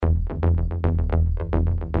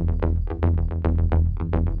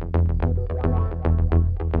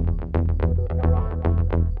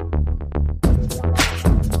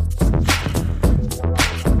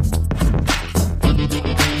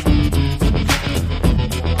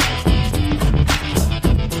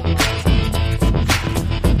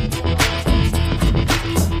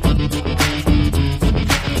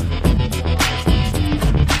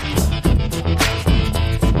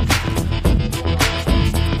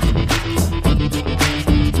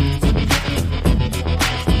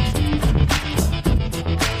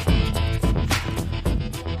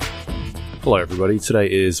Hello everybody,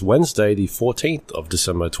 today is Wednesday the 14th of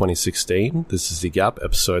December 2016. This is The Gap,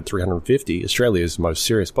 episode 350, Australia's most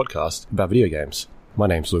serious podcast about video games. My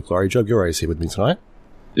name's Luke Lawrie. Joab Gilroy is here with me tonight.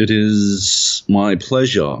 It is my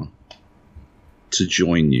pleasure to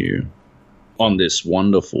join you on this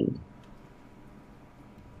wonderful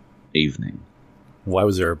evening. Why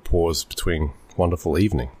was there a pause between wonderful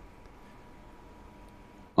evening?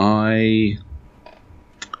 I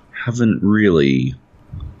haven't really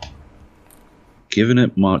given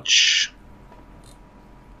it much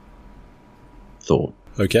thought.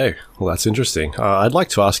 Okay, well that's interesting. I'd like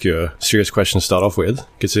to ask you a serious question to start off with,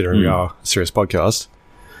 considering we are a serious podcast.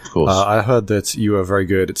 Of course. I heard that you are very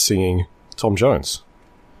good at singing Tom Jones.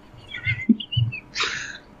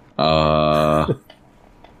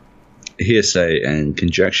 Hearsay and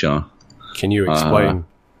conjecture. Can you explain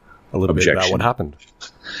a little bit about what happened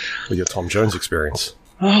with your Tom Jones experience?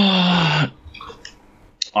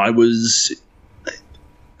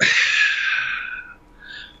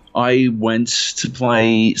 I went to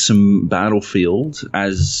play some Battlefield,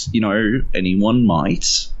 as, you know, anyone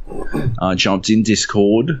might. Jumped in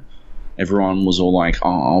Discord. Everyone was all like, oh,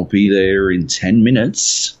 I'll be there in 10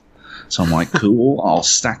 minutes. So I'm like, cool, I'll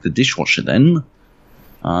stack the dishwasher then.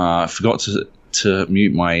 I forgot to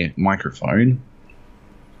mute my microphone,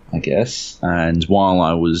 I guess. And while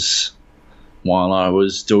I was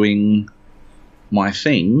doing my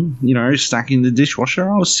thing, you know, stacking the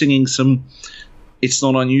dishwasher, I was singing some It's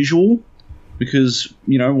Not Unusual, because,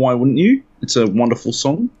 you know, why wouldn't you? It's a wonderful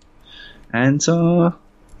song. And, you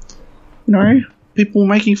know, people were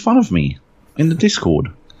making fun of me in the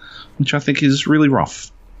Discord, which I think is really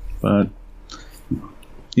rough. But,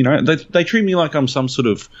 you know, they treat me like I'm some sort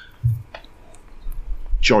of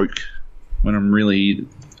joke when I'm really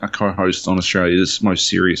a co-host on Australia's most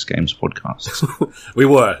serious games podcast. We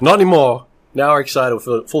were. Not anymore. Now we're excited.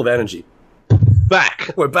 We're full of energy.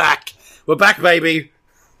 Back! We're back! We're back, baby!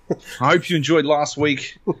 I hope you enjoyed last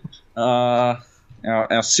week. Our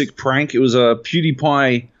sick prank. It was a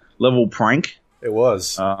PewDiePie level prank. It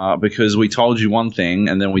was. Because we told you one thing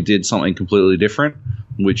and then we did something completely different,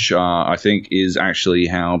 which I think is actually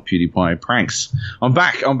how PewDiePie pranks. I'm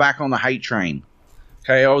back on the hate train.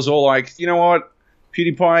 Okay, I was all like, you know what,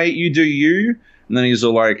 PewDiePie, you do you. And then he was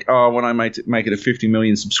all like, oh, when I make it to 50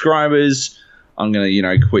 million subscribers, I'm going to, you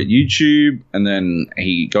know, quit YouTube. And then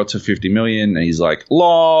he got to 50 million and he's like,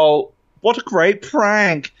 lol, what a great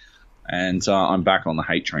prank. And I'm back on the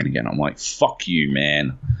hate train again. I'm like, fuck you,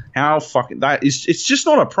 man. How fucking that is? It's just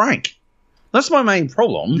not a prank. That's my main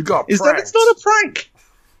problem. You got is pranked. that it's not a prank.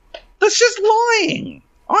 That's just lying.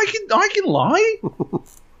 I can lie.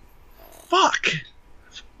 Fuck.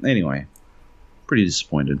 Anyway, pretty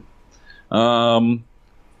disappointed.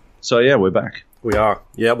 So yeah, we're back. We are.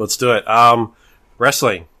 Yeah, let's do it.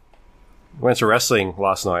 Wrestling. Went to wrestling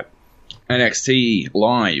last night. NXT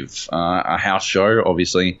Live, a house show,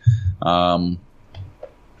 obviously. So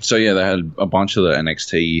yeah, they had a bunch of the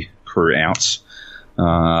NXT crew out.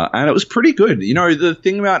 And it was pretty good. You know, the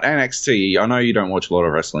thing about NXT, I know you don't watch a lot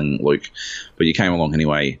of wrestling, Luke, but you came along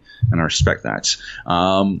anyway, and I respect that.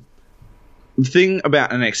 The thing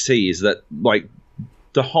about NXT is that, like,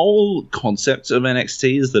 the whole concept of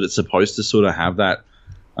NXT is that it's supposed to sort of have that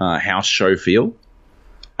house show feel.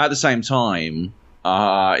 At the same time,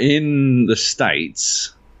 in the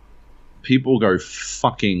States, people go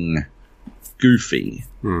fucking goofy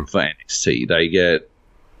for NXT. They get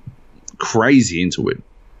crazy into it.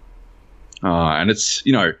 And it's,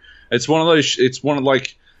 you know, it's one of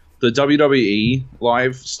like the WWE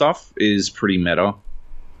live stuff is pretty meta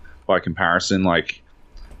by comparison. Like,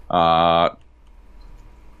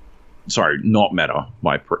 sorry, not meta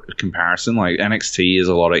by comparison. Like, NXT is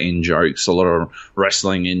a lot of in-jokes, a lot of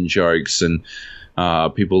wrestling in-jokes, and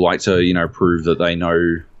people like to, you know, prove that they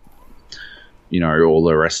know, you know, all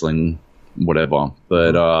the wrestling, whatever.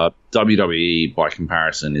 But WWE, by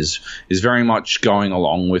comparison, is very much going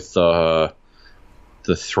along with the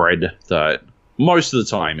thread that most of the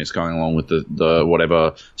time is going along with the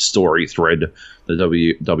whatever story thread the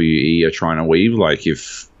WWE are trying to weave. Like,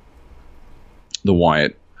 if the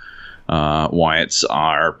Wyatts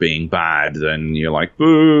are being bad, then you're like,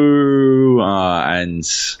 boo, and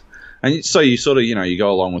so you sort of, you know, you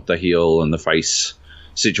go along with the heel and the face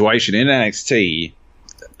situation. In NXT,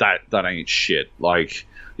 that ain't shit. Like,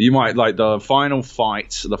 you might, like, the final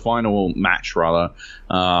match rather,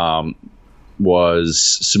 was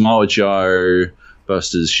Samoa Joe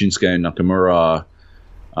versus Shinsuke Nakamura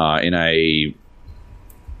in a,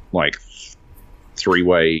 like,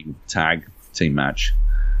 three-way tag team match.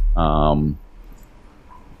 And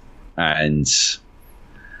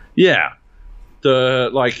yeah, the,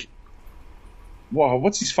 like,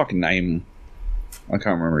 what's his fucking name? I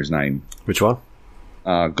can't remember his name. Which one?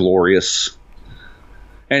 Glorious.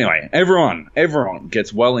 Anyway, everyone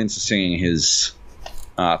gets well into singing his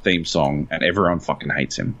theme song, and everyone fucking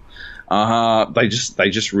hates him. They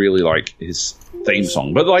just really like his theme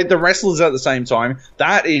song, but like the wrestlers at the same time,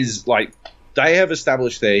 that is like they have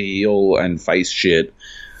established their heel and face shit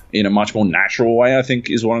in a much more natural way, I think,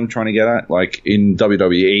 is what I'm trying to get at. Like in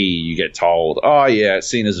WWE, you get told, oh yeah,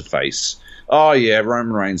 Cena's a face. Oh yeah,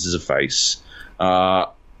 Roman Reigns is a face.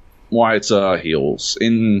 Wyatt's heels.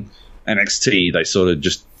 In NXT, they sort of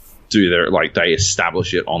just do they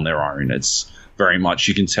establish it on their own. It's very much,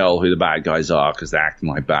 you can tell who the bad guys are because they're acting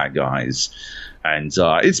like bad guys. And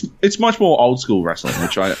it's much more old school wrestling,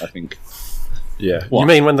 which I think... Yeah. What? You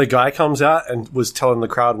mean when the guy comes out and was telling the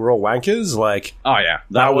crowd we're all wankers? Like, oh yeah,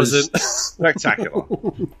 that was spectacular.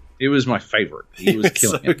 It was my favorite. He was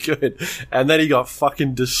killing it. So good. And then he got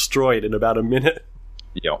fucking destroyed in about a minute.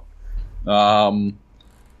 Yep.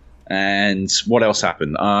 And what else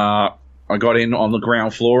happened? I got in on the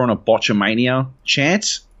ground floor on a Botchamania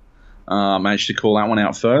chant. Managed to call that one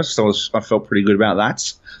out first. I felt pretty good about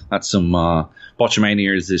that. That's some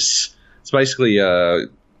Botchamania is this. It's basically a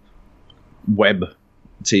web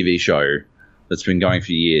TV show that's been going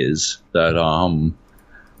for years. That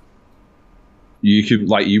you could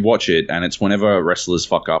you watch it, and it's whenever wrestlers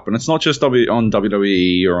fuck up, and it's not just on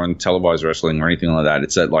WWE or on televised wrestling or anything like that.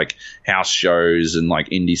 It's at like house shows and like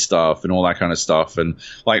indie stuff and all that kind of stuff. And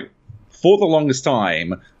like for the longest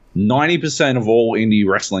time, 90% of all indie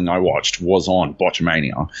wrestling I watched was on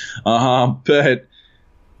Botchamania. But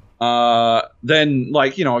then,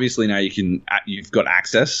 like, you know, obviously now you've got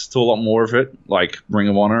access to a lot more of it, like Ring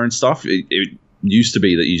of Honor and stuff. It used to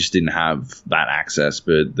be that you just didn't have that access,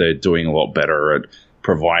 but they're doing a lot better at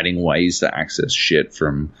providing ways to access shit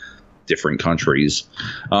from different countries.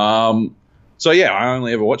 So yeah, I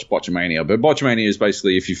only ever watched Botchamania, but Botchamania is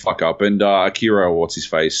basically if you fuck up, and Akira, what's his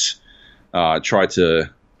face, tried to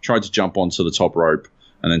jump onto the top rope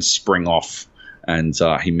and then spring off, and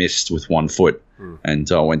he missed with one foot and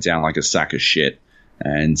went down like a sack of shit.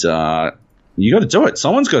 And you got to do it.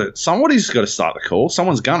 Somebody's got to start the call.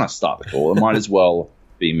 Someone's gonna start the call. It might as well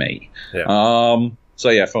be me. Yeah. So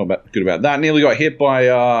yeah, I felt good about that. Nearly got hit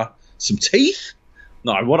by some teeth.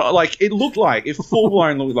 No, it looked like it full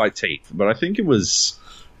blown looked like teeth, but I think it was.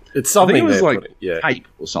 It's something. I think it was like tape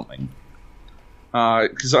or something.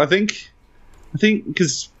 Because I think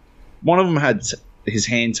because one of them had his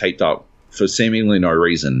hand taped up for seemingly no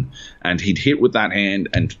reason, and he'd hit with that hand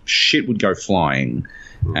and shit would go flying.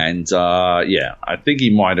 And yeah, I think he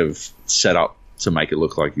might have set up to make it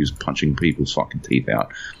look like he was punching people's fucking teeth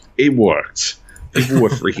out. It worked. People were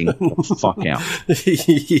freaking the fuck out.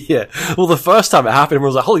 Yeah. Well, the first time it happened, I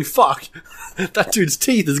was like, holy fuck, that dude's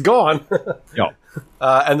teeth is gone. Yeah.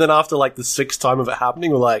 And then after like the sixth time of it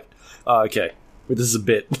happening, we're like, oh, okay, this is a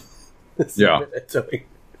bit. Yeah.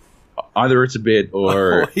 Either it's a bit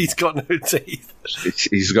or he's got no teeth.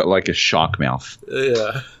 He's got like a shark mouth.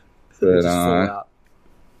 Yeah. But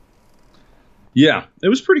yeah, it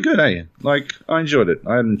was pretty good, eh? Like, I enjoyed it.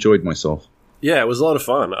 I enjoyed myself. Yeah, it was a lot of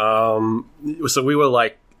fun. So we were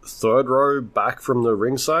like third row back from the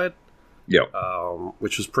ringside. Yeah.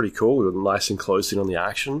 Which was pretty cool. We were nice and close in on the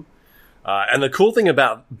action. And the cool thing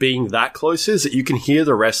about being that close is that you can hear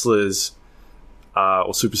the wrestlers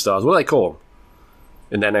or superstars. What do they call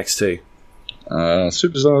them in NXT?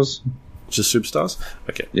 Superstars. Just superstars?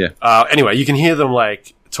 Okay. Yeah. Anyway, you can hear them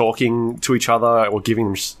like talking to each other or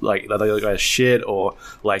giving them like shit or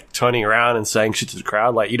like turning around and saying shit to the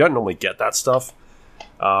crowd. Like you don't normally get that stuff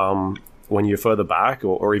when you're further back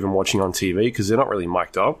or even watching on TV because they're not really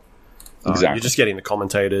mic'd up. Exactly. You're just getting the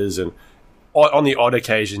commentators, and on the odd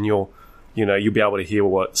occasion you'll be able to hear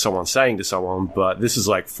what someone's saying to someone, but this is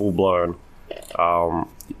like full blown.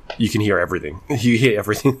 You can hear everything. You hear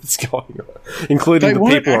everything that's going on, including the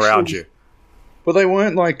people around you. But they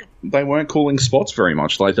weren't calling spots very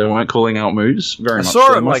much. Like they weren't calling out moves very much. I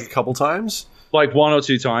saw them like a couple times. Like one or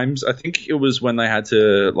two times. I think it was when they had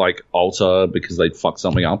to like alter because they'd fucked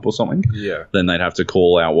something up or something. Yeah. Then they'd have to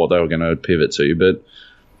call out what they were going to pivot to. But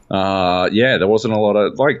yeah, there wasn't a lot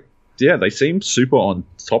of they seemed super on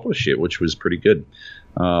top of shit, which was pretty good.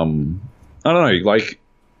 I don't know. Like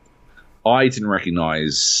I didn't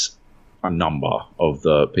recognize a number of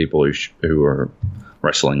the people who were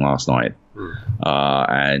wrestling last night.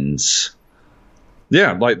 And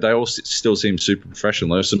yeah, like they all still seem super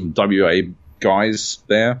professional. There's some WA guys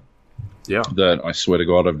there, that I swear to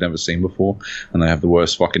God I've never seen before, and they have the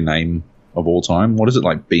worst fucking name of all time. What is it,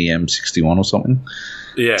 like BM61 or something?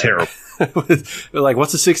 Yeah, terrible. Like,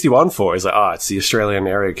 what's the 61 for? He's like, it's the Australian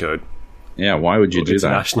area code. Yeah, why would you do that?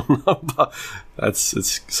 International number.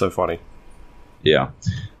 It's so funny. Yeah.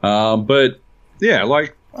 But, yeah,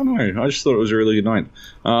 like, I don't know. I just thought it was a really good night.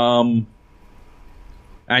 And,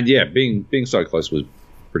 yeah, being so close was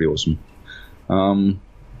pretty awesome.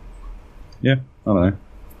 Yeah, I don't know.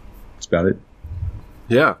 That's about it.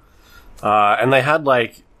 Yeah. And they had,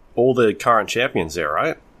 like, all the current champions there,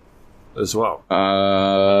 right? As well.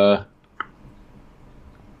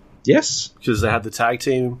 Yes. Because they had the tag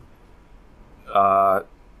team, all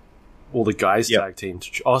the guys tag team.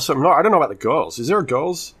 Also, I don't know about the girls. Is there a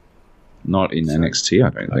girls? Not in NXT, I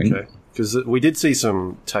don't think. Okay. Because we did see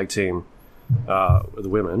some tag team with the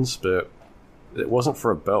women's, but it wasn't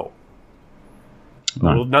for a belt.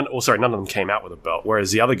 No. Well, none of them came out with a belt.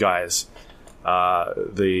 Whereas the other guys,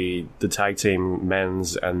 the tag team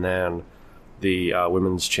men's and then the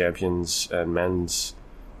women's champions and men's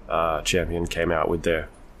champion came out with their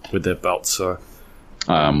belts. So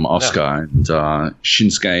Asuka and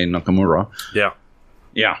Shinsuke Nakamura. Yeah.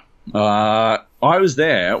 Yeah. I was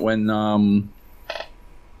there when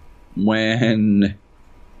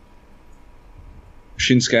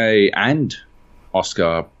Shinsuke and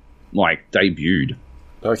Asuka like debuted.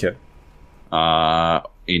 Okay.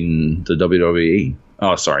 In the WWE.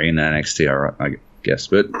 Oh, sorry, in NXT, I guess.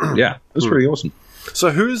 But yeah, it was pretty awesome. So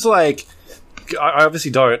who's like? I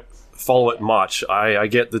obviously don't follow it much. I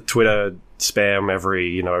get the Twitter spam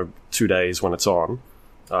every 2 days when it's on,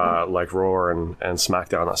 like Raw and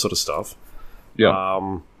SmackDown, that sort of stuff.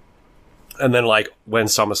 Yeah. And then like when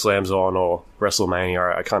SummerSlam's on or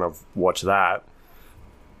WrestleMania, I kind of watch that.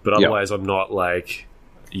 But otherwise, I'm not like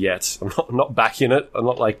yet. I'm not back in it. I'm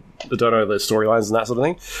not like I don't know the storylines and that sort of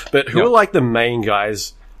thing. But who are like the main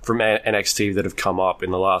guys from NXT that have come up in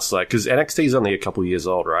the last because NXT is only a couple years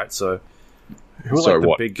old, right? So who are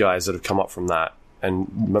like the big guys that have come up from that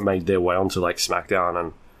and made their way onto like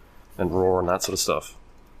SmackDown and Raw and that sort of stuff?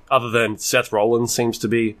 Other than Seth Rollins seems to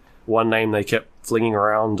be one name they kept flinging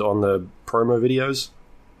around on the promo videos.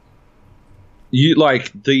 You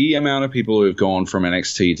like the amount of people who have gone from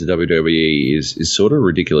NXT to WWE is sort of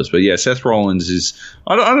ridiculous. But yeah, Seth Rollins is.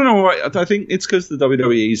 I don't know why. I think it's because the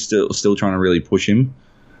WWE is still trying to really push him.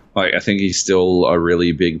 Like I think he's still a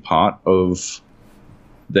really big part of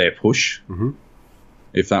their push,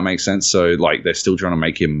 if that makes sense. So like they're still trying to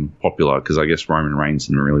make him popular because I guess Roman Reigns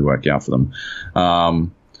didn't really work out for them.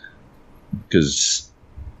 Because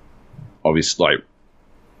obviously, like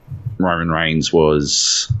Roman Reigns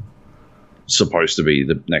was supposed to be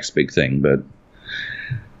the next big thing, but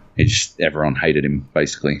everyone hated him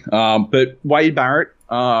basically. But Wade Barrett,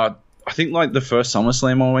 I think like the first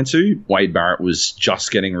SummerSlam I went to, Wade Barrett was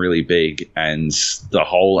just getting really big, and the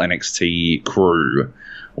whole NXT crew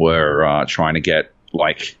were trying to get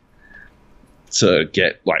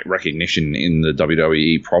recognition in the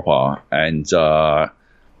WWE proper. And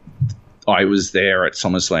I was there at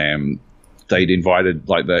SummerSlam. They'd invited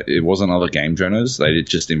it wasn't other game journals. They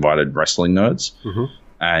just invited wrestling nerds,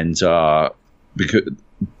 and because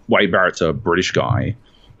Wade Barrett's a British guy,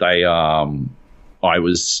 I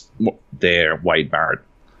was there. Wade Barrett,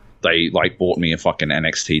 they bought me a fucking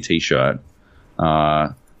NXT t-shirt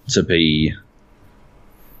to be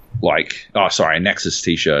a Nexus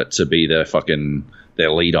t-shirt to be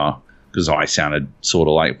their leader because I sounded sort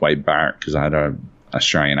of like Wade Barrett because I had a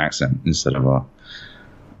Australian accent instead of a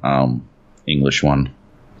English one.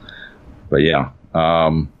 But yeah,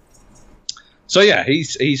 so yeah,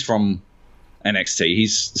 he's from NXT.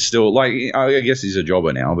 He's still I guess he's a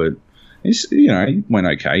jobber now, but he's he went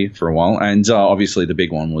okay for a while. And obviously the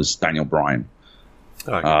big one was Daniel Bryan,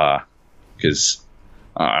 because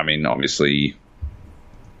I mean obviously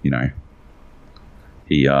he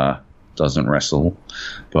doesn't wrestle,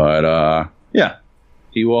 but yeah,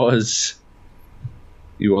 he was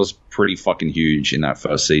pretty fucking huge in that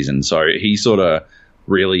first season. So he sort of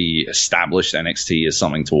really established NXT as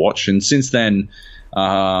something to watch. And since then,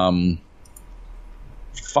 I don't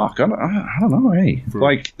know. Hey,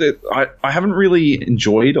 I haven't really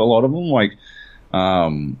enjoyed a lot of them. Like,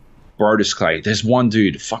 Brodus Clay. There's one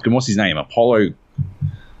dude. Fucking what's his name? Apollo.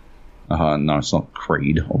 No, it's not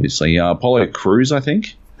Creed. Obviously, Apollo Crews. I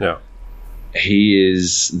think. Yeah. He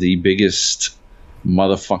is the biggest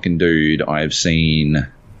motherfucking dude I've seen.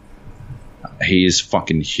 He is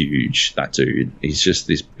fucking huge, that dude. He's just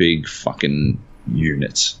this big fucking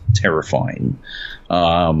unit. Terrifying.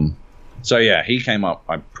 So yeah, he came up,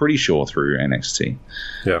 I'm pretty sure, through NXT.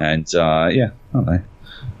 Yeah. And yeah, I don't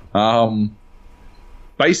know.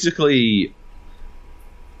 Basically,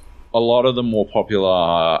 a lot of the more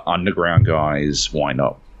popular underground guys wind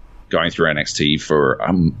up going through NXT for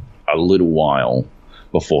a little while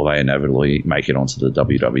before they inevitably make it onto the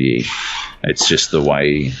WWE. It's just the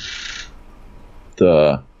way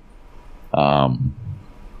the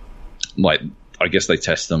like, I guess they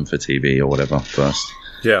test them for TV or whatever first.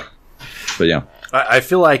 Yeah, but yeah, I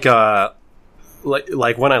feel like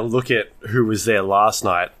when I look at who was there last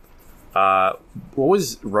night, what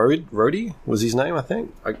was Rhodey was his name? I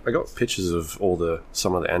think I got pictures of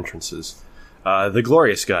some of the entrances. The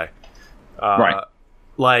Glorious guy, right?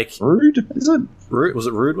 Like Rude, is it? Rude? Was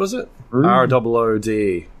it Rude? Was it Rude? ROOD?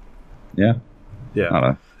 Yeah, yeah. I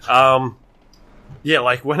don't know. Yeah,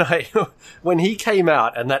 like when he came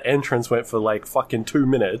out and that entrance went for like fucking 2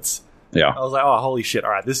 minutes. Yeah, I was like, oh, holy shit!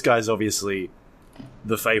 All right, this guy's obviously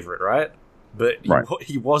the favorite, right? But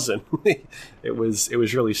he wasn't. It was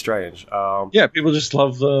really strange. Yeah, people just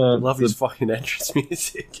love his fucking entrance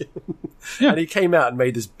music. Yeah. And he came out and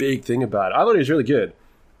made this big thing about it. I thought he was really good.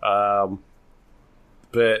 But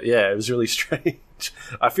yeah, it was really strange.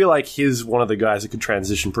 I feel like he's one of the guys that could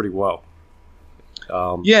transition pretty well.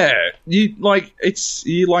 Yeah, you like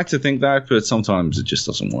to think that, but sometimes it just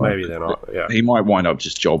doesn't work. Maybe they're not. Yeah, he might wind up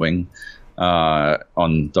just jobbing on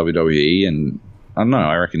WWE, and I don't know.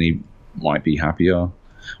 I reckon he might be happier.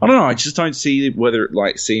 I don't know. I just don't see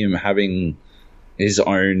him having his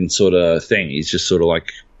own sort of thing. He's just sort of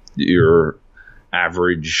like your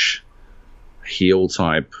average heel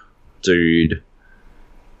type dude,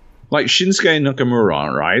 like Shinsuke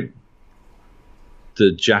Nakamura, right?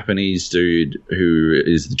 The Japanese dude who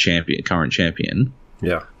is the current champion.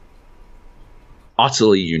 Yeah.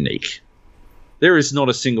 Utterly unique. There is not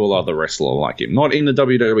a single other wrestler like him. Not in the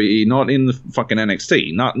WWE, not in the fucking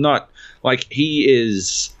NXT. Not like he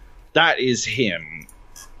is. That is him.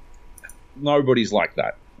 Nobody's like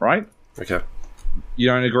that, right? Okay. You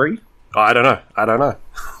don't agree? Oh, I don't know.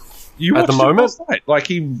 You at the moment, like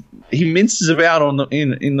he minces about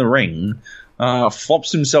in the ring.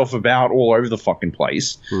 Flops himself about all over the fucking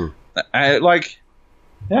place.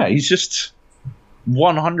 He's just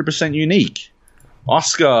 100% unique.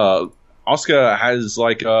 Asuka has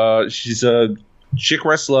she's a chick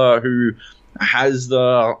wrestler who has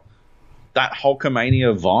that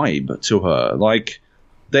Hulkamania vibe to her. Like,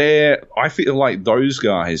 I feel like those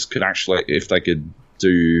guys could actually, if they could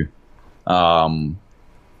do,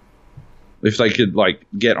 if they could like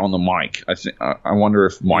get on the mic. I wonder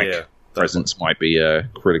if mic presence might be a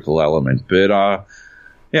critical element, but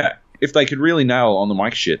if they could really nail on the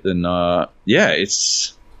mic shit, then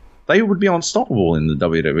they would be unstoppable in the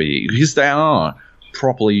WWE because they are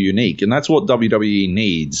properly unique, and that's what WWE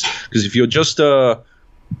needs. Because if you're just a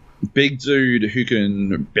big dude who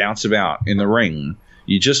can bounce about in the ring,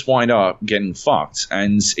 you just wind up getting fucked.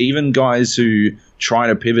 And even guys who try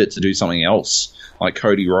to pivot to do something else, like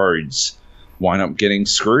Cody Rhodes, wind up getting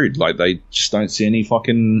screwed. Like, they just don't see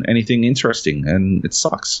anything interesting, and it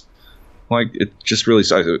sucks. Like, it just really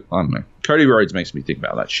sucks. I don't know. Cody Rhodes makes me think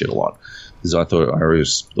about that shit a lot, because I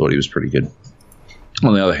always thought he was pretty good.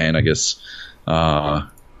 On the other hand, I guess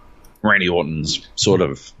Randy Orton's sort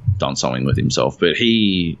of done something with himself, but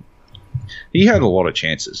he had a lot of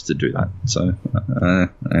chances to do that. So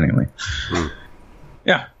anyway,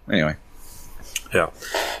 Anyway. Yeah.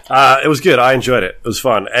 It was good. I enjoyed it. It was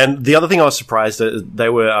fun. And the other thing I was surprised at, they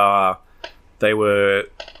were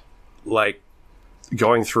like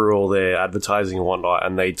going through all their advertising and whatnot,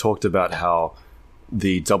 and they talked about how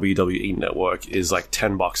the WWE network is like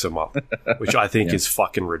 $10 a month, which I think is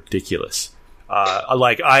fucking ridiculous.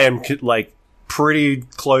 I am like pretty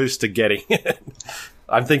close to getting it.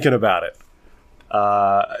 I'm thinking about it.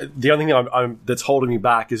 The only thing that's holding me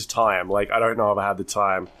back is time. Like, I don't know if I have the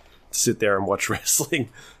time to sit there and watch wrestling,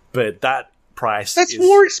 but that price that's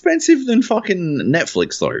more expensive than fucking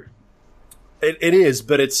Netflix, though. It is,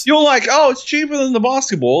 but you're like, oh, it's cheaper than the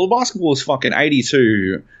basketball. The basketball is fucking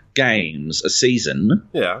 82 games a season,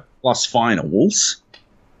 plus finals.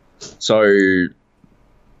 So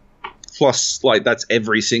plus, like, that's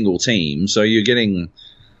every single team. So you're getting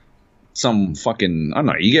some fucking, I don't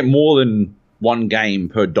know, you get more than one game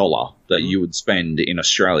per dollar that you would spend in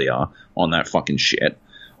Australia on that fucking shit.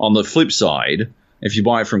 On the flip side, if you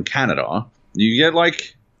buy it from Canada, you get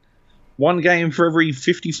like one game for every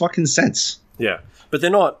 50 fucking cents. Yeah, but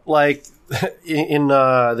they're not like in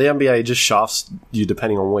the NBA just shafts you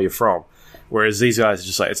depending on where you're from, whereas these guys are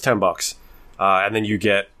just like, it's $10, and then you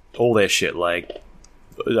get all their shit like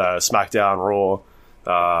SmackDown, Raw,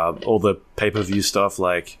 all the pay-per-view stuff.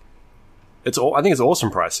 Like, I think it's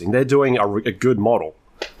awesome pricing. They're doing a good model,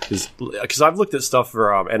 because I've looked at stuff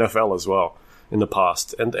for NFL as well in the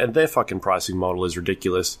past, and their fucking pricing model is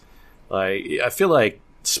ridiculous. Like, I feel like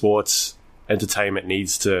sports entertainment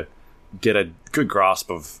needs to get a good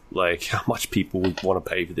grasp of like how much people would want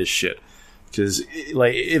to pay for this shit, Because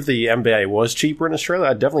like, if the NBA was cheaper in Australia,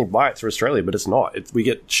 I'd definitely buy it through Australia, but it's not. We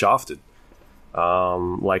get shafted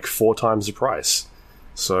like 4 times the price.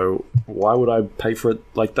 So why would I pay for it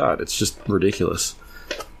like that? It's just ridiculous.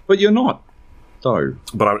 But you're not, though.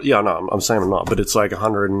 But I'm saying I'm not. But it's like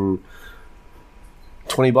 $120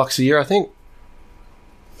 a year, I think.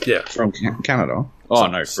 Yeah, from Canada. Oh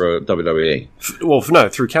no, for WWE. No,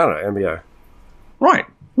 through Canada, NBA. Right,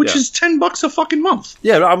 which is $10 a fucking month.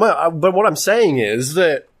 Yeah, but what I'm saying is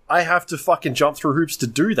that I have to fucking jump through hoops to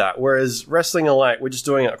do that. Whereas wrestling are like, we're just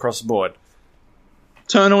doing it across the board.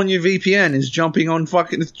 Turn on your VPN is jumping on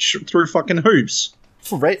fucking through fucking hoops.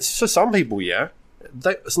 For some people, yeah.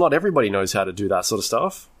 It's not everybody knows how to do that sort of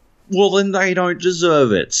stuff. Well, then they don't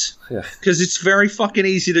deserve it. Yeah. Because it's very fucking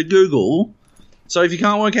easy to Google. So if you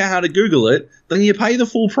can't work out how to Google it, then you pay the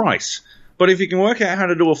full price. But if you can work out how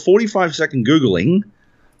to do a 45-second Googling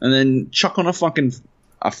and then chuck on a free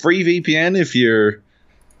VPN if you're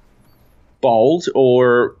bold,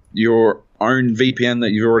 or your own VPN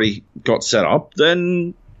that you've already got set up,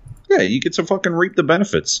 then yeah, you get to fucking reap the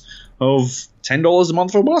benefits of $10 a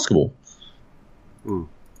month for basketball.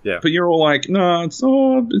 Yeah. But you're all like, no, it's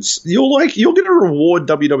not. You're going to reward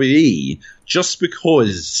WWE just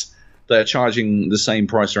because they're charging the same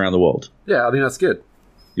price around the world. Yeah, I think that's good.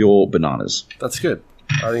 You're bananas. That's good.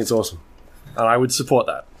 I think it's awesome. And I would support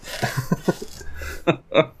that.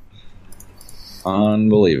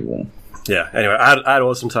 Unbelievable. Yeah, anyway, I had an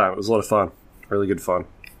awesome time. It was a lot of fun. Really good fun.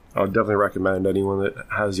 I would definitely recommend anyone that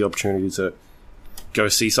has the opportunity to go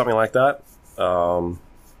see something like that.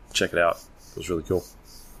 Check it out. It was really cool.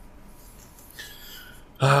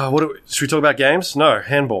 Should we talk about games? No,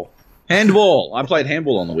 handball. Handball. I played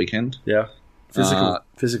handball on the weekend. Yeah.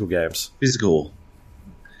 Physical games. Physical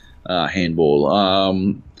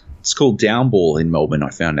handball. It's called downball in Melbourne,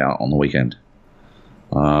 I found out on the weekend,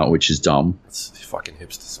 which is dumb. It's fucking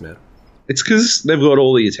hipsters, man. It's because they've got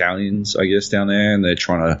all the Italians, I guess, down there, and they're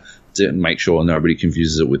trying to make sure nobody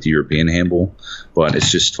confuses it with European handball. But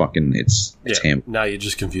it's just fucking, it's handball. Now you're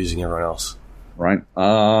just confusing everyone else. Right.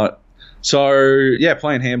 So, yeah,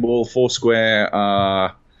 playing handball, 4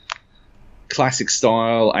 square, classic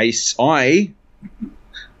style, ace. It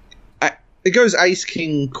goes ace,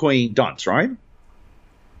 king, queen, dunce, right?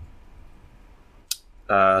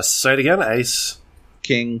 Say it again. Ace,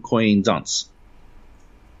 king, queen, dunce.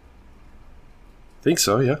 Think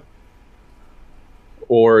so, yeah.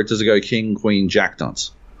 Or does it go king, queen, jack,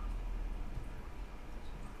 dunce?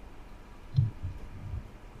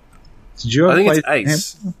 I think it's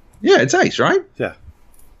ace. Yeah, it's ace, right? Yeah.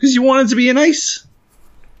 Because you wanted to be an ace.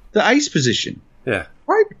 The ace position. Yeah.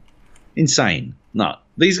 Right? Insane. No.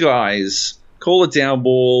 These guys call it down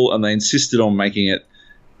ball and they insisted on making it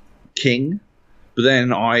king. But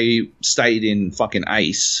then I stayed in fucking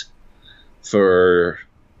ace for,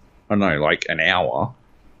 I don't know, like an hour.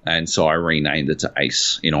 And so I renamed it to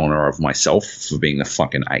ace in honor of myself for being the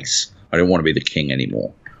fucking ace. I didn't want to be the king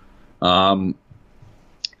anymore.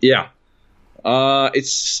 Yeah.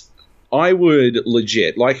 I would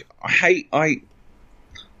legit, like,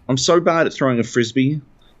 I'm so bad at throwing a frisbee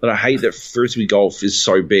that I hate that frisbee golf is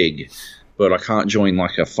so big, but I can't join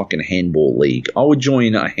like a fucking handball league. I would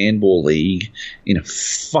join a handball league in a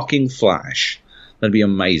fucking flash. That'd be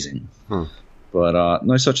amazing. But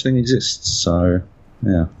no such thing exists, so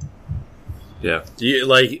yeah. Yeah.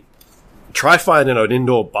 Try finding an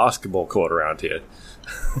indoor basketball court around here.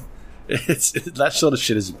 That sort of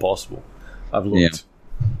shit is impossible. I've looked. Yeah.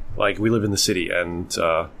 Like, we live in the city, and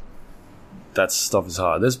that stuff is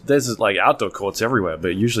hard. There's like outdoor courts everywhere,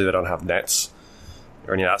 but usually they don't have nets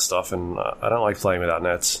or any of that stuff, and I don't like playing without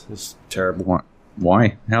nets. It's terrible.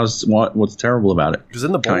 Why? What's terrible about it? Because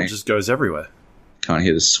then the ball just goes everywhere. Can't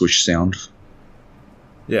hear the swish sound.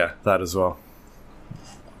 Yeah, that as well.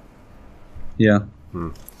 Yeah.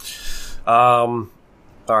 All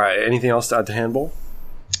right. Anything else to add to handball?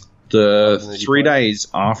 The 3 days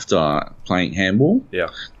after playing handball, yeah,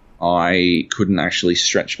 I couldn't actually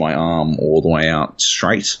stretch my arm all the way out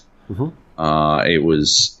straight. It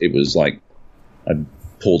was like I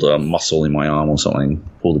pulled a muscle in my arm or something,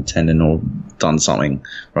 pulled a tendon or done something,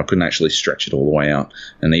 but I couldn't actually stretch it all the way out.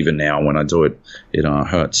 And even now, when I do it, it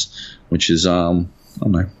hurts, which is I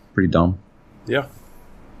don't know, pretty dumb. Yeah.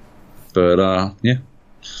 But yeah,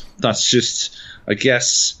 that's just, I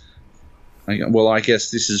guess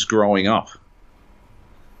this is growing up.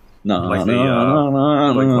 No, like the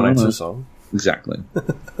Blink-182 song. Exactly.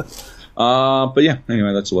 But yeah,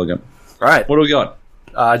 anyway, that's all I got. All right. What do we got?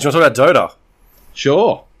 Do you want to talk about Dota?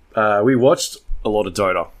 Sure. We watched a lot of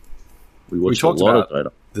Dota. We talked a lot of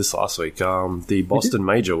Dota. This last week. The Boston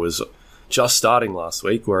Major was just starting last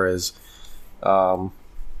week, whereas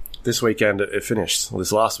This weekend it finished. Well,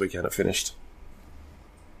 this last weekend it finished.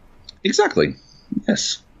 Exactly.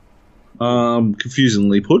 Yes.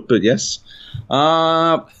 Confusingly put, but yes.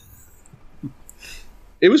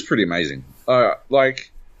 It was pretty amazing.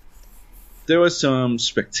 Like, there were some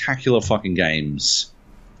spectacular fucking games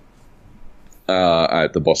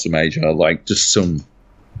at the Boston Major. Like, just some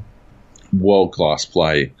world-class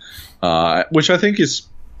play, which I think is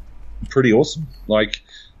pretty awesome. Like,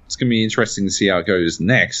 it's going to be interesting to see how it goes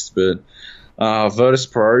next. But Virtus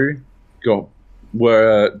Pro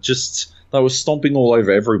were stomping all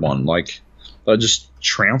over everyone. Like, they're just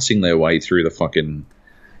trouncing their way through the fucking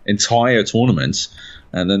entire tournament,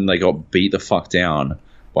 and then they got beat the fuck down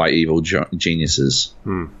by evil geniuses.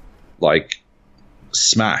 Like,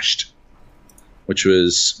 smashed, which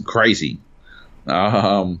was crazy.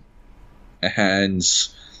 And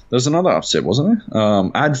there's another upset, wasn't there?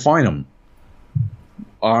 Ad Finum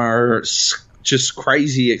are just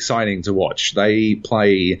crazy exciting to watch. They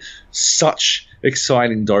play such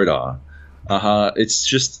exciting Dota. It's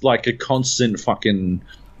just like a constant fucking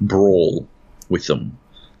brawl with them.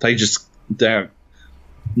 They're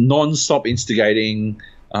non-stop instigating,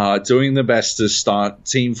 doing the best to start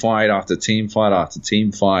team fight after team fight after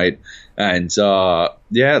team fight. And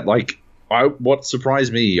what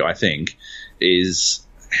surprised me, I think, is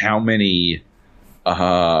how many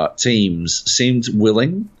teams seemed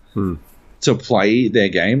willing to play their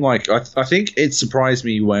game. Like, I think it surprised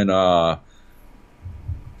me when Forever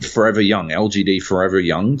Young, LGD Forever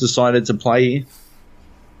Young, decided to play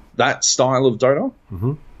that style of Dota.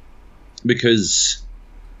 Because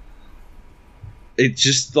it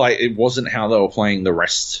just, like, it wasn't how they were playing the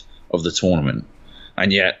rest of the tournament.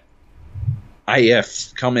 And yet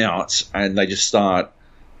AF come out and they just start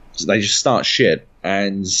shit.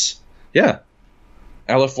 And yeah,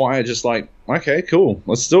 LFY are just like, okay, cool,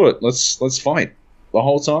 let's do it. Let's fight the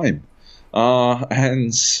whole time.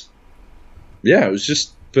 And yeah, it was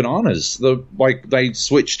just bananas. They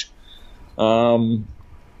switched.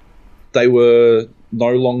 They were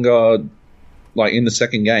no longer, like, in the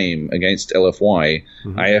second game against LFY.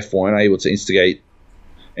 AF weren't able to instigate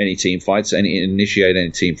any team fights and initiate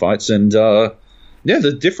any team fights. And the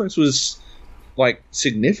difference was, like,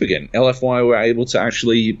 significant. LFY were able to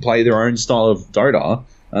actually play their own style of Dota,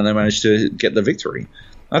 and they managed to get the victory.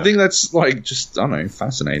 I think that's, like, just, I don't know,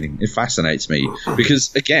 fascinating. It fascinates me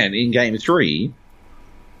because, again, in Game 3,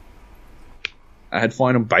 I had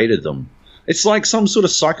Finum baited them. It's like some sort of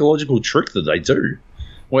psychological trick that they do,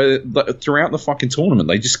 where throughout the fucking tournament,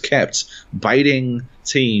 they just kept baiting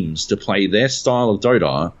teams to play their style of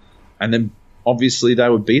Dota, and then obviously they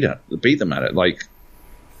would beat them at it. Like,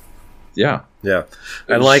 yeah. Yeah.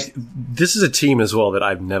 And, like, this is a team as well that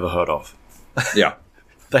I've never heard of. Yeah.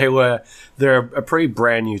 They're a pretty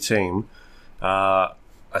brand new team. I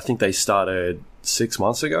think they started 6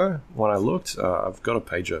 months ago when I looked. I've got a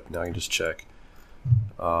page up now. I can just check.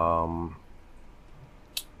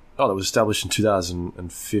 That was established in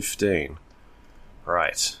 2015.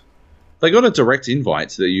 Right. They got a direct invite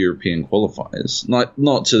to the European qualifiers. Not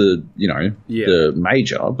to the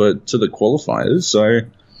major, but to the qualifiers. So,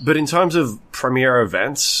 but in terms of premier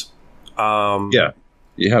events, you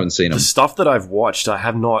haven't seen them. The stuff that I've watched, I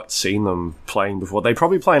have not seen them playing before. They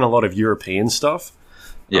probably play in a lot of European stuff.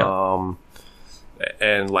 Yeah.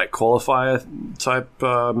 And like qualifier type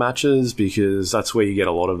matches, because that's where you get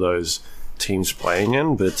a lot of those teams playing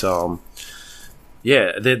in. But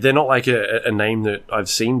they're not like a name that I've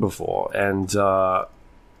seen before. And the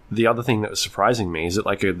other thing that was surprising me is that,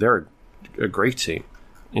 like, they're a Greek team,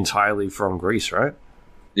 entirely from Greece, right?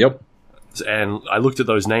 Yep. And I looked at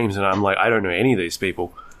those names and I'm like, I don't know any of these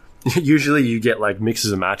people. Usually you get like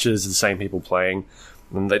mixes of matches, the same people playing,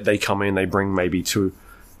 and they come in, they bring maybe two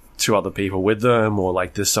other people with them, or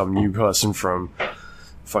like there's some new person from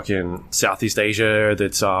fucking Southeast Asia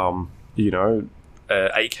that's a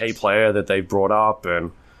 8K player that they brought up,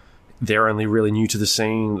 and they're only really new to the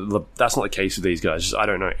scene. That's not the case with these guys. I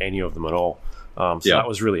don't know any of them at all. That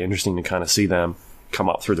was really interesting to kind of see them come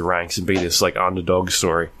up through the ranks and be this like underdog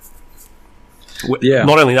story. Yeah.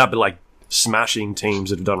 Not only that, but like smashing teams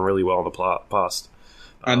that have done really well in the past.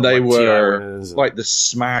 And they were like, the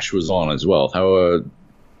smash was on as well.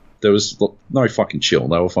 There was no fucking chill.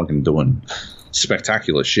 They were fucking doing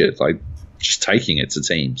spectacular shit, like just taking it to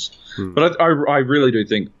teams. But I really do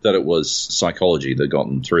think that it was psychology that got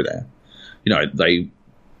them through there. You know, they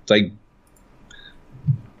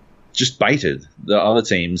just baited the other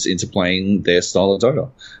teams into playing their style of Dota,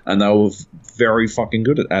 and they were very fucking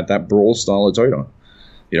good at that brawl style of Dota.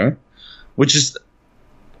 You know, which is,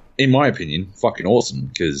 in my opinion, fucking awesome,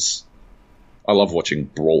 because I love watching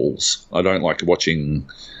brawls. I don't like watching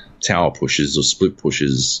tower pushes or split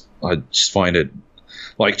pushes. I just find it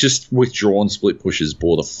like just withdrawn split pushes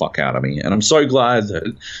bore the fuck out of me. And I'm so glad that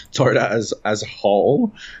Dota as a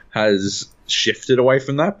whole has shifted away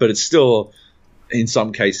from that, but it's still in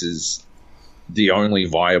some cases the only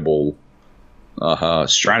viable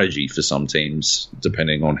strategy for some teams,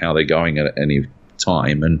 depending on how they're going at any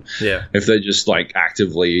time. And if they're just like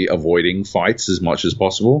actively avoiding fights as much as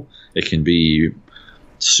possible, it can be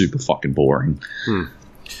super fucking boring.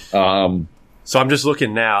 So I'm just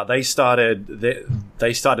looking now. They started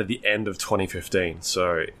the end of 2015.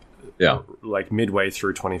 So like midway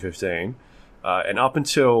through 2015, and up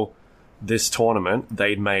until this tournament,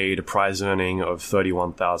 they'd made a prize earning of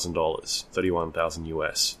 $31,000, $31,000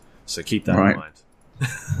 US. So keep that in mind.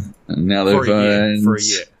 And now they've earned for a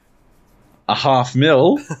year.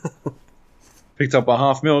 $500,000. Picked up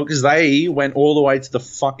 $500,000 because they went all the way to the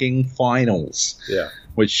fucking finals. Yeah.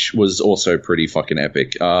 Which was also pretty fucking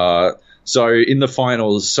epic. So in the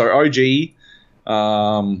finals, OG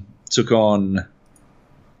took on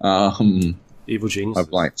Evil Geniuses. I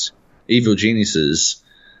blanked. Evil Geniuses,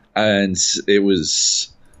 and it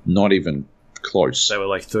was not even close. They were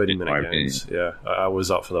like 30-minute games. Yeah, I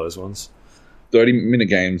was up for those ones. 30-minute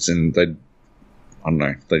games, and I don't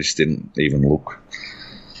know, they just didn't even look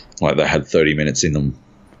like they had 30 minutes in them.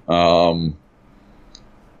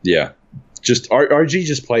 Just OG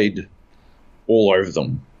just played all over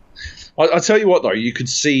them. I tell you what, though, you could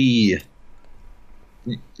see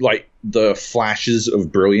like the flashes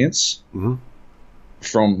of brilliance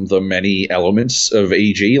from the many elements of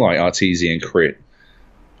EG, like Artesia and Crit,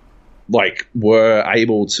 like were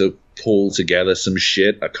able to pull together some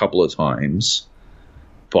shit a couple of times,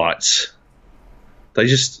 but it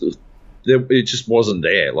just wasn't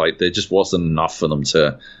there. Like there just wasn't enough for them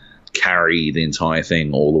to carry the entire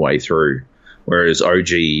thing all the way through. Whereas OG,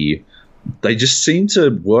 they just seem to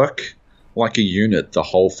work like a unit the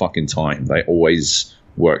whole fucking time. They always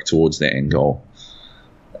work towards their end goal.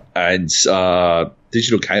 And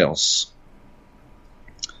Digital Chaos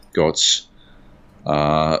got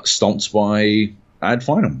stomped by Ad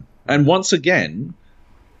Finum. And once again,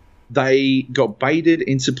 they got baited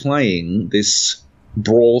into playing this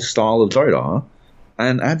brawl style of Dota,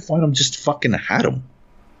 and Ad Finum just fucking had them.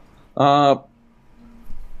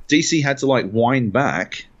 DC had to like wind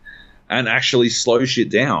back and actually slow shit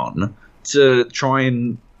down to try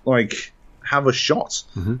and like have a shot.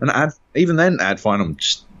 And even then, Ad Finum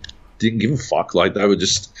just didn't give a fuck. Like they were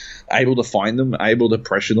just able to find them, able to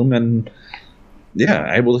pressure them, and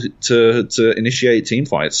able to initiate team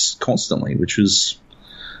fights constantly, which was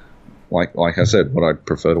like I said, what I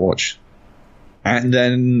prefer to watch. And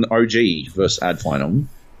then OG versus Ad Finum,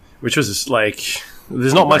 which was just like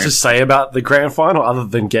there's not much to say about the grand final other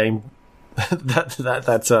than game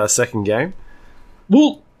that second game.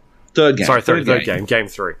 Well, third game. Sorry, third game. Game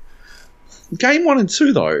 3. Game 1 and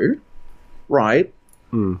 2, though, right?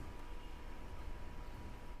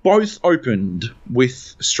 Both opened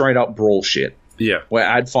with straight up brawl shit. Yeah, where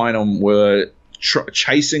Ad Finum were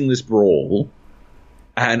chasing this brawl,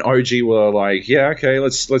 and OG were like, "Yeah, okay,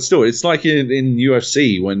 let's do it." It's like in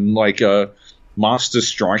UFC when like a master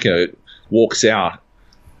striker walks out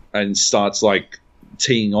and starts like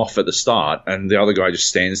teeing off at the start, and the other guy just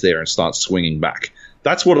stands there and starts swinging back.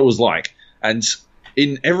 That's what it was like. And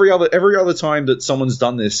in every other time that someone's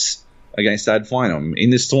done this against Ad Finum in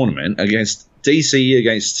this tournament, against DC,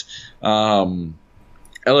 against LFY,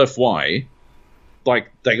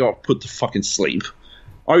 like they got put to fucking sleep.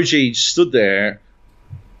 OG stood there,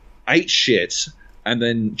 ate shit, and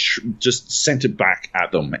then just sent it back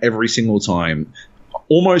at them every single time.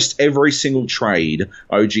 Almost every single trade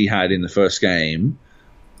OG had in the first game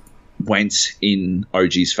went in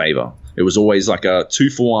OG's favor. It was always like a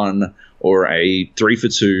 2-for-1 or a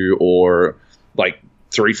 3-for-2 or like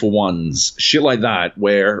 3-for-1s, shit like that,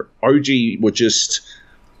 where OG were just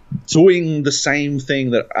doing the same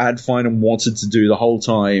thing that Ad Finum wanted to do the whole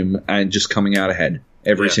time and just coming out ahead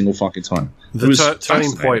every single fucking time. The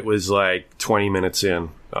turning point was like 20 minutes in.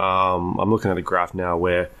 I'm looking at a graph now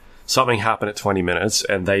where something happened at 20 minutes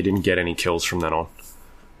and they didn't get any kills from then on.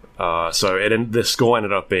 So the score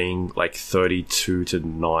ended up being like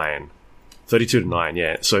 32-9. 32-9,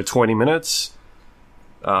 yeah. So 20 minutes,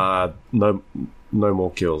 no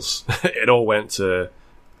more kills. It all went to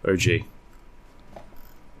OG.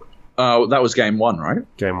 That was game 1,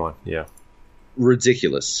 right? Game 1, yeah.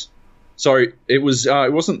 Ridiculous. So it was.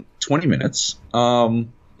 It wasn't 20 minutes. The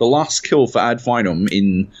last kill for Ad Finum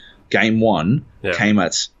in game 1 came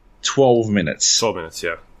at 12 minutes. 12 minutes,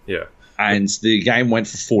 yeah. and the game went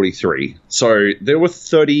for 43. So there were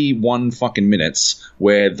 31 fucking minutes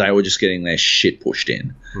where they were just getting their shit pushed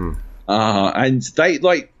in. And they,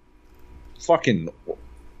 like, fucking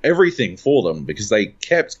everything for them because they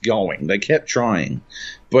kept going. They kept trying.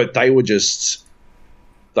 But they were just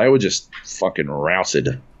fucking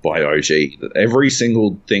routed by OG. Every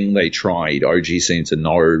single thing they tried, OG seemed to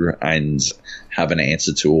know and have an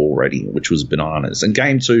answer to already, which was bananas. And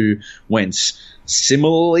game 2 went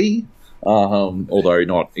similarly, although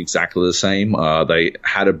not exactly the same. They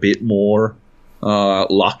had a bit more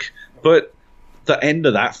luck, but the end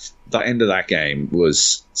of that game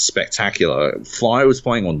was spectacular. Fly was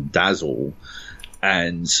playing on Dazzle,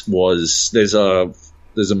 and there's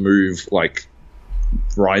a move like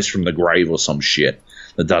Rise from the Grave or some shit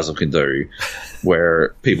that Dazzle can do where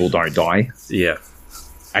people don't die. Yeah.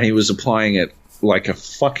 And he was applying it like a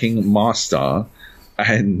fucking master,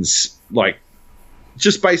 and like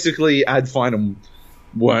just basically Ad Finum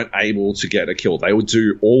weren't able to get a kill. They would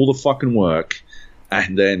do all the fucking work,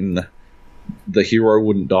 and then the hero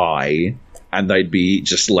wouldn't die, and they'd be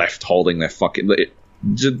just left holding their fucking...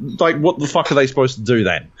 Like, what the fuck are they supposed to do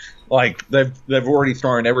then? Like, they've already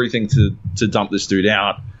thrown everything to dump this dude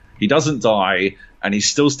out. He doesn't die, and he's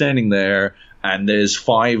still standing there, and there's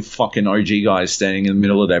 5 fucking OG guys standing in the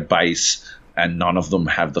middle of their base, and none of them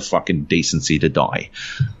have the fucking decency to die.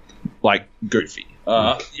 Like, goofy.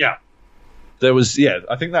 Yeah. There was... Yeah,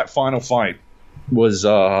 I think that final fight was...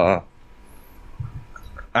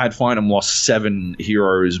 Ad Finum lost 7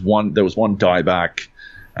 heroes. There was 1 dieback,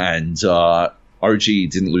 and OG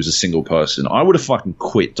didn't lose a single person. I would have fucking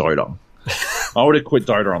quit Dota. I would have quit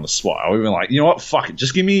Dota on the spot. I would have been like, you know what? Fuck it.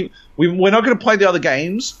 Just give me... We're not going to play the other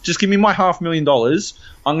games. Just give me my $500,000.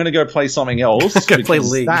 I'm going to go play something else. Go play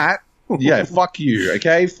League. Yeah, fuck you,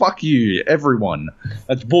 okay? Fuck you, everyone.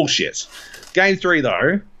 That's bullshit. Game 3,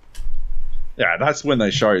 though... Yeah, that's when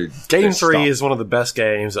they showed... Game 3 is one of the best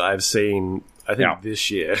games I've seen, I think,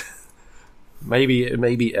 this year.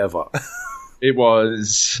 maybe ever. It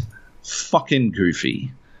was fucking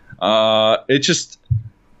goofy. It just...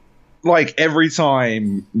 Like, every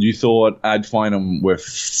time you thought Ad Finum were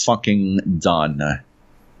fucking done,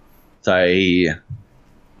 they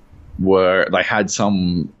had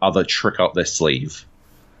some other trick up their sleeve.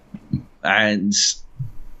 And,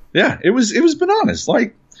 yeah, it was bananas.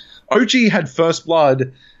 Like, OG had first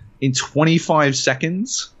blood in 25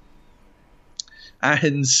 seconds,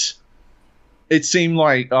 and it seemed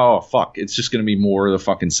like, oh, fuck, it's just going to be more of the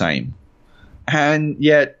fucking same. And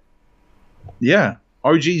yet, yeah,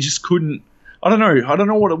 OG just couldn't... I don't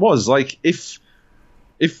know what it was. Like, if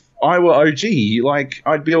I were OG, like,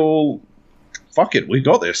 I'd be all, fuck it, we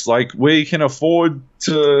got this. Like, we can afford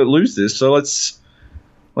to lose this, so let's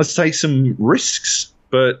take some risks.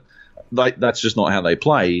 But... Like, that's just not how they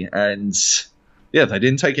play, and yeah, they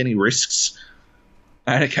didn't take any risks,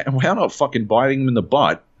 and it wound up fucking biting them in the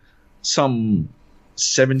butt some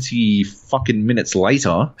 70 fucking minutes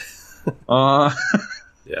later. Yeah.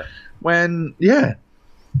 When, yeah,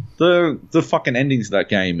 the fucking ending to that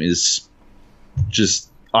game is just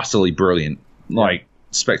utterly brilliant, like,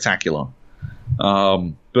 spectacular.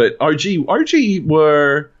 But OG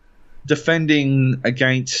were defending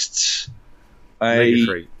against Mega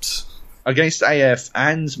Creeps. Against AF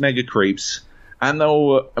and Mega Creeps, and they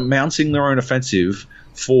were mounting their own offensive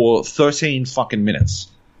for 13 fucking minutes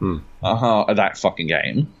of that fucking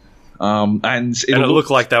game. And it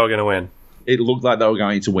looked like they were going to win. It looked like they were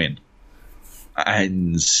going to win.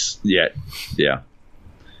 And, yeah.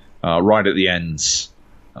 Right at the end,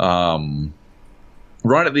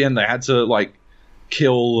 they had to, like,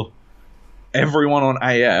 kill everyone on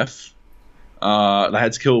AF. They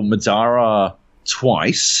had to kill Madara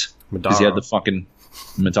twice. Because he had the fucking...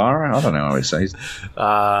 Madara? I don't know how he says.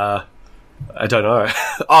 I don't know.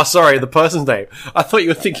 Oh, sorry, the person's name. I thought you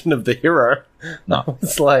were thinking of the hero. No.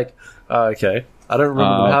 It's like, okay. I don't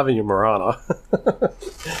remember them having a Marana.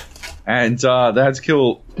 And they had to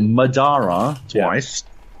kill Madara twice.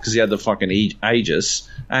 Because he had the fucking Aegis.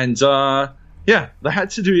 And, yeah, they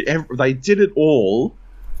had to do... They did it all.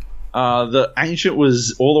 The Ancient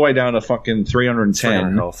was all the way down to fucking 310.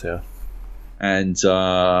 300 health, yeah. And,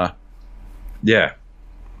 yeah,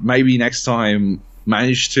 maybe next time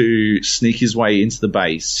managed to sneak his way into the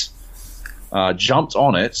base, jumped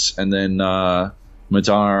on it, and then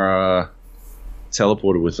Madara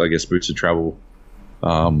teleported with, I guess, boots of travel,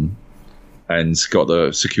 and secure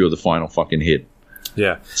the final fucking hit.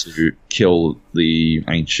 Yeah. To kill the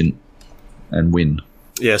Ancient and win.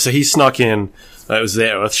 Yeah, so he snuck in. It was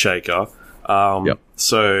their Earthshaker. Yep.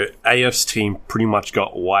 So AF's team pretty much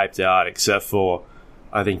got wiped out, except for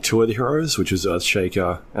I think, two of the heroes, which was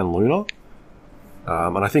Earthshaker and Luna.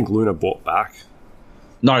 And I think Luna bought back.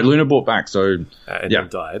 No, Luna bought back, so... and then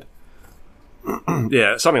died.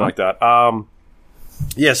 Yeah, something like that.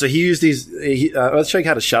 So he used these... Earthshake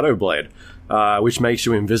had a Shadow Blade, which makes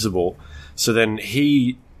you invisible. So then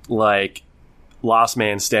he, like, last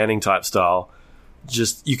man standing type style,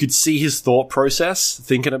 just... You could see his thought process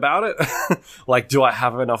thinking about it. Like, do I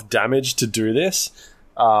have enough damage to do this?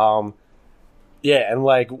 Yeah, and,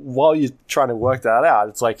 like, while you're trying to work that out,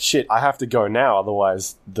 it's like, shit, I have to go now,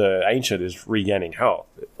 otherwise the Ancient is regaining health.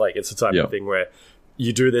 Like, it's the type of thing where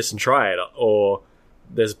you do this and try it, or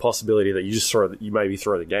there's a possibility that you maybe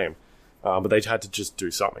throw the game. But they had to just do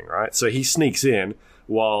something, right? So he sneaks in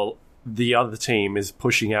while the other team is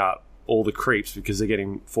pushing out all the creeps because they're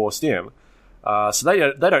getting forced in. So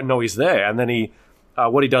they don't know he's there. And then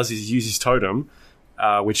what he does is use his totem,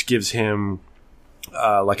 which gives him...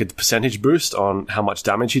 like a percentage boost on how much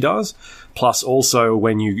damage he does. Plus, also,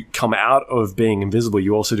 when you come out of being invisible,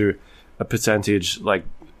 you also do a percentage, like,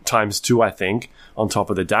 ×2, I think, on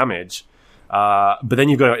top of the damage. But then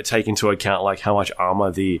you've got to take into account, like, how much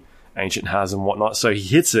armor the Ancient has and whatnot. So he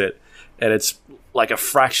hits it, and it's like a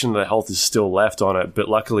fraction of the health is still left on it, but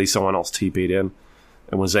luckily someone else TP'd in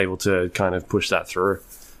and was able to kind of push that through,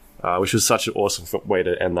 which was such an awesome way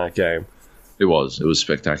to end that game. It was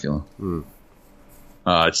spectacular.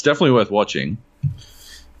 It's definitely worth watching.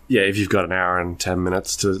 Yeah, if you've got an hour and 10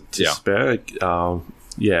 minutes to spare.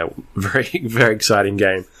 Very, very exciting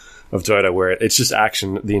game of Dota where it's just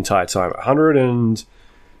action the entire time. 100 and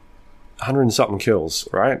something kills,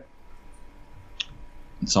 right?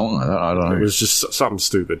 Something like that, I don't know. It was just something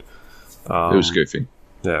stupid. It was goofy.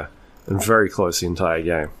 Yeah, and very close the entire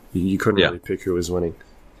game. You couldn't really pick who was winning.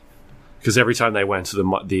 Because every time they went to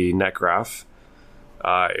the net graph,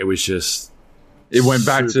 it was just... It went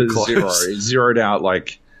back to close. 0. It zeroed out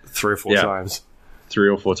like 3 or 4 times. 3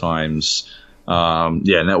 or 4 times.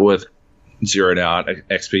 Net worth zeroed out.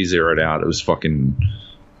 XP zeroed out. It was fucking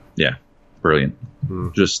brilliant.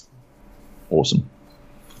 Just awesome.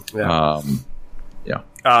 Yeah.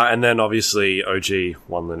 And then obviously OG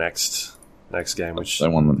won the next game, which they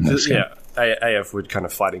won the next game. Yeah, AF were kind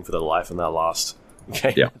of fighting for their life in that last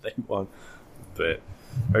game. Yeah, they won. But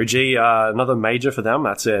OG, another major for them.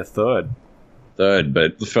 That's their third,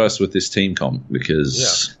 but the first with this team comp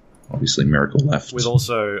because obviously Miracle left. With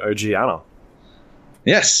also OG Anna.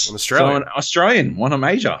 Yes. An Australian. So an Australian won a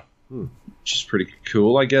major. Which is pretty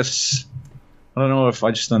cool, I guess. I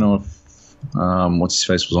just don't know if what's his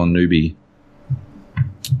face was on Newbie.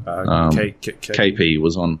 KP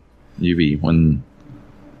was on Newbie when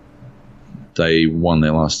they won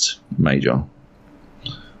their last major.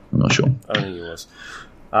 I'm not sure. I don't think he was.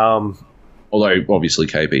 Although obviously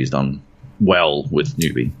KP's done well with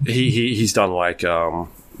Newbie. He's done like what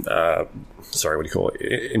do you call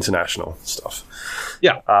it? International stuff.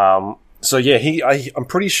 Yeah. I'm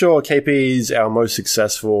pretty sure KP is our most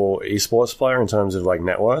successful esports player in terms of like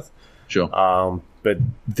net worth. Sure. But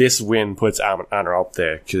this win puts Anna up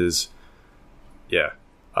there because he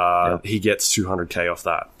gets 200k off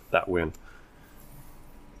that win.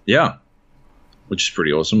 Yeah. Which is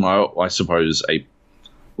pretty awesome. I suppose a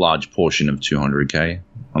large portion of 200k.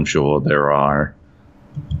 I'm sure there are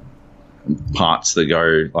parts that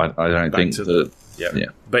go. I don't think that. Yeah.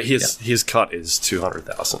 But his cut is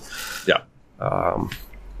 200,000. Yeah.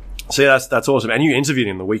 That's awesome. And you interviewed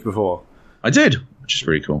him the week before. I did, which is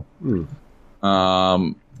pretty cool.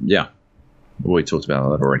 Yeah. We talked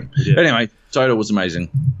about that already. Yeah. Anyway, Dota was amazing.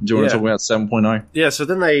 Do you want to talk about 7.0? Yeah, so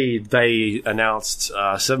then they announced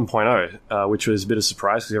 7.0, which was a bit of a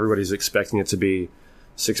surprise because everybody's expecting it to be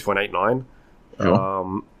 6.89.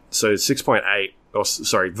 Sure. So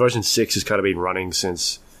 6.8, version 6 has kind of been running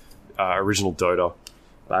since original Dota,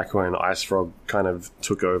 back when IceFrog kind of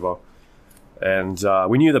took over. And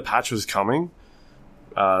we knew the patch was coming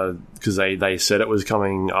because they said it was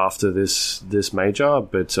coming after this major,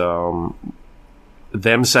 but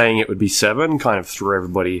them saying it would be 7 kind of threw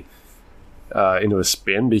everybody into a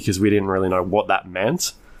spin because we didn't really know what that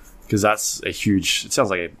meant, because that's it sounds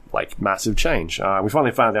like a massive change. We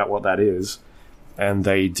finally found out what that is, and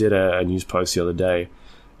they did a news post the other day,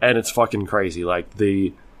 and it's fucking crazy. Like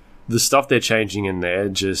the stuff they're changing in there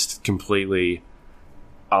just completely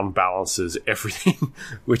unbalances everything,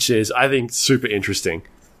 which is, I think, super interesting.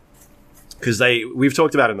 Because we've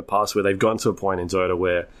talked about it in the past where they've gotten to a point in Dota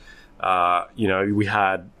where, we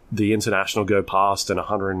had the international go past and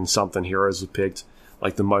 100 and something heroes were picked,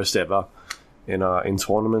 like the most ever in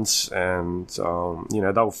tournaments, and they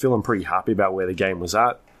were feeling pretty happy about where the game was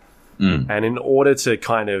at. And in order to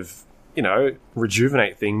kind of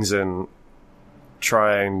rejuvenate things and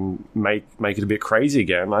try and make it a bit crazy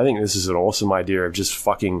again. I think this is an awesome idea of just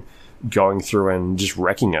fucking going through and just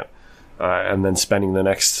wrecking it, and then spending the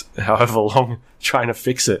next however long trying to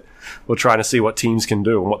fix it, or trying to see what teams can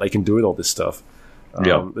do and what they can do with all this stuff.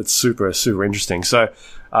 It's super, super interesting. So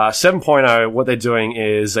 7.0, what they're doing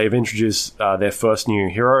is they've introduced their first new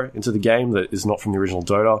hero into the game that is not from the original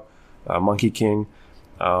Dota, Monkey King,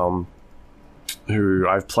 who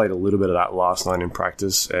I've played a little bit of that last night in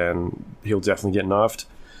practice, and he'll definitely get nerfed.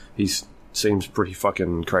 He seems pretty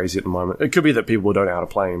fucking crazy at the moment. It could be that people don't know how to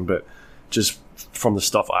play him, but just from the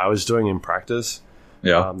stuff I was doing in practice,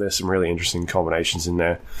 there's some really interesting combinations in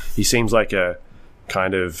there. He seems like a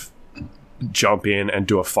kind of jump in and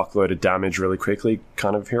do a fuckload of damage really quickly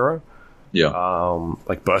kind of hero.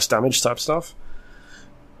 Like burst damage type stuff.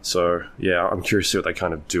 So, yeah, I'm curious to see what they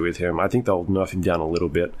kind of do with him. I think they'll nerf him down a little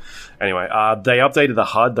bit. Anyway, they updated the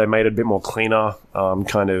HUD. They made it a bit more cleaner,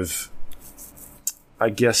 kind of, I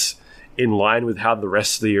guess, in line with how the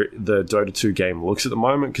rest of the Dota 2 game looks at the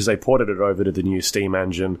moment, because they ported it over to the new Steam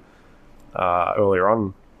engine earlier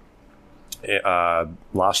on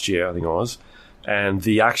last year, I think it was. And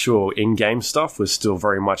the actual in-game stuff was still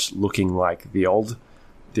very much looking like the old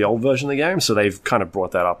version of the game. So they've kind of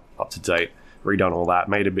brought that up to date, redone all that,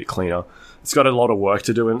 made it a bit cleaner. It's got a lot of work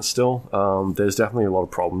to do in it still. There's definitely a lot of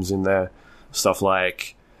problems in there. Stuff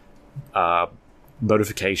like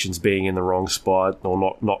notifications being in the wrong spot,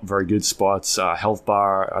 or not very good spots. Health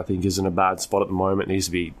bar, I think, is in a bad spot at the moment. It needs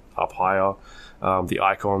to be up higher. The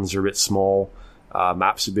icons are a bit small.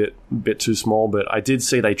 Maps a bit too small, but I did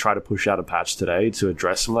see they try to push out a patch today to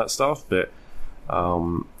address some of that stuff, but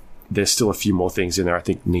there's still a few more things in there I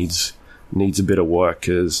think needs a bit of work,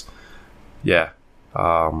 because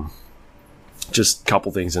just a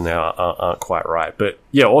couple things in there aren't quite right. But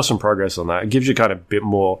yeah, awesome progress on that. It gives you kind of a bit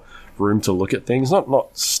more room to look at things,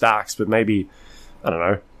 not stacks, but maybe, I don't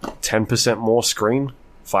know, 10% more screen,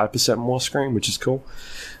 5% more screen, which is cool.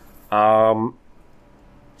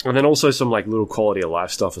 And then also some like little quality of life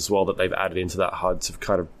stuff as well that they've added into that HUD to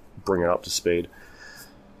kind of bring it up to speed.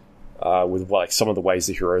 With like some of the ways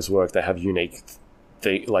the heroes work, they have unique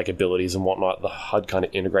like abilities and whatnot. The HUD kind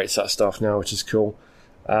of integrates that stuff now, which is cool.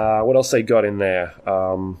 What else they got in there?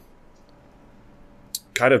 Kind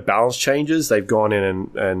of balance changes. They've gone in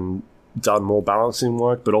and done more balancing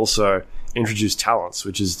work, but also introduced talents,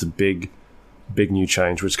 which is the big new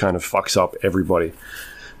change, which kind of fucks up everybody.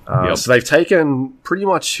 So they've taken pretty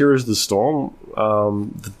much Heroes of the Storm,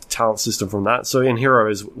 the talent system from that. So in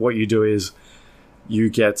Heroes, what you do is you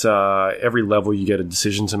get every level you get a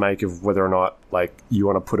decision to make of whether or not like you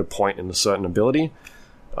want to put a point in a certain ability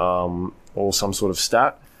or some sort of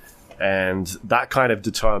stat, and that kind of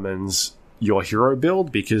determines your hero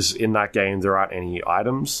build, because in that game there aren't any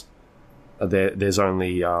items. There's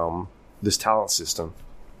only this talent system.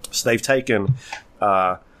 So they've taken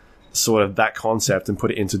sort of that concept and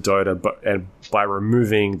put it into Dota, but by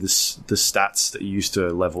removing the stats that you used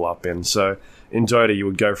to level up in. So in Dota, you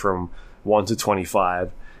would go from 1 to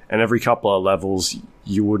 25, and every couple of levels,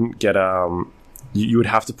 you wouldn't get you would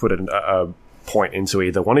have to put a point into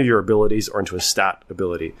either one of your abilities or into a stat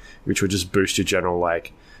ability, which would just boost your general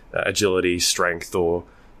like agility, strength, or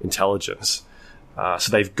intelligence. So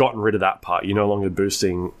they've gotten rid of that part. You're no longer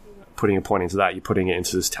putting a point into that. You're putting it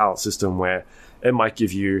into this talent system where it might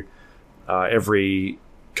give you every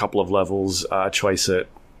couple of levels choice at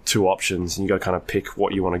 2 options, and you got to kind of pick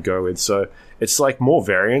what you want to go with. So it's like more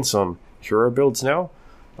variance on hero builds now,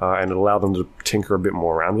 and it allowed them to tinker a bit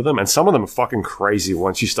more around with them. And some of them are fucking crazy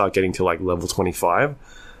once you start getting to like level 25.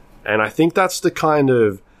 And I think that's the kind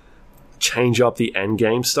of change up the end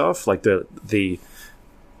game stuff, like the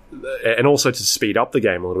and also to speed up the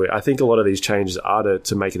game a little bit. I think a lot of these changes are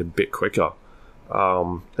to make it a bit quicker.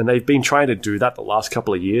 And they've been trying to do that the last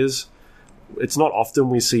couple of years. It's not often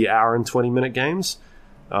we see hour and 20-minute games.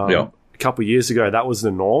 A couple of years ago, that was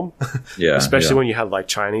the norm. Especially when you had like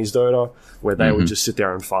Chinese Dota, where they would just sit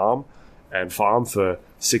there and farm for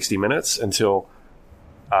 60 minutes until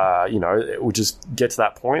it would just get to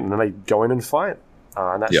that point, and then they go in and fight.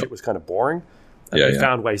 And that shit was kind of boring. And they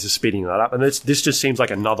found ways of speeding that up. And this just seems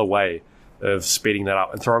like another way of speeding that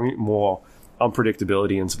up and throwing more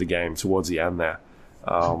unpredictability into the game towards the end there.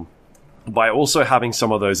 By also having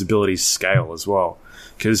some of those abilities scale as well.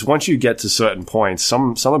 Because once you get to certain points,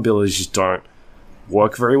 some abilities just don't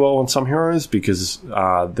work very well on some heroes because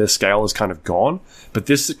their scale is kind of gone. But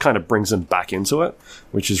this kind of brings them back into it,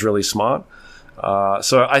 which is really smart.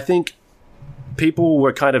 So I think people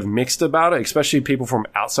were kind of mixed about it, especially people from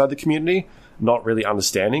outside the community, not really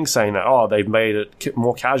understanding, saying that, they've made it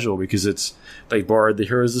more casual because they borrowed the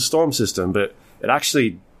Heroes of the Storm system. But it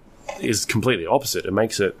actually is completely opposite. It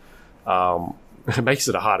makes it it makes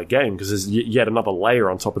it a harder game because there's yet another layer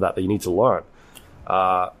on top of that you need to learn.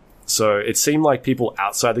 So it seemed like people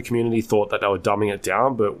outside the community thought that they were dumbing it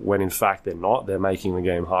down, but when in fact they're not, they're making the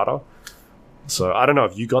game harder. So I don't know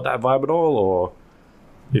if you got that vibe at all, or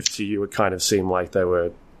if to you it kind of seemed like they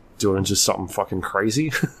were doing just something fucking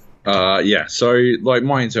crazy. Yeah, so like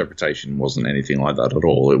my interpretation wasn't anything like that at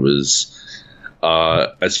all. It was,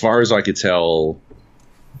 as far as I could tell,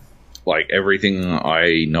 like everything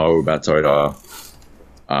I know about Dota,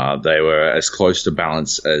 they were as close to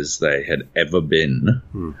balance as they had ever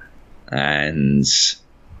been. And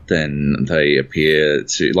then they appear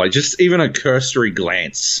to, like, just even a cursory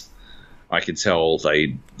glance, I could tell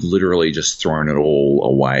they literally just thrown it all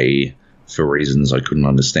away for reasons I couldn't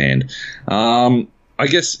understand. I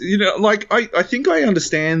guess, you know, like, I think I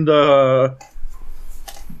understand the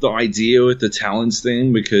idea with the talents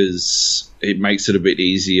thing, because it makes it a bit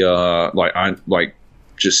easier.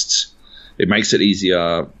 It makes it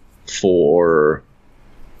easier for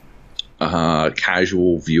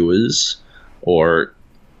casual viewers or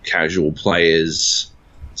casual players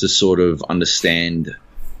to sort of understand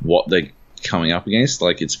what they're coming up against.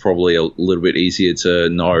 Like, it's probably a little bit easier to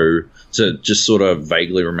know, to just sort of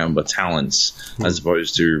vaguely remember talents as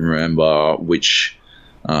opposed to remember which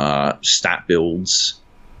stat builds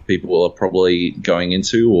people are probably going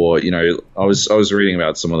into. Or, you know, I was reading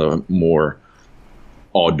about some of the more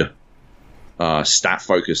odd stat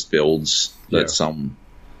focused builds that some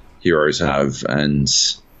heroes have, and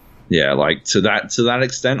yeah, like to that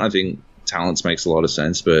extent, I think talents makes a lot of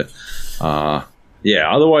sense. But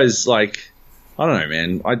yeah, otherwise, like, I don't know,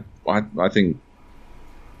 man. I think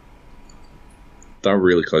they're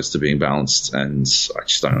really close to being balanced, and I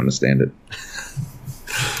just don't understand it.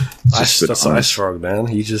 That's Ice Frog, man.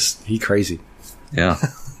 He crazy. Yeah.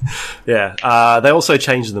 Yeah. They also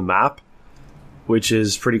changed the map, which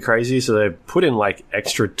is pretty crazy. So they put in like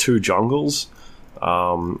extra 2 jungles,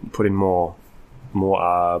 put in more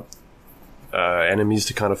enemies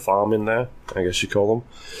to kind of farm in there, I guess you call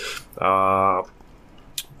them.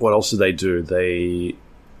 What else did they do? They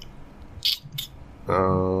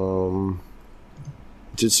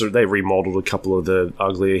they remodeled a couple of the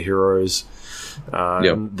uglier heroes.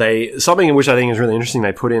 They, something in which I think is really interesting,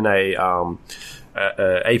 they put in a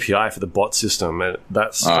API for the bot system, and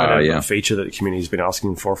that's kind of a feature that the community's been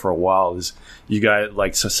asking for a while. Is you guys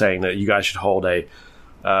saying that you guys should hold a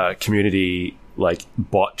community like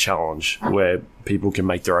bot challenge where people can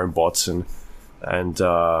make their own bots and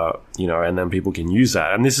you know, and then people can use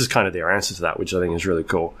that. And this is kind of their answer to that, which I think is really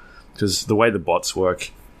cool, because the way the bots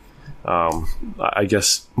work, I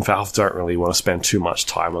guess Valve don't really want to spend too much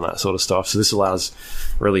time on that sort of stuff. So this allows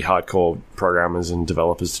really hardcore programmers and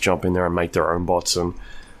developers to jump in there and make their own bots and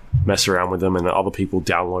mess around with them, and other people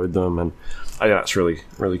download them. And I think that's really,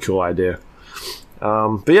 really cool idea.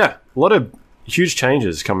 But yeah, a lot of huge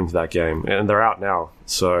changes coming to that game, and they're out now.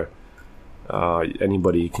 So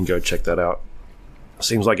anybody can go check that out.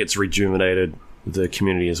 Seems like it's rejuvenated the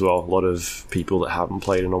community as well. A lot of people that haven't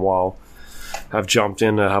played in a while have jumped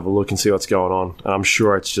in to have a look and see what's going on. And I'm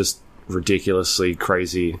sure it's just ridiculously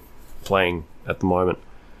crazy playing at the moment,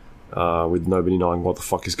 with nobody knowing what the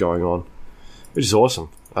fuck is going on, which is awesome.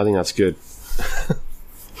 I think that's good.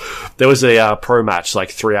 There was a pro match like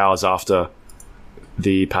 3 hours after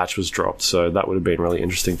the patch was dropped, so that would have been really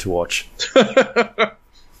interesting to watch.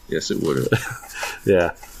 Yes, it would have.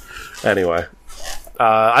 Yeah. Anyway,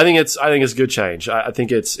 I think it's a good change. I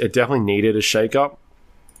think it definitely needed a shake up.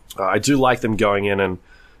 I do like them going in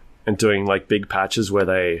and doing like big patches where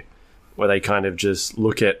they kind of just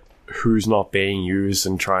look at who's not being used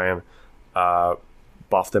and try and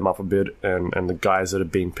buff them up a bit, and the guys that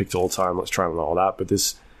have been picked all the time, let's try and all that. But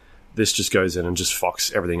this just goes in and just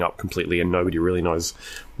fucks everything up completely, and nobody really knows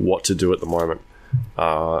what to do at the moment.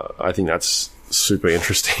 I think that's super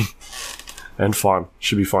interesting and fun.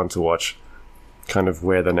 Should be fun to watch. Kind of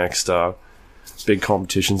where the next big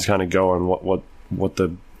competitions kind of go, and what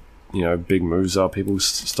the, you know, big moves are people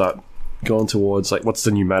start going towards. Like, what's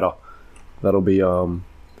the new meta? That'll be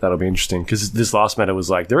interesting, because this last meta was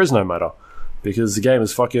like, there is no meta because the game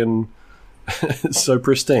is fucking so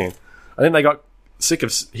pristine. I think they got sick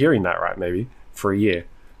of hearing that, right? Maybe for a year,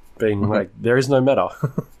 being like, there is no meta.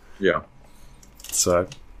 Yeah. So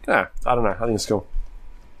yeah, I don't know. I think it's cool.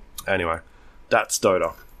 Anyway, that's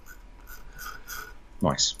Dota.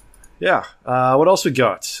 Nice. Yeah. What else we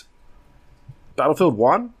got? Battlefield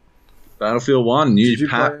 1? Battlefield 1,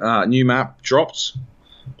 new map dropped.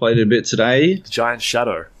 Played it a bit today. The Giant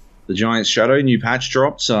Shadow. The Giant Shadow, new patch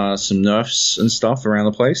dropped. Some nerfs and stuff around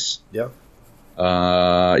the place. Yep.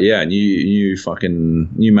 New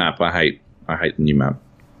map. I hate the new map.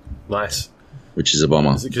 Nice. Which is a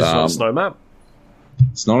bummer. Is it because it's not a snow map?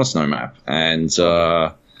 It's not a snow map, and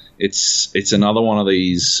it's another one of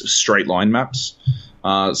these straight line maps.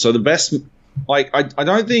 So the best, like, I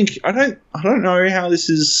don't know how this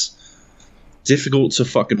is difficult to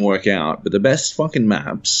fucking work out, but the best fucking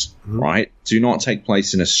maps, right, do not take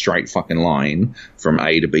place in a straight fucking line from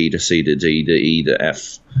A to B to C to D to E to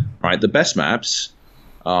F, right? The best maps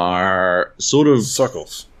are sort of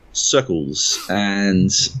circles,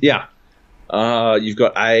 and you've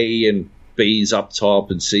got A and B's up top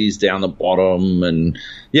and C's down the bottom, and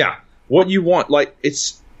what you want, like,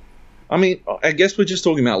 I guess we're just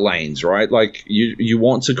talking about lanes, right? Like, you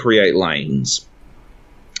want to create lanes.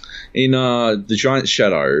 In the Giant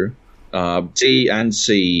Shadow, D and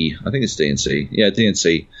C, I think it's D and C, D and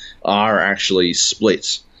C, are actually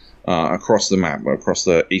split across the map, across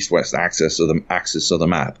the east-west axis of the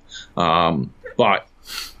map. But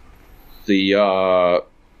they're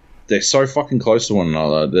so fucking close to one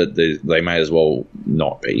another that they may as well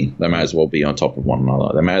not be. They may as well be on top of one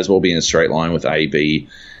another. They may as well be in a straight line with A, B,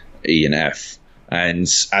 E, and F. And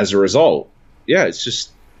as a result, it's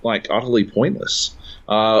just, like, utterly pointless.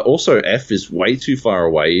 Also, F is way too far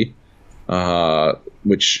away,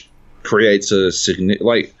 which creates a significant...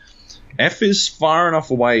 Like, F is far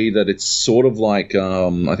enough away that it's sort of like,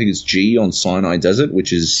 I think it's G on Sinai Desert,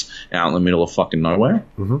 which is out in the middle of fucking nowhere.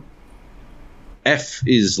 Mm-hmm. F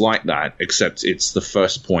is like that, except it's the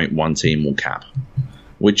first point one team will cap,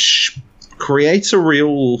 which creates a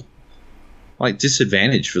real, like,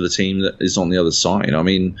 disadvantage for the team that is on the other side. I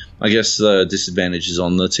mean, I guess the disadvantage is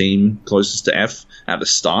on the team closest to F at the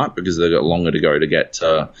start, because they've got longer to go to get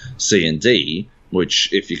to C and D,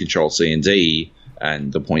 which, if you control C and D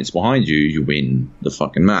and the points behind you, you win the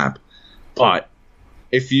fucking map. But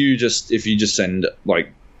if you just send,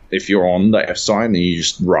 like, if you're on the F side and you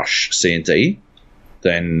just rush C and D,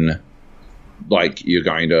 then, like, you're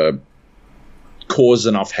going to cause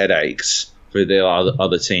enough headaches for the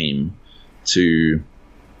other team to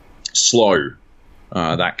slow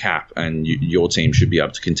that cap, and your team should be able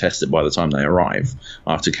to contest it by the time they arrive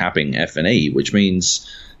after capping F and E, which means,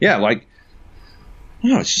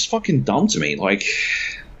 it's just fucking dumb to me. Like,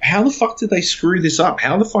 how the fuck did they screw this up?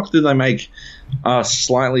 How the fuck did they make a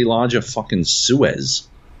slightly larger fucking Suez?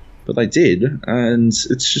 But they did, and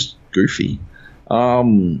it's just goofy. I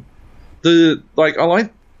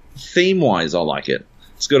like, theme-wise, I like it.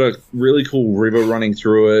 It's got a really cool river running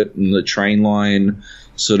through it, and the train line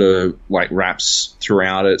sort of, like, wraps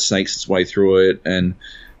throughout it, snakes its way through it, and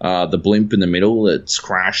the blimp in the middle that's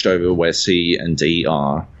crashed over where C and D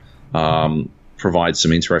are provides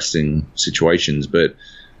some interesting situations. But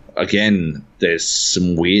again, there's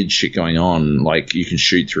some weird shit going on. Like, you can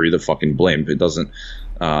shoot through the fucking blimp. It doesn't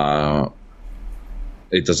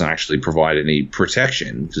actually provide any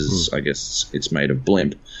protection, because I guess it's made of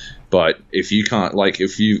blimp. But if you can't, like,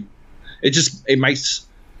 it makes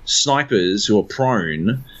snipers who are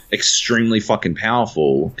prone extremely fucking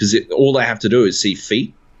powerful, because all they have to do is see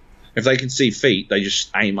feet. If they can see feet, they just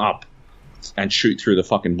aim up and shoot through the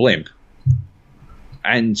fucking blimp.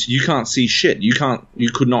 And you can't see shit. You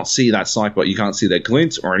could not see that sniper. You can't see their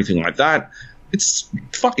glint or anything like that. It's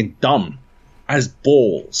fucking dumb as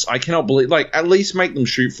balls. I cannot believe, like, at least make them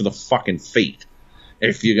shoot for the fucking feet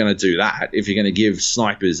if you're going to do that, if you're going to give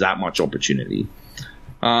snipers that much opportunity.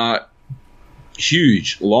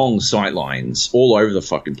 Huge, long sight lines all over the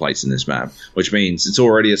fucking place in this map, which means it's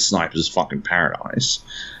already a sniper's fucking paradise.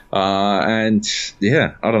 And,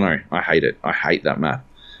 I don't know. I hate it. I hate that map.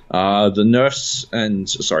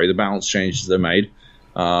 The balance changes they made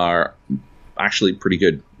are actually pretty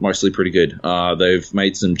good, mostly pretty good. They've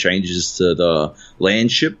made some changes to the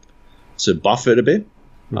land ship to buff it a bit.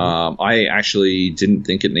 I actually didn't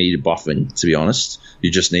think it needed buffing, to be honest.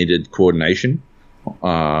 You just needed coordination.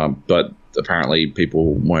 But apparently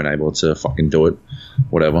people weren't able to fucking do it.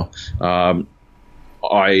 Whatever.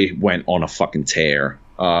 I went on a fucking tear.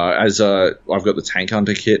 I've got the Tank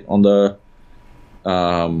Hunter kit on the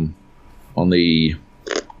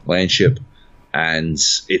land ship, and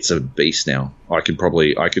it's a beast now. I could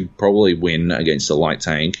probably win against a light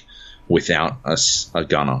tank without a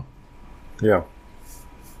gunner. Yeah.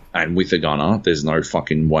 And with a gunner, there's no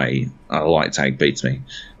fucking way a light tank beats me.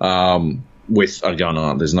 With a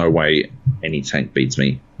gunner, there's no way any tank beats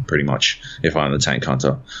me, pretty much, if I'm the Tank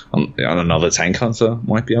Hunter. Another Tank Hunter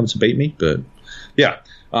might be able to beat me, but yeah.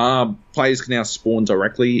 Players can now spawn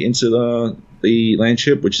directly into the land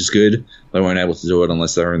ship, which is good. They weren't able to do it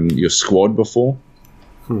unless they're in your squad before.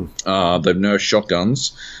 They've nerfed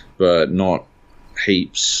shotguns, but not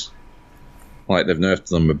heaps. Like, they've nerfed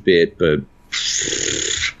them a bit, but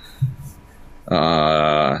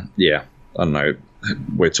yeah, I don't know.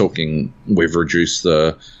 We've reduced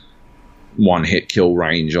the one-hit kill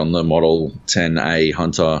range on the Model 10A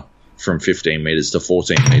Hunter from 15 meters to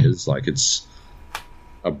 14 meters. Like, it's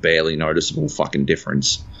a barely noticeable fucking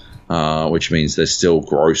difference, which means they're still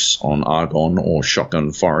gross on Argon, or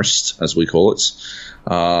Shotgun Forest, as we call it.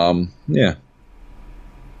 Yeah.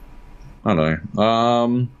 I don't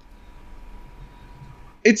know.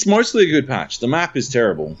 It's mostly a good patch. The map is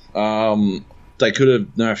terrible. They could have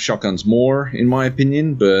nerfed shotguns more, in my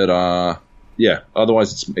opinion, but yeah,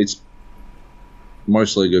 otherwise it's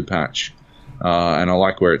mostly a good patch. And I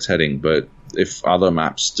like where it's heading, but if other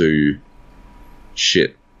maps do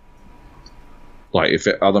shit, like if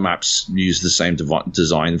other maps use the same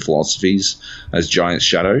design philosophies as Giant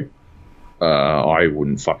Shadow, I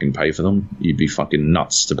wouldn't fucking pay for them. You'd be fucking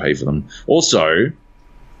nuts to pay for them. Also,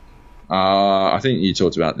 I think you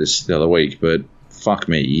talked about this the other week, but fuck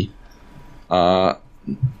me.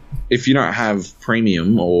 If you don't have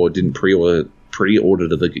premium or didn't pre-order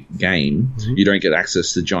the game, you don't get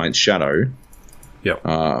access to Giant Shadow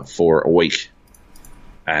for a week.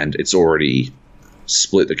 And it's already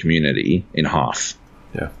split the community in half.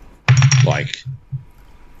 Yeah. Like,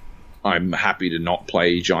 I'm happy to not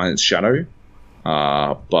play Giant Shadow,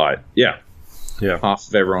 but yeah. Half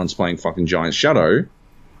of everyone's playing fucking Giant Shadow,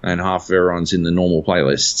 and half of everyone's in the normal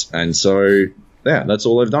playlist, and so yeah, that's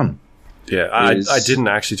all they've done. Yeah, I didn't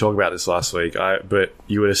actually talk about this last week, but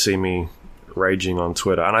you would have seen me raging on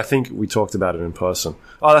Twitter, and I think we talked about it in person.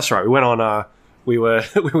 Oh, that's right. We went on. We were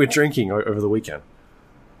drinking over the weekend.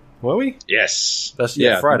 Were we? Yes. That's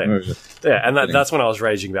Friday. Yeah, and that's when I was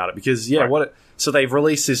raging about it because right. So they've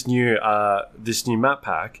released this new map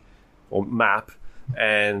pack or map,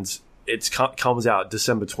 and it comes out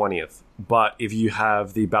December 20th. But if you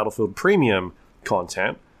have the Battlefield Premium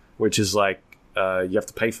content, which is like you have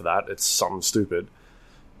to pay for that, it's something stupid.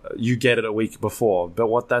 You get it a week before. But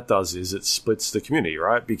what that does is it splits the community,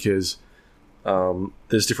 right? Because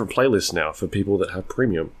there's different playlists now for people that have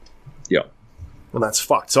premium. Yeah. And that's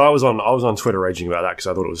fucked. So I was on Twitter raging about that because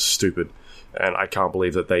I thought it was stupid, and I can't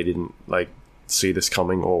believe that they didn't like see this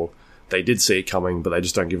coming, or they did see it coming, but they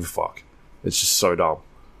just don't give a fuck. It's just so dumb.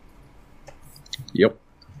 Yep.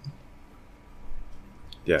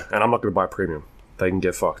 Yeah, and I'm not going to buy premium. They can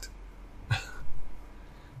get fucked.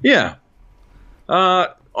 Yeah.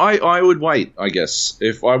 I would wait, I guess.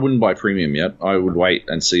 If I wouldn't buy premium yet, I would wait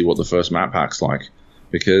and see what the first map pack's like,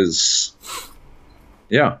 because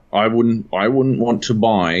yeah, I wouldn't want to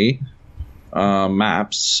buy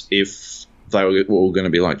maps if they were all going to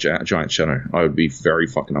be like Giant Shadow. I would be very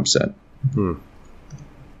fucking upset.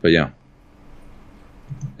 But yeah.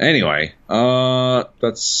 Anyway,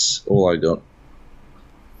 that's all I got.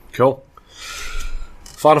 Cool.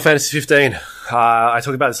 Final Fantasy 15. I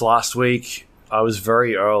talked about this last week. I was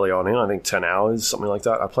very early on in, I think 10 hours, something like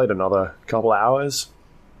that. I played another couple hours.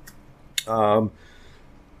 The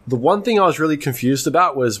one thing I was really confused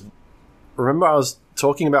about was, remember I was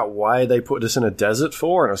talking about why they put this in a desert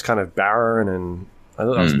for, and it was kind of barren, and I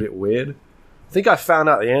thought that was a bit weird. I think I found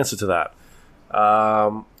out the answer to that.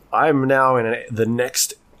 I'm now in the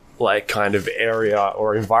next like kind of area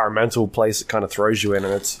or environmental place that kind of throws you in,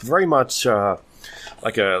 and it's very much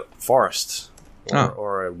like a forest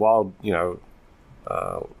or a wild,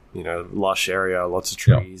 lush area, lots of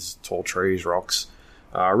trees, tall trees, rocks,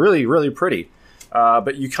 really, really pretty.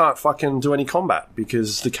 But you can't fucking do any combat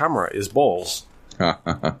because the camera is balls,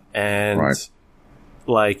 and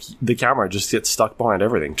like the camera just gets stuck behind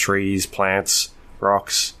everything: trees, plants,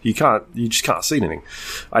 rocks. You just can't see anything.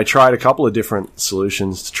 I tried a couple of different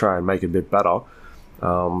solutions to try and make it a bit better,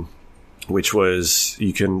 which was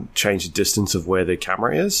you can change the distance of where the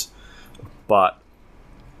camera is, but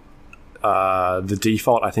the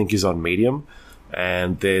default I think is on medium,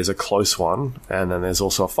 and there's a close one, and then there's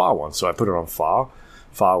also a far one. So I put it on far.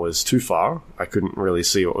 Far was too far. I couldn't really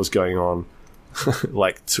see what was going on,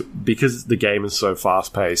 because the game is so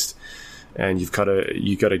fast paced, and you got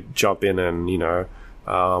to jump in and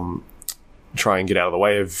try and get out of the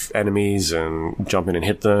way of enemies and jump in and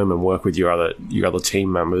hit them and work with your other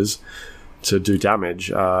team members to do damage.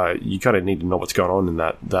 You kind of need to know what's going on in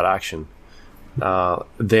that action.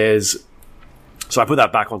 So I put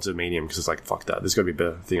that back onto medium because it's like, fuck that. There's got to be a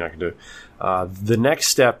better thing I can do. The next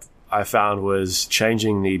step I found was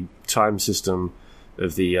changing the time system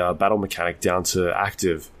of the battle mechanic down to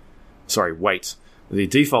wait. The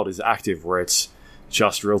default is active, where it's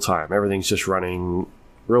just real time. Everything's just running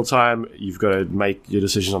real time. You've got to make your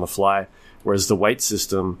decisions on the fly. Whereas the weight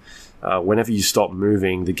system, whenever you stop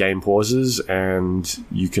moving, the game pauses and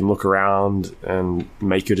you can look around and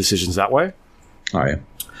make your decisions that way. Oh, yeah.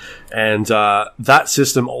 And that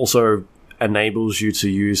system also enables you to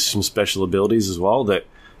use some special abilities as well that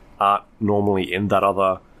aren't normally in that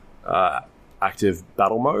other active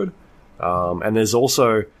battle mode. And there's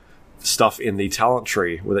also stuff in the talent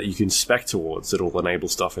tree that you can spec towards that will enable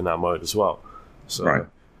stuff in that mode as well. So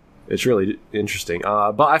it's really interesting.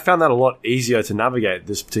 But I found that a lot easier to navigate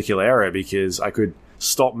this particular area because I could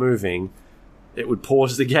stop moving, it would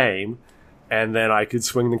pause the game, and then I could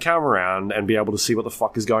swing the camera around and be able to see what the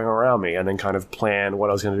fuck is going on around me and then kind of plan what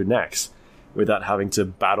I was going to do next without having to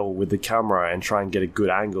battle with the camera and try and get a good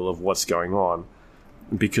angle of what's going on.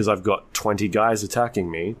 Because I've got 20 guys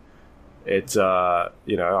attacking me,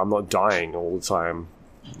 I'm not dying all the time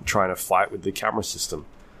trying to fight with the camera system.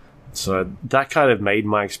 So that kind of made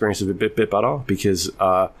my experience a bit better because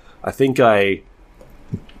I think I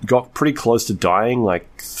got pretty close to dying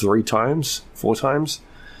like 4 times,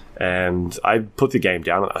 and I put the game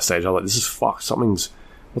down at that stage. I was like, this is fucked.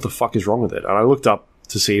 What the fuck is wrong with it? And I looked up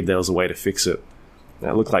to see if there was a way to fix it.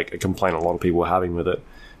 And it looked like a complaint a lot of people were having with it,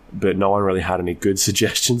 but no one really had any good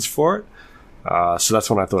suggestions for it. So that's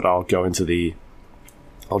when I thought I'll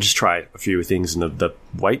just try a few things in the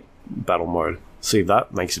weight battle mode, see if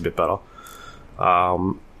that makes it a bit better.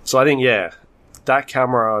 So I think, that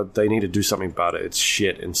camera, they need to do something about it. It's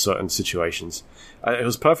shit in certain situations. It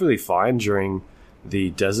was perfectly fine during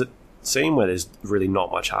the desert scene where there's really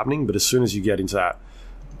not much happening, but as soon as you get into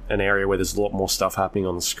an area where there's a lot more stuff happening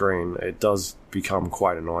on the screen, it does become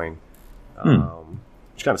quite annoying,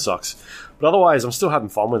 which kind of sucks. But otherwise, I'm still having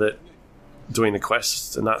fun with it, doing the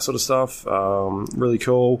quests and that sort of stuff. Really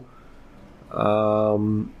cool.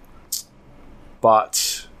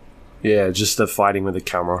 But yeah, just the fighting with the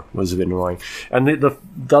camera was a bit annoying. And the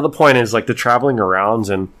other point is like the traveling around,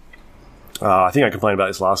 and I think I complained about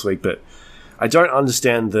this last week, but I don't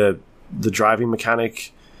understand the driving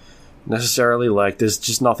mechanic necessarily. Like, there's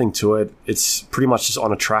just nothing to it. It's pretty much just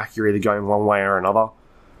on a track. You're either going one way or another.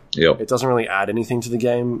 Yep. It doesn't really add anything to the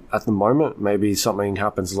game at the moment. Maybe something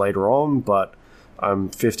happens later on, but I'm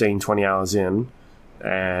 15, 20 hours in,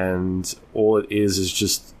 and all it is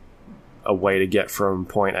just a way to get from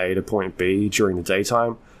point A to point B during the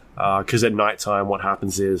daytime. Because at nighttime, what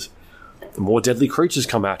happens is more deadly creatures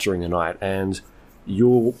come out during the night, and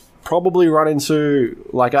you'll probably run into,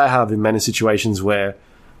 like I have in many situations, where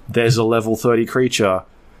there's a level 30 creature,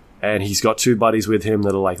 and he's got 2 buddies with him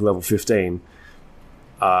that are like level 15.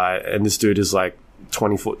 And this dude is like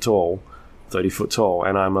 20 foot tall, 30 foot tall,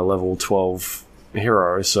 and I'm a level 12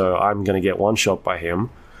 hero, so I'm going to get one shot by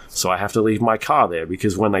him. So I have to leave my car there,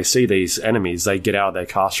 because when they see these enemies, they get out of their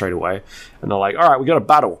car straight away, and they're like, alright, we got a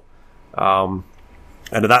battle. And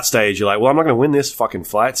at that stage, you're like, well, I'm not going to win this fucking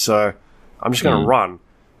fight, so I'm just going to run.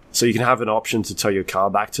 So you can have an option to tow your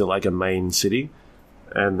car back to like a main city,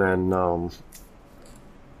 and then,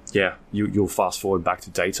 you'll fast forward back to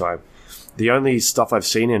daytime. The only stuff I've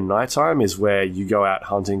seen in nighttime is where you go out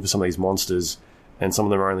hunting for some of these monsters, and some of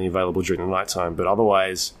them are only available during the nighttime. But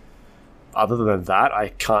otherwise, other than that, I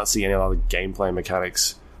can't see any other gameplay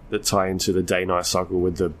mechanics that tie into the day-night cycle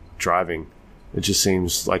with the driving. It just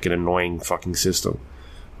seems like an annoying fucking system.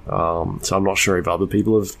 So I'm not sure if other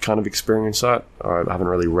people have kind of experienced that. I haven't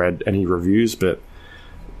really read any reviews, but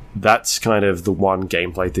that's kind of the one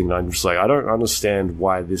gameplay thing that I'm just like, I don't understand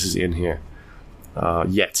why this is in here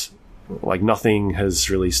yet. Like, nothing has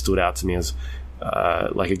really stood out to me as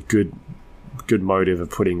like a good motive of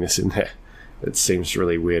putting this in there. It seems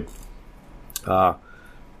really weird. But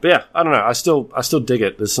yeah, I don't know. I still dig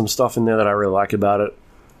it. There's some stuff in there that I really like about it,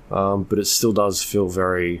 but it still does feel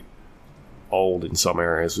very old in some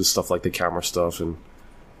areas with stuff like the camera stuff and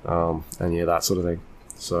that sort of thing.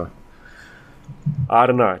 So I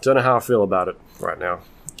don't know. Don't know how I feel about it right now.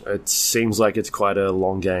 It seems like it's quite a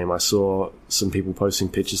long game. I saw some people posting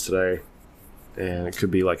pictures today, and it could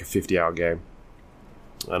be like a 50-hour game.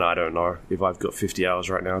 And I don't know if I've got 50 hours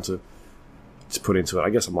right now to put into it. I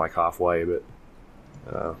guess I'm like halfway, but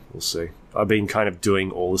we'll see. I've been kind of doing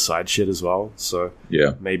all the side shit as well, so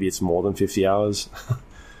yeah, maybe it's more than 50 hours.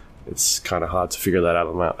 It's kind of hard to figure that out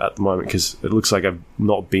at the moment, because it looks like I've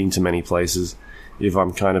not been to many places if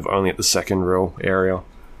I'm kind of only at the second real area.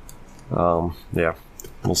 Yeah,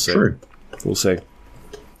 we'll see. True. We'll see.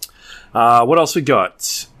 What else we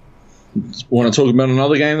got? Want to talk about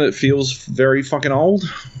another game that feels very fucking old?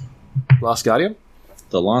 Last Guardian?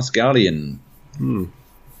 The Last Guardian.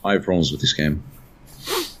 I have problems with this game.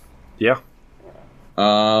 Yeah.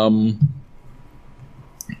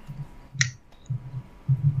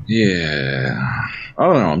 Yeah, I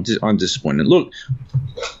don't know. I'm disappointed. Look,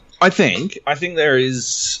 I think there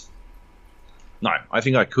is. No, I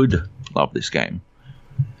think I could love this game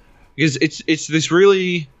because it's this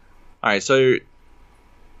really. All right, so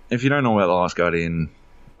if you don't know about The Last Guardian,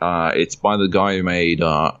 it's by the guy who made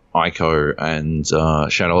Ico and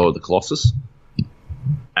Shadow of the Colossus,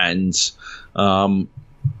 and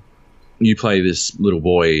you play this little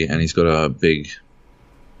boy, and he's got a big,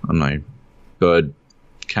 I don't know, bird,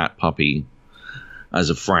 cat, puppy as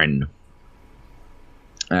a friend,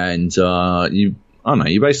 and you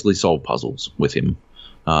basically solve puzzles with him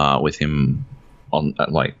on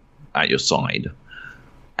at your side,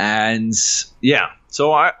 and yeah,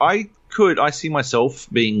 so I see myself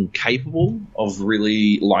being capable of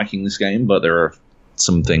really liking this game, but there are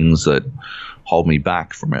some things that hold me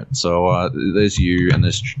back from it. So there's you and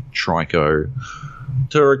there's Turrico,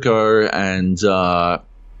 and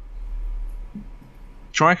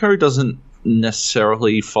Turrico doesn't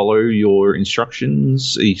necessarily follow your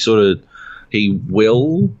instructions. He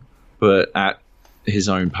will, but at his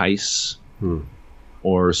own pace,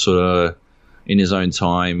 or sort of in his own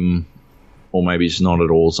time, or maybe it's not at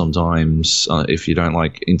all sometimes if you don't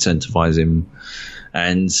incentivize him.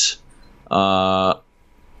 And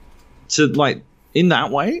in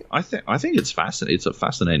that way, I think it's fascinating. It's a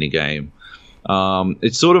fascinating game.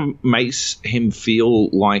 It sort of makes him feel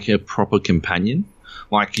like a proper companion,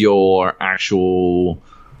 like your actual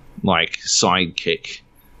sidekick,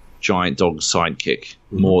 giant dog sidekick,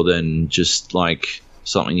 more than just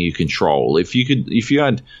something you control. If you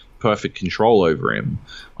had perfect control over him,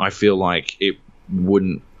 I feel like it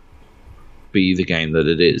wouldn't be the game that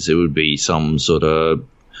it is. It would be some sort of,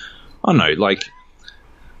 I don't know,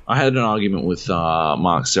 I had an argument with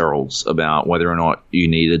Mark Serrels about whether or not you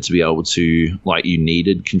needed to be able to, you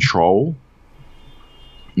needed control.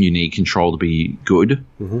 You need control to be good.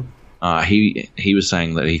 He was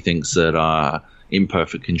saying that he thinks that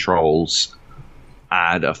imperfect controls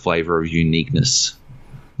add a flavor of uniqueness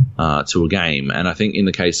to a game. And I think in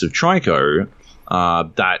the case of Turrico,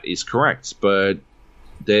 that is correct. But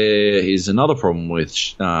there is another problem with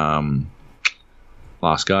Last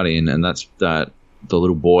Guardian, and that's that the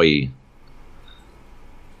little boy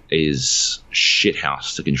is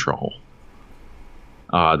shithouse to control.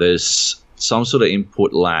 There's some sort of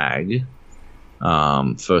input lag,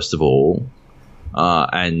 first of all.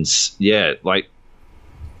 And yeah,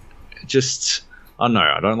 just, I don't know,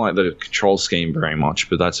 I don't like the control scheme very much,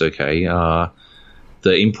 but that's okay. The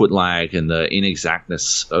input lag and the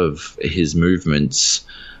inexactness of his movements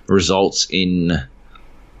results in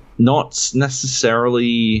not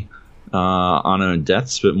necessarily unearned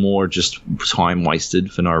deaths, but more just time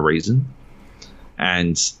wasted for no reason.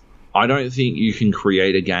 And I don't think you can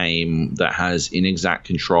create a game that has inexact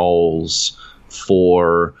controls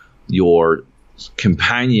for your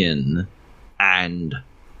companion and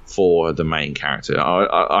for the main character.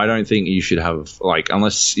 I don't think you should have,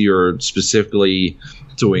 unless you're specifically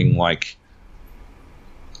doing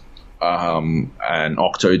an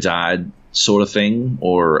Octodad sort of thing,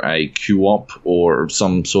 or a Q-op, or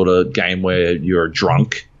some sort of game where you're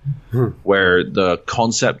drunk, where the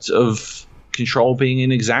concept of control being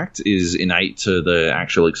inexact is innate to the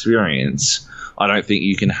actual experience. I don't think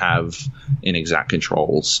you can have inexact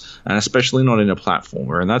controls, and especially not in a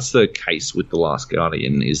platformer. And that's the case with The Last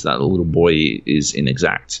Guardian, is that the little boy is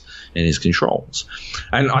inexact in his controls.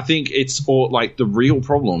 And I think it's all the real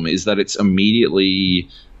problem is that it's immediately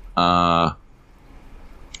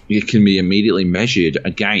it can be immediately measured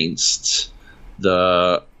against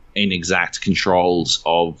the inexact controls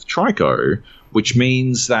of Turrico, which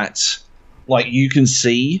means that you can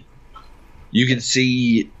see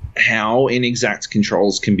how inexact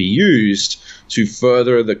controls can be used to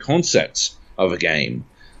further the concept of a game,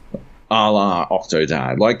 a la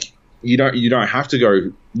Octodad. You don't have to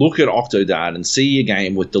go look at Octodad and see a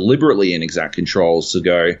game with deliberately inexact controls to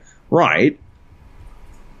go, right,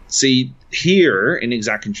 see, here,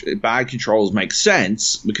 bad controls make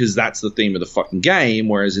sense because that's the theme of the fucking game,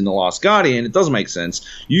 whereas in The Last Guardian, it doesn't make sense.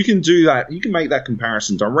 You can do that. You can make that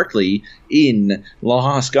comparison directly in The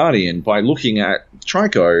Last Guardian by looking at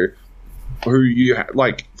Turrico, who you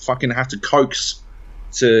fucking have to coax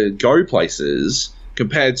to go places,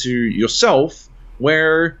 compared to yourself,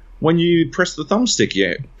 where when you press the thumbstick,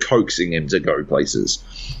 you're coaxing him to go places.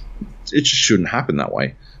 It just shouldn't happen that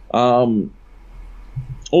way.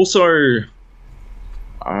 Also,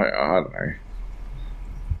 I don't know.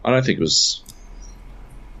 I don't think it was.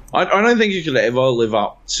 I don't think you could ever live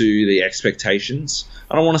up to the expectations.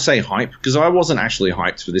 I don't want to say hype, because I wasn't actually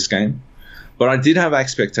hyped for this game, but I did have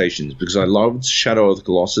expectations because I loved Shadow of the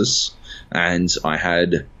Colossus, and I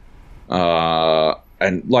had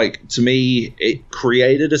And like, to me, it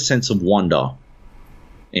created a sense of wonder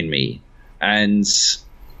in me. And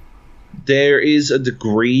there is a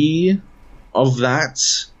degree of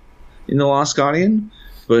that in The Last Guardian,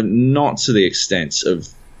 but not to the extent of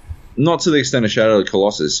Shadow of the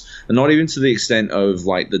Colossus, and not even to the extent of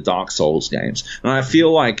like the Dark Souls games. And I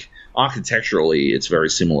feel like architecturally it's very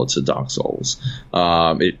similar to Dark Souls.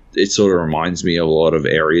 It sort of reminds me of a lot of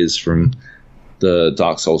areas from the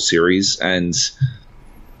Dark Souls series, and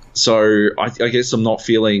so I guess I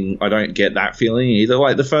don't get that feeling either.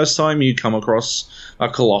 Like, the first time you come across a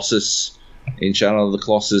Colossus in Shadow of the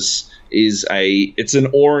Colossus it's an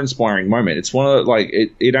awe-inspiring moment. It's one of the, like,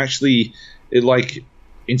 it actually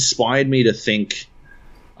inspired me to think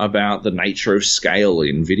about the nature of scale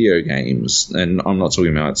in video games. And I'm not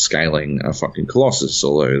talking about scaling a fucking Colossus,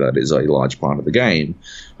 although that is a large part of the game.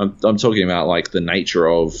 I'm talking about like the nature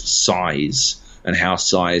of size and how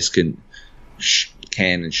size can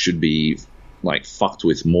and should be like fucked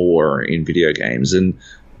with more in video games. And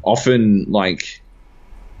often, like,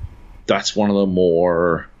 that's one of the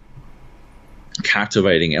more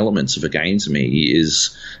captivating elements of a game to me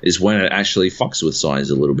is when it actually fucks with size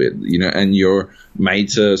a little bit, you know, and you're made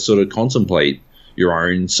to sort of contemplate your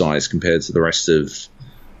own size compared to the rest of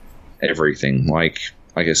everything. Like,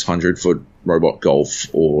 I guess 100-foot robot golf,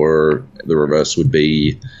 or the reverse would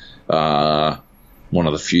be one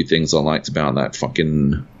of the few things I liked about that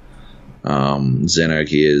fucking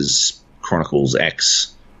Xenogears Chronicles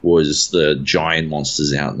X was the giant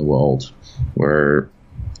monsters out in the world were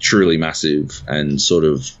truly massive and sort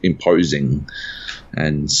of imposing.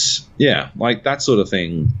 And yeah, like that sort of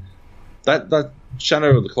thing, that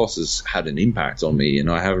Shadow of the Colossus had an impact on me, and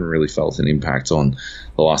I haven't really felt an impact on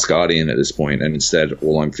The Last Guardian at this point, and instead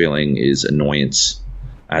all I'm feeling is annoyance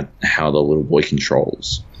at how the little boy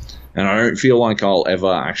controls. And I don't feel like I'll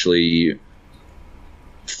ever actually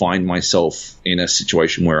find myself in a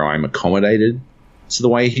situation where I'm accommodated to the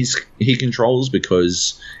way he controls,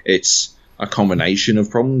 because it's a combination of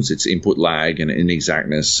problems. It's input lag and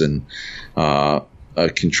inexactness and a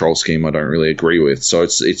control scheme I don't really agree with. So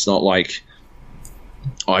it's not like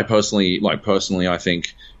I personally I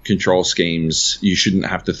think control schemes, you shouldn't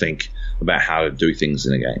have to think about how to do things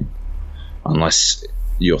in a game unless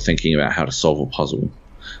you're thinking about how to solve a puzzle.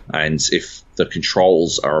 And if the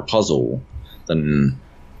controls are a puzzle, then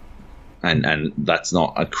and that's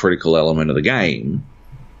not a critical element of the game,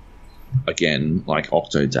 again, like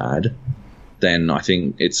Octodad, then I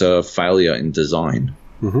think it's a failure in design.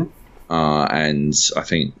 Mm-hmm. And I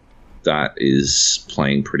think that is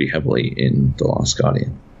playing pretty heavily in The Last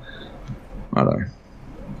Guardian. I don't know.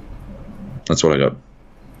 That's what I got.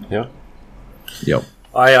 Yeah. Yep.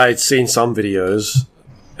 I'd seen some videos,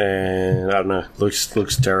 and I don't know, looks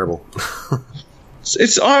terrible.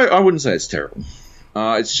 I wouldn't say it's terrible.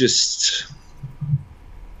 It's just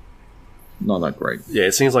not that great. Yeah,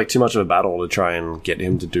 it seems like too much of a battle to try and get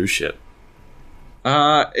him to do shit.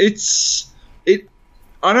 I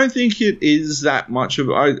don't think it is that much of.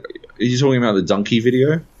 Are you talking about the donkey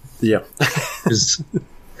video? Yeah. It's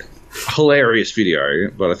hilarious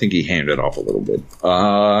video, but I think he hammed it up a little bit.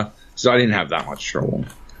 So I didn't have that much trouble.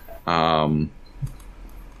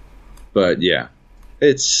 But yeah,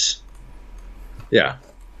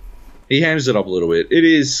 he hams it up a little bit. It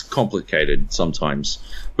is complicated sometimes,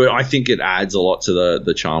 but I think it adds a lot to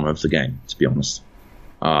the charm of the game, to be honest.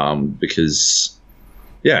 Because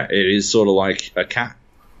yeah, it is sort of like a cat.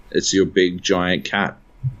 It's your big giant cat,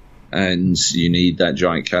 and you need that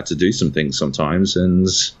giant cat to do some things sometimes, and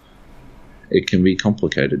it can be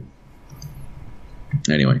complicated.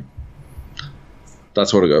 Anyway,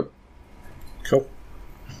 that's what I got. Cool.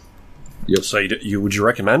 Yep. So would you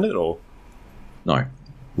recommend it, or no?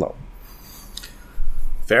 No.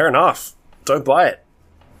 Fair enough. Don't buy it.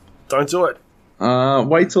 Don't do it.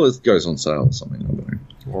 Wait till it goes on sale or something. I don't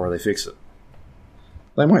know. Or they fix it.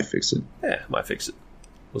 They might fix it. Yeah, might fix it.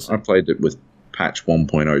 I played it with patch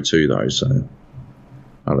 1.02 though, so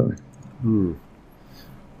I don't know.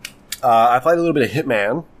 I played a little bit of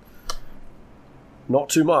Hitman. Not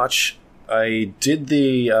too much. I did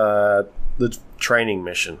the training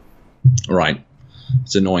mission. Right.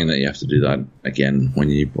 It's annoying that you have to do that again when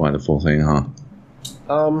you buy the full thing, huh?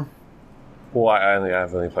 Well,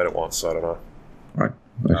 I've only played it once, so I don't know. Right.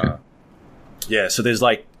 Okay. Yeah, so there's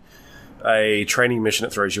like a training mission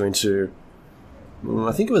that throws you into.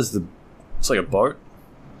 I think it's like a boat.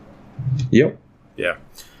 Yep. Yeah.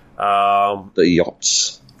 The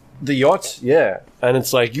yachts. The yacht, yeah. And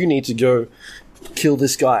it's like, you need to go kill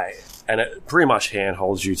this guy. And it pretty much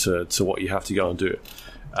handholds you to what you have to go and do.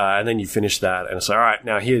 And then you finish that, and it's like, all right,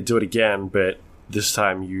 now here, do it again, but this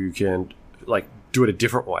time you can like do it a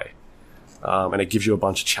different way, and it gives you a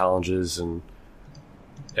bunch of challenges and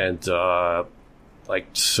like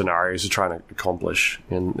scenarios you're trying to accomplish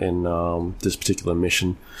in this particular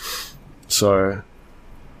mission. So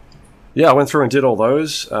yeah, I went through and did all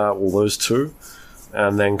those, those two,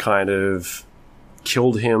 and then kind of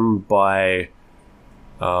killed him by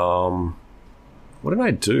what did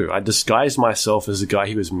I do? I disguised myself as the guy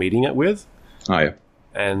he was meeting it with. Oh, yeah.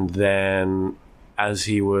 And then as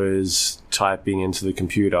he was typing into the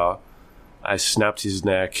computer, I snapped his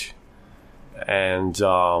neck and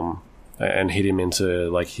hit him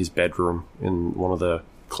into like his bedroom in one of the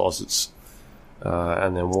closets,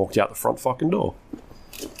 and then walked out the front fucking door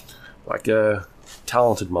like a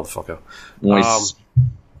talented motherfucker. Nice.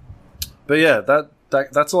 But yeah,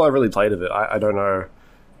 that's all I really played of it. I don't know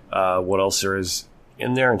what else there is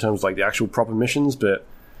in there in terms of like the actual proper missions, but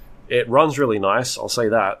it runs really nice, I'll say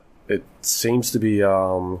that. It seems to be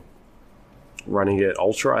running at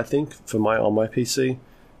ultra, I think, on my PC,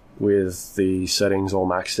 with the settings all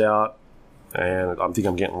maxed out, and I think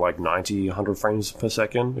I'm getting like 90, 100 frames per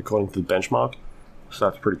second according to the benchmark, so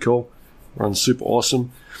that's pretty cool. Runs super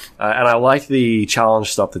awesome, and I like the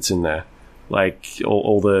challenge stuff that's in there, like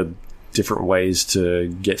all the different ways to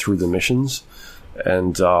get through the missions,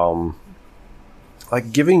 and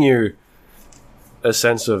like giving you a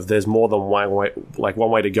sense of there's more than one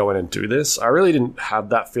way to go in and do this. I really didn't have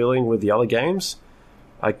that feeling with the other games.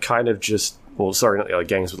 I kind of just, not the other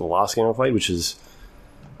games, but the last game I played, which is,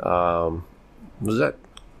 was that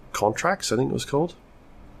Contracts, I think it was called?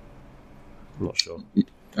 I'm not sure.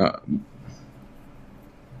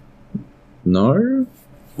 No.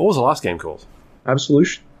 What was the last game called?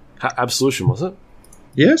 Absolution. Absolution, was it?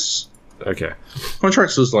 Yes. Okay.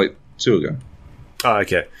 Contracts was like 2 ago. Oh,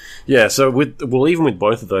 okay. Yeah, so even with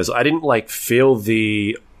both of those, I didn't like feel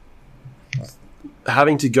the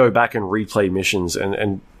having to go back and replay missions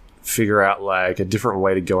and figure out like a different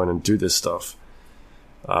way to go in and do this stuff.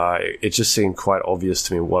 It just seemed quite obvious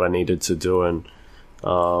to me what I needed to do, and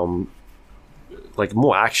like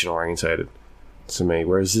more action orientated to me,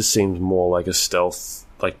 whereas this seems more like a stealth,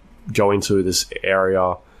 like go into this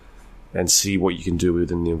area and see what you can do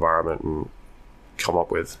within the environment and come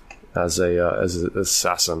up with as an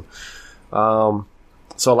assassin. So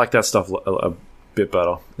I like that stuff a bit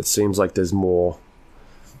better. It seems like there's more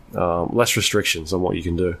less restrictions on what you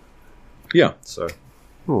can do. Yeah. So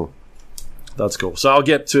that's cool. So I'll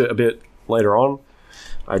get to it a bit later on.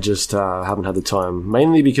 I just haven't had the time,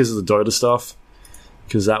 mainly because of the Dota stuff,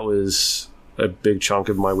 because that was a big chunk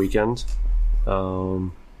of my weekend.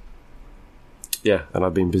 Yeah, and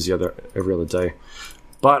I've been busy every other day.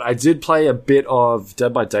 But I did play a bit of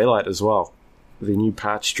Dead by Daylight as well. The new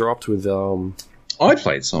patch dropped with... I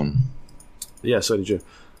played some. Yeah, so did you.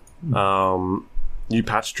 New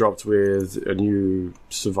patch dropped with a new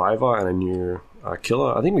Survivor and a new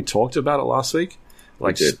Killer. I think we talked about it last week.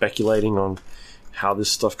 Like speculating on how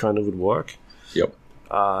this stuff kind of would work. Yep.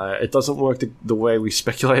 It doesn't work the way we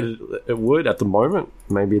speculated it would at the moment.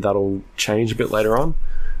 Maybe that'll change a bit later on.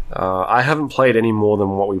 I haven't played any more than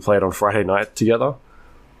what we played on Friday night together.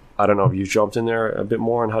 I don't know if you jumped in there a bit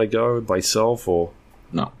more on how to go by yourself or...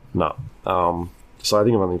 No. So I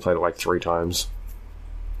think I've only played it like 3 times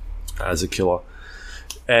as a killer.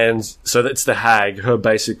 And so that's the Hag. Her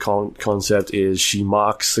basic concept is she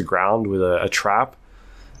marks the ground with a trap,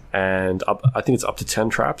 and I think it's up to 10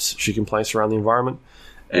 traps she can place around the environment.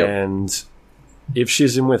 Yep. And if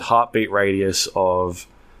she's in with heartbeat radius of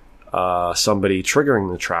somebody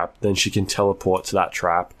triggering the trap, then she can teleport to that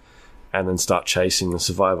trap and then start chasing the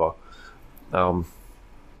survivor.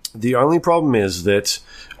 The only problem is that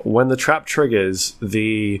when the trap triggers,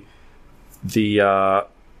 it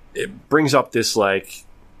brings up this like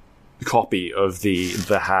copy of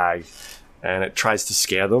the Hag, and it tries to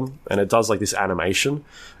scare them, and it does like this animation.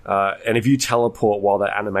 And if you teleport while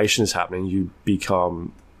that animation is happening, you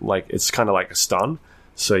become like, it's kind of like a stun.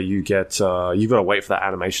 So you get you've got to wait for that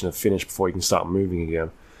animation to finish before you can start moving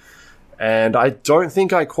again. And I don't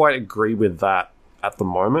think I quite agree with that at the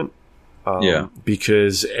moment.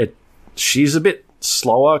 Because she's a bit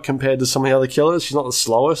slower compared to some of the other killers. She's not the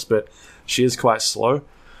slowest, but she is quite slow.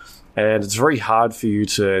 And it's very hard for you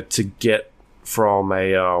to get from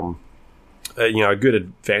a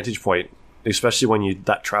good vantage point, especially when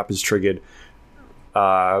that trap is triggered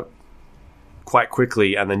quite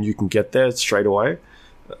quickly, and then you can get there straight away.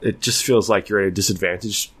 It just feels like you're at a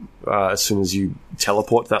disadvantage as soon as you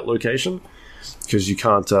teleport to that location, because you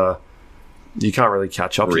can't really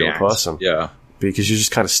catch up to the other person. Yeah. because you're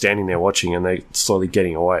just kind of standing there watching and they're slowly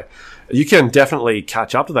getting away. You can definitely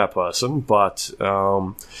catch up to that person, but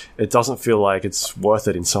it doesn't feel like it's worth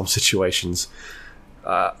it in some situations.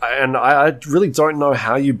 And I really don't know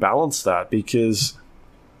how you balance that, because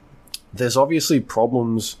there's obviously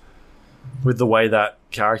problems with the way that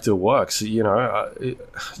character works. You know,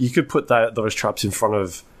 you could put those traps in front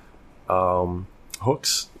of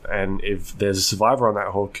hooks, and if there's a survivor on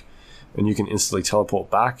that hook and you can instantly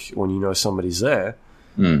teleport back when you know somebody's there,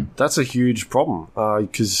 that's a huge problem,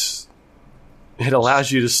 because it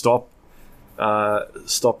allows you to stop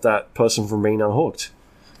that person from being unhooked.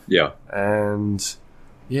 Yeah. And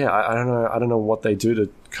yeah, I don't know what they do to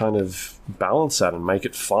kind of balance that and make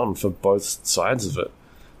it fun for both sides of it.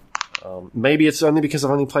 Maybe it's only because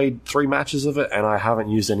I've only played 3 matches of it and I haven't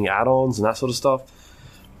used any add-ons and that sort of stuff.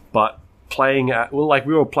 But we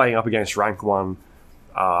were playing up against rank 1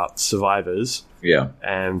 survivors. Yeah.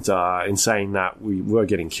 And in saying that, we were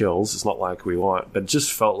getting kills. It's not like we weren't, but it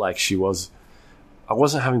just felt like I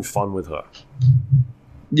wasn't having fun with her.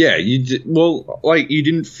 Yeah, you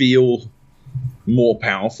didn't feel more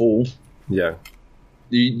powerful. Yeah.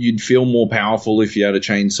 You'd feel more powerful if you had a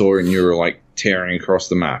chainsaw and you were like tearing across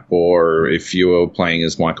the map, or if you were playing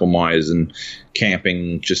as Michael Myers and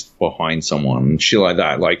camping just behind someone and shit like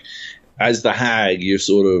that. Like, as the hag, you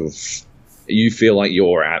feel like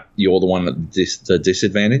you're the one at the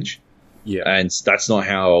disadvantage. Yeah. And that's not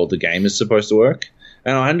how the game is supposed to work.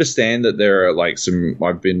 And I understand that there are like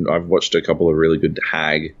I've watched a couple of really good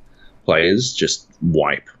hag players just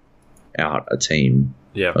wipe out a team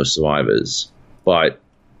of survivors. But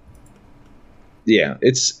yeah,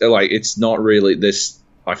 it's not really this.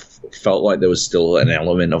 I felt like there was still an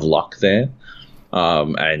element of luck there.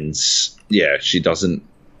 And yeah, she doesn't,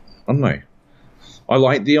 I don't know. I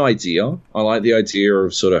like the idea. I like the idea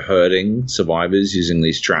of sort of hurting survivors using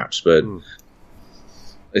these traps, but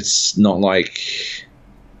it's not like,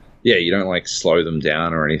 yeah, you don't like slow them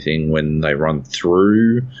down or anything when they run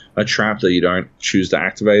through a trap that you don't choose to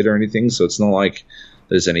activate or anything. So it's not like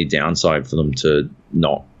there's any downside for them to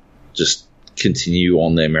not just continue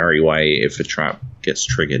on their merry way if a trap gets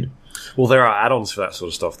triggered. Well, there are add-ons for that sort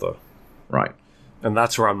of stuff, though. Right. And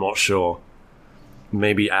that's where I'm not sure.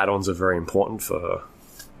 Maybe add-ons are very important for her.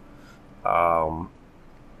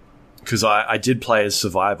 Because I did play as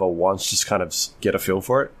Survivor once, just kind of get a feel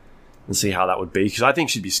for it and see how that would be. Because I think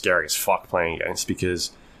she'd be scary as fuck playing against,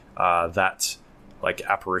 because that like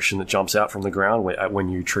apparition that jumps out from the ground when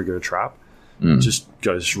you trigger a trap just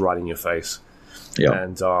goes right in your face. Yeah.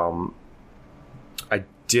 And I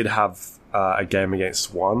did have a game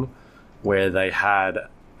against one where they had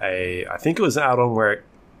I think it was an add-on where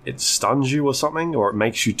it stuns you or something, or it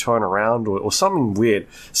makes you turn around, or something weird.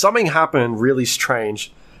 Something happened really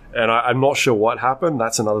strange, and I'm not sure what happened.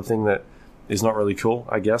 That's another thing that is not really cool,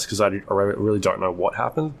 I guess, because I really don't know what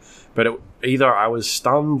happened. But either I was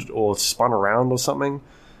stunned or spun around or something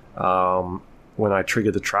when I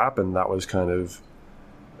triggered the trap, and that was kind of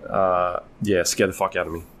scared the fuck out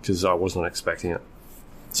of me, because I wasn't expecting it.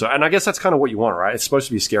 So, and I guess that's kind of what you want, right? It's supposed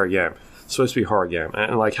to be a scary game. It's supposed to be a horror game.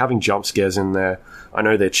 And like having jump scares in there, I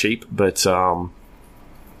know they're cheap, but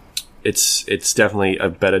it's definitely a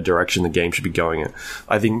better direction the game should be going in.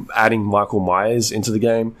 I think adding Michael Myers into the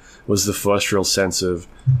game was the first real sense of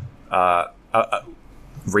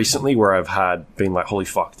recently where I've been like, holy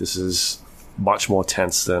fuck, this is much more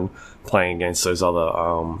tense than playing against those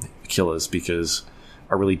other killers, because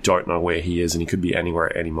I really don't know where he is, and he could be anywhere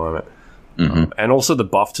at any moment. And also the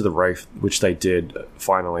buff to the Wraith, which they did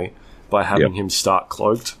finally by having him start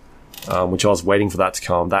cloaked, which I was waiting for that to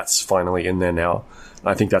come. That's finally in there now.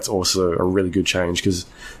 I think that's also a really good change, because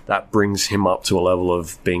that brings him up to a level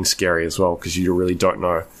of being scary as well, because you really don't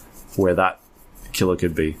know where that killer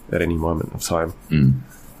could be at any moment of time.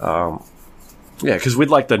 Because with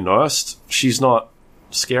like the nurse, she's not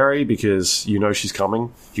scary because you know she's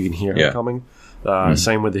coming. You can hear her coming.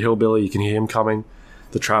 Same with the hillbilly, you can hear him coming.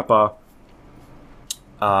 The trapper,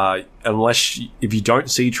 if you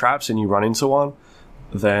don't see traps and you run into one,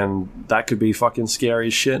 then that could be fucking scary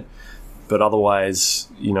as shit. But otherwise,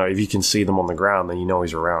 you know, if you can see them on the ground, then you know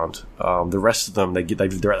he's around. The rest of them,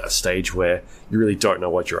 they're at that stage where you really don't know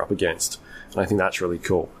what you're up against. And I think that's really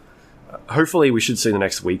cool. Hopefully we should see the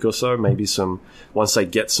next week or so, maybe once they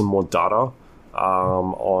get some more data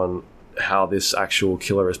on how this actual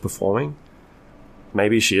killer is performing.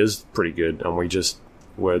 Maybe she is pretty good, and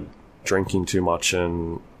we're drinking too much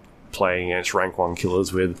and playing against rank 1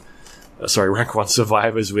 killers rank 1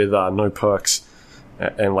 survivors with no perks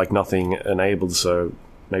and like nothing enabled, so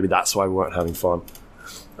maybe that's why we weren't having fun.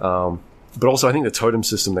 But also I think the totem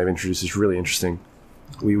system they've introduced is really interesting.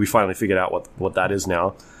 we finally figured out what that is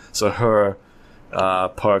now. So her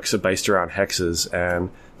perks are based around hexes, and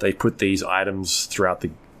they put these items throughout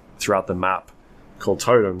the map called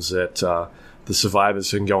totems that the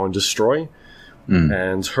survivors can go and destroy.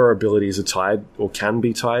 And her abilities are tied, or can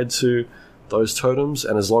be tied, to those totems,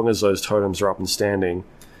 and as long as those totems are up and standing,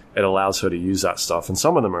 it allows her to use that stuff. And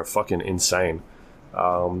some of them are fucking insane.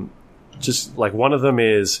 Just like one of them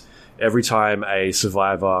is every time a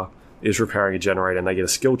survivor is repairing a generator and they get a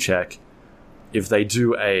skill check, if they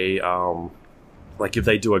do a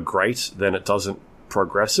great, then it doesn't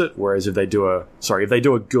progress it. Whereas if they do a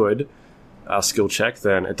good skill check,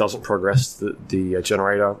 then it doesn't progress the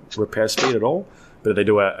generator repair speed at all. But if they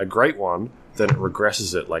do a great one, then it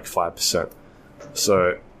regresses it like 5%.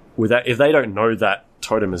 So with that, if they don't know that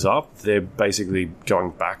totem is up, they're basically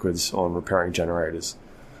going backwards on repairing generators.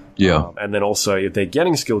 Yeah. And then also, if they're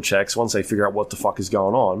getting skill checks, once they figure out what the fuck is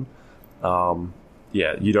going on,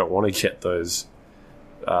 you don't want to get those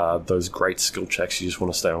great skill checks. You just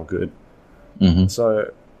want to stay on good. Mm-hmm.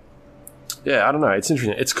 So, yeah, I don't know. It's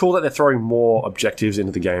interesting. It's cool that they're throwing more objectives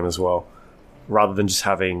into the game as well, rather than just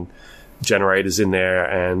having generators in there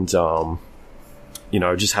and,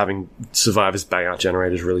 just having survivors bang out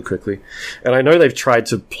generators really quickly. And I know they've tried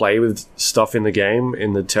to play with stuff in the game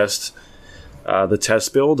in the test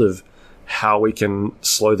build of how we can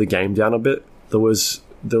slow the game down a bit. There was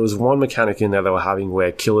one mechanic in there they were having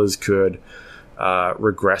where killers could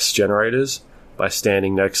regress generators by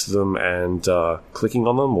standing next to them and clicking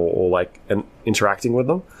on them or and interacting with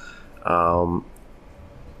them.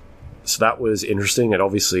 So that was interesting. It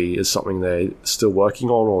obviously is something they're still working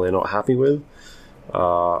on or they're not happy with.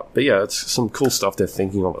 But yeah, it's some cool stuff they're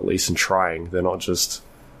thinking of at least and trying. They're not just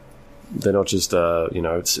sitting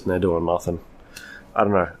there doing nothing. I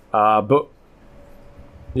don't know. But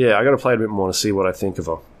yeah, I got to play it a bit more to see what I think of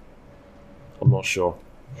her. I'm not sure.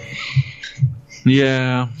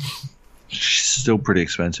 Yeah. She's still pretty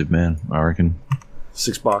expensive, man, I reckon.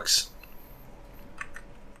 $6.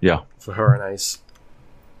 Yeah. For her and Ace.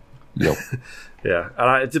 Yep. Yeah. And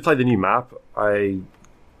I did play the new map. I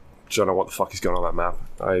don't know what the fuck is going on that map.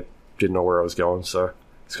 I didn't know where I was going, so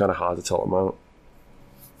it's kind of hard to tell at the moment.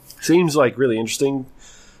 Seems like really interesting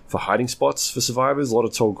for hiding spots for survivors, a lot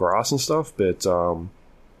of tall grass and stuff, but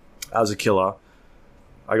as a killer,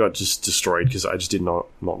 I got just destroyed because I just did not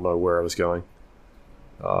know where I was going.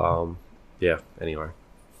 Yeah, anyway.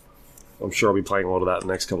 I'm sure I'll be playing a lot of that in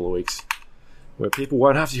the next couple of weeks, where people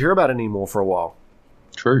won't have to hear about it anymore for a while.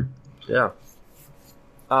 True. Yeah.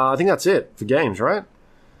 I think that's it for games, right?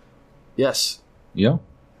 Yes. Yeah.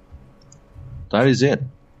 That is it.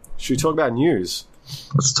 Should we talk about news?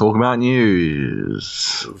 Let's talk about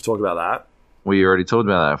news. We've talked about that. We already talked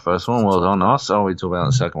about that first one. Well done, us. Oh, we talked about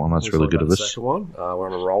the second one. That's really good of us. Second one. We're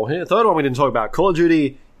on a roll here. Third one we didn't talk about. Call of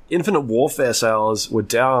Duty Infinite Warfare sales were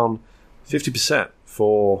down 50%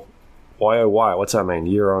 for YOY. What's that mean?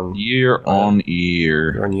 Year on year.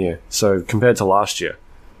 Year on year. So compared to last year.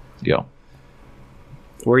 Yeah.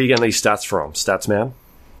 Where are you getting these stats from? Statsman?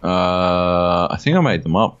 I think I made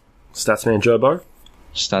them up. Statsman Jobo?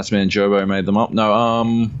 Statsman Jobo made them up. No,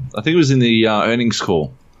 I think it was in the earnings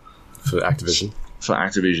call. For Activision.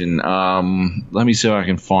 Let me see if I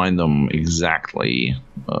can find them exactly.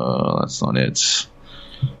 That's not it.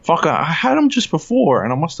 Fuck, I had them just before,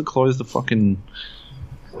 and I must have closed the fucking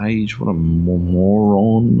page. What a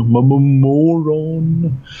moron.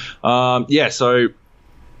 Yeah, so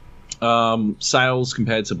sales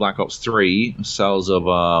compared to Black Ops 3, sales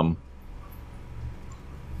of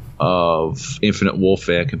Infinite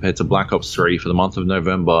Warfare compared to Black Ops 3 for the month of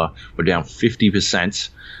November were down 50%,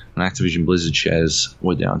 and Activision Blizzard shares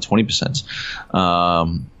were down 20%.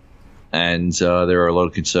 And there are a lot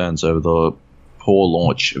of concerns over the poor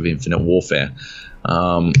launch of Infinite Warfare.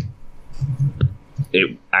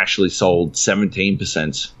 It actually sold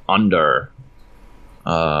 17% under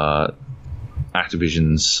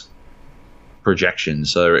Activision's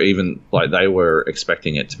projections. So even they were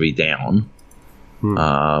expecting it to be down.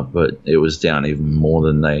 But it was down even more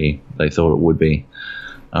than they thought it would be.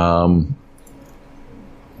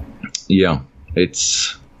 Yeah,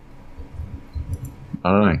 it's...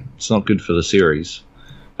 I don't know. It's not good for the series.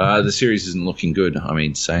 The series isn't looking good, I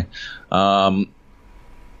mean to say.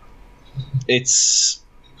 It's...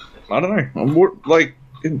 I don't know. I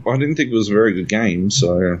didn't think it was a very good game,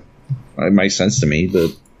 so it makes sense to me.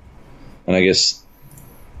 And I guess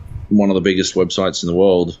one of the biggest websites in the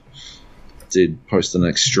world did post an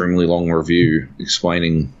extremely long review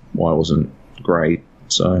explaining why it wasn't great.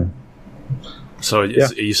 So yeah.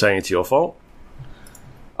 Are you saying it's your fault?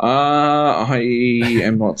 I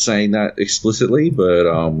am not saying that explicitly, but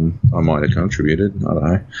I might have contributed. I don't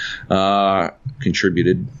know.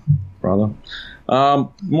 Contributed, rather.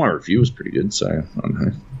 My review was pretty good, so I don't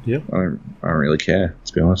know. Yeah. I don't really care,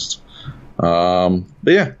 to be honest. But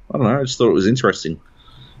yeah, I don't know. I just thought it was interesting.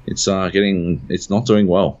 It's not doing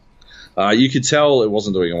well. You could tell it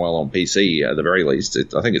wasn't doing well on PC at the very least.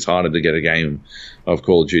 I think it's harder to get a game of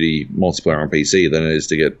Call of Duty multiplayer on PC than it is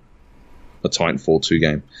to get a Titanfall 2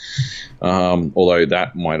 game. Although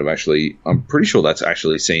that might have actually, I'm pretty sure that's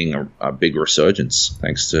actually seeing a big resurgence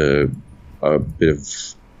thanks to a bit of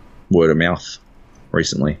word of mouth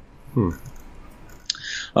recently.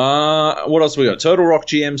 What else we got? Turtle Rock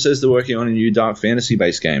GM says they're working on a new Dark Fantasy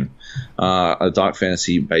based game. A Dark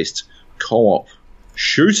Fantasy based co-op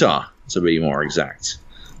shooter, to be more exact.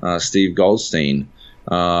 Steve Goldstein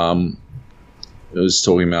was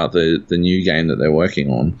talking about the new game that they're working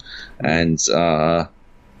on. And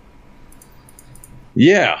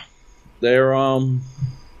yeah, they're I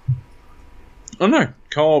don't know.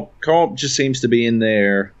 Co-op just seems to be in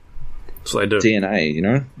their DNA, you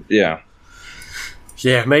know? Yeah.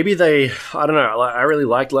 Yeah, maybe I don't know. I really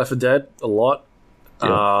liked Left 4 Dead a lot.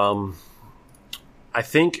 Yeah. I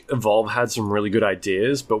think Evolve had some really good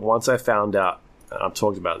ideas, but once I found out, and I've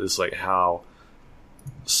talked about this, like how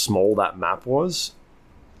small that map was,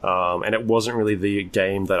 and it wasn't really the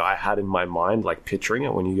game that I had in my mind, like picturing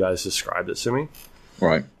it when you guys described it to me.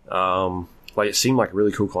 Right. Like it seemed like a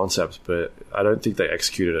really cool concept, but I don't think they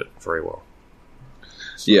executed it very well.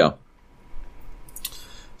 So, yeah.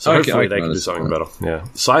 So hopefully they can do something better. Yeah.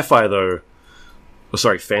 Sci-fi though,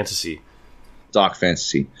 fantasy. Dark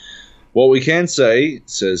fantasy. What we can say,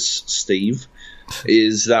 says Steve,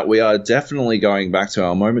 is that we are definitely going back to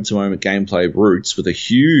our moment-to-moment gameplay roots with a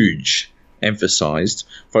huge emphasized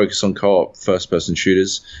focus on co-op first-person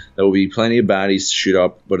shooters. There will be plenty of baddies to shoot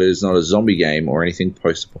up, but it is not a zombie game or anything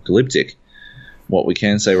post-apocalyptic. What we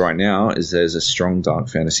can say right now is there's a strong dark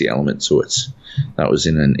fantasy element to it. That was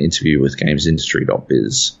in an interview with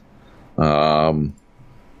GamesIndustry.biz.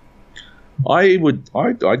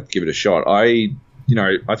 I'd give it a shot. I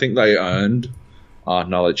think they earned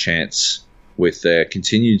another chance with their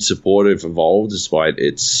continued support of Evolve despite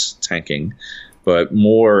its tanking. But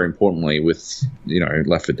more importantly, with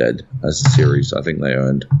Left 4 Dead as a series, I think they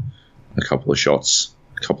earned a couple of shots,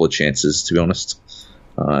 a couple of chances, to be honest.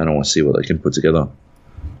 And I want to see what they can put together.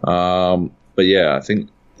 But yeah, I think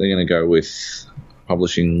they're going to go with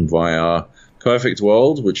publishing via Perfect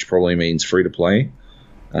World, which probably means free to play.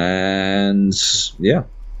 And yeah,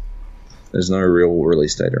 there's no real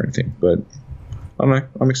release date or anything. But I don't know.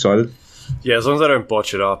 I'm excited. Yeah, as long as I don't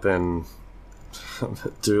botch it up and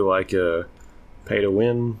do like a pay to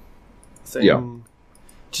win thing. Yeah.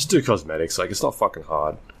 Just do cosmetics. Like, it's not fucking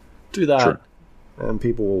hard. Do that, sure. And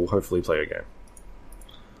people will hopefully play your game.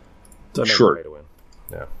 Don't make it pay to win.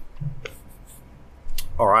 Yeah.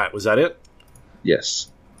 All right, was that it? Yes.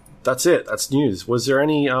 That's it. That's news. Was there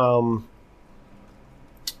any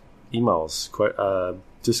emails?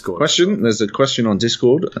 Discord? Question? There's a question on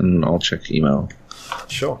Discord, and I'll check email.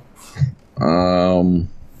 Sure.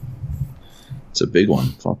 It's a big one.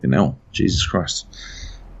 Fucking hell. Jesus Christ.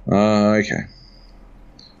 Okay.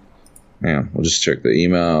 Yeah, we'll just check the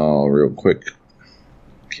email real quick.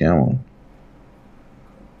 Come on.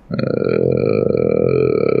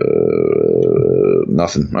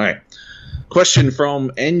 Nothing. All right. Question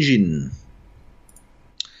from Engine.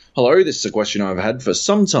 Hello, this is a question I've had for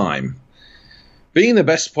some time. Being the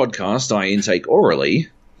best podcast I intake orally,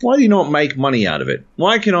 why do you not make money out of it?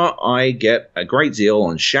 Why cannot I get a great deal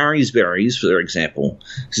on Sharry's Berries, for example?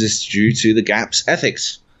 Is this due to the Gap's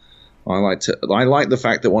ethics? I like the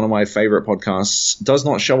fact that one of my favorite podcasts does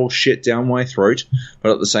not shovel shit down my throat,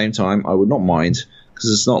 but at the same time, I would not mind,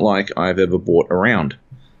 because it's not like I've ever bought around.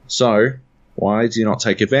 So, why do you not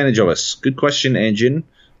take advantage of us? Good question, Engine.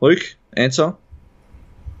 Luke, answer?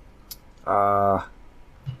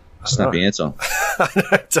 Snappy answer.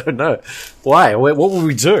 I don't know. Why? What would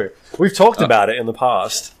we do? We've talked about it in the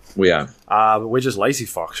past. We have. We're just lazy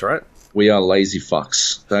fucks, right? We are lazy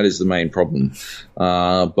fucks. That is the main problem.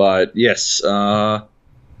 But yes,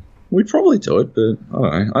 we'd probably do it, but I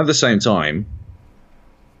don't know. At the same time,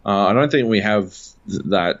 I don't think we have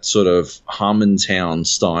that sort of Harmontown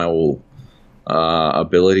style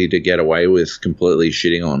ability to get away with completely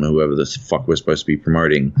shitting on whoever the fuck we're supposed to be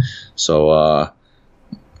promoting. So,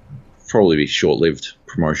 probably be short-lived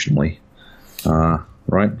promotionally.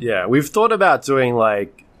 Right? Yeah, we've thought about doing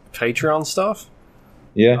like Patreon stuff.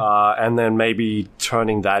 Yeah. And then maybe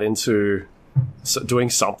turning that into doing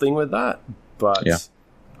something with that. But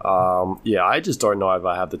Yeah, I just don't know if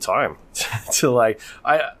I have the time to like.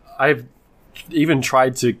 I've even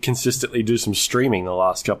tried to consistently do some streaming the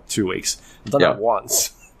last 2 weeks. I've done that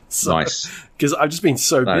once. So, nice. Because I've just been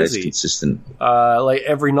so busy. Is consistent. Like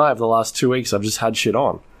every night of the last 2 weeks, I've just had shit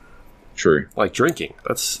on. True. Like drinking.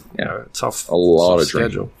 That's tough. A lot of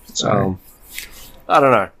schedule. drinking.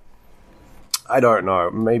 I don't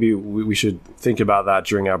know. Maybe we should think about that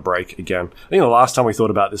during our break again. I think the last time we thought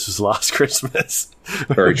about this was last Christmas.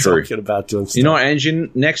 Very true. Talking about doing stuff. You know what,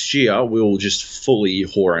 Engine? Next year, we'll just fully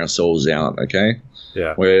whore ourselves out, okay?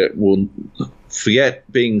 Yeah. We'll forget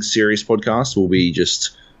being serious podcast. We'll be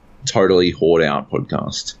just totally whored out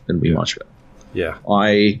podcast. It'll be much better. Yeah.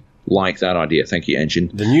 I like that idea. Thank you, Engine.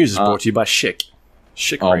 The news is brought to you by Schick.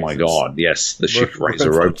 Schick Oh razors. my god, yes. The Schick Razor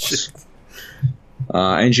robots.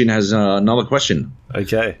 Engine has another question.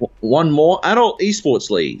 Okay. One more. Adult esports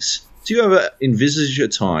leagues. Do you ever envisage a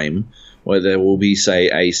time where there will be, say,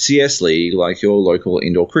 a CS league like your local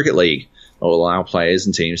indoor cricket league that will allow players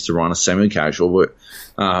and teams to run a semi-casual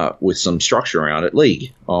but with some structure around it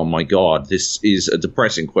league? Oh my god, this is a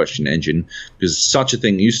depressing question, Engine, because such a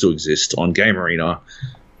thing used to exist on Game Arena,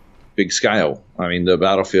 big scale. I mean, the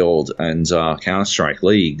Battlefield and Counter-Strike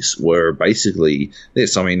leagues were basically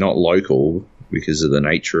this. I mean, not local because of the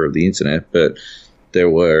nature of the internet, but there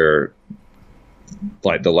were,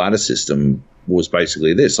 like, the ladder system was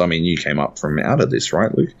basically this. I mean, you came up from out of this,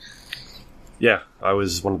 right, Luke? Yeah, I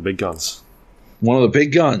was one of the big guns. One of the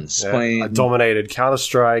big guns. Yeah, playing. I dominated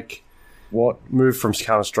Counter-Strike. What? Moved from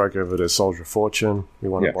Counter-Strike over to Soldier of Fortune. We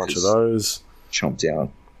won a bunch of those. Chomped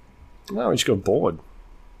out. No, we just got bored.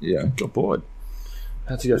 Yeah. Got bored.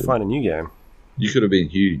 Had to go find a new game. You could have been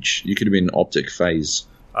huge. You could have been Optic Phase.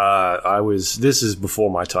 This is before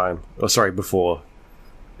my time. Oh, sorry, before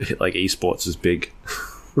like esports is big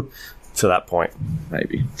to that point.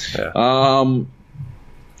 Maybe. Yeah.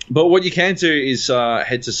 But what you can do is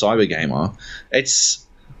head to Cybergamer. It's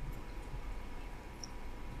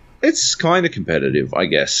kind of competitive, I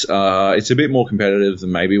guess. It's a bit more competitive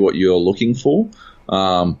than maybe what you're looking for.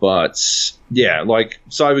 But yeah, like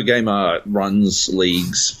Cybergamer runs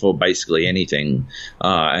leagues for basically anything,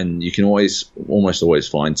 and you can almost always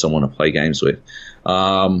find someone to play games with.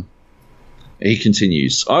 He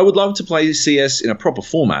continues, I would love to play CS in a proper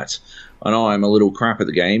format. I know I'm a little crap at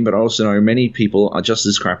the game, but I also know many people are just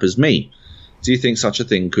as crap as me. Do you think such a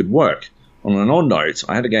thing could work? On an odd note,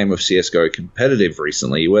 I had a game of CSGO competitive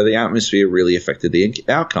recently where the atmosphere really affected the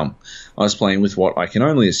outcome. I was playing with what I can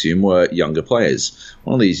only assume were younger players.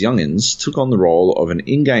 One of these youngins took on the role of an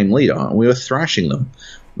in-game leader, and we were thrashing them.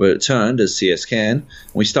 But it turned, as CS can, and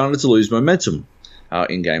we started to lose momentum. Our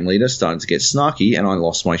in-game leader started to get snarky, and I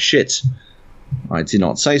lost my shit. I did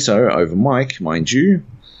not say so over mic, mind you.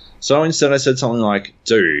 So instead I said something like,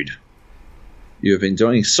 dude, you have been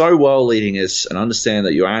doing so well leading us, and understand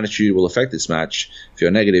that your attitude will affect this match. If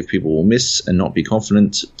you're negative, people will miss and not be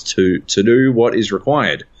confident to do what is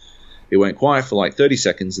required. It went quiet for like 30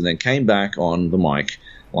 seconds and then came back on the mic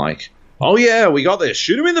like, oh yeah, we got this.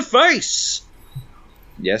 Shoot him in the face.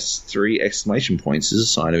 Yes, 3 exclamation points is a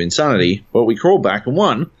sign of insanity, but we crawled back and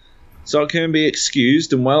won. So it can be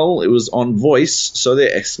excused, and well, it was on voice, so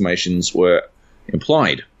their exclamations were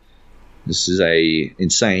implied. This is a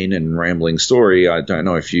insane and rambling story. I don't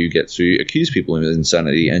know if you get to accuse people of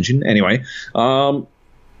insanity, Engine. Anyway, either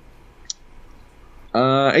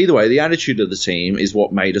way, the attitude of the team is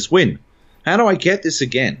what made us win. How do I get this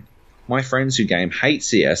again? My friends who game hate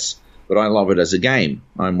CS, but I love it as a game.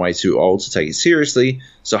 I'm way too old to take it seriously,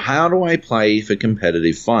 so how do I play for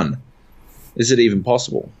competitive fun? Is it even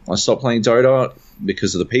possible? I stopped playing Dota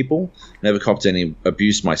because of the people. Never copped any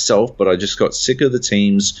abuse myself, but I just got sick of the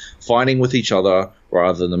teams fighting with each other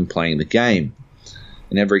rather than playing the game.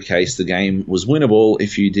 In every case, the game was winnable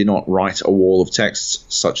if you did not write a wall of texts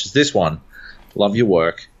such as this one. Love your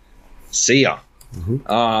work. See ya.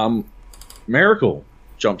 Mm-hmm. Miracle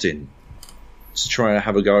jumped in to try to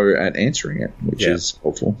have a go at answering it, which is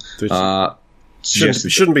helpful.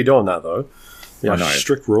 Shouldn't be doing that, though. Yeah, I know.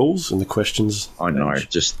 Strict rules and the questions. I know,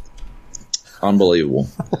 just unbelievable.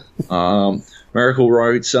 Miracle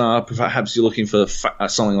wrote, perhaps you're looking for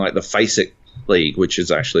something like the Face It League, which is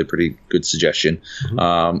actually a pretty good suggestion.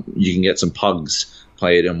 Mm-hmm. You can get some pugs,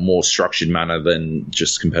 play it in a more structured manner than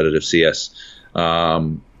just competitive CS.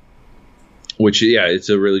 Which, yeah, it's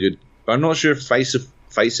a really good... I'm not sure if Face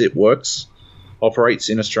It operates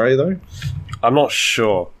in Australia, though. I'm not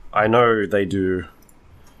sure. I know they do...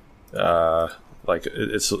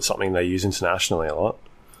 it's something they use internationally a lot.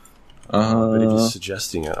 But if you're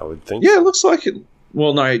suggesting it, I would think. Yeah, it looks like it.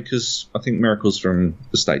 Well, no, because I think Miracle's from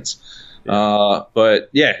the States. But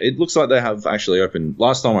yeah, it looks like they have actually opened.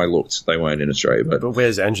 Last time I looked, they weren't in Australia. But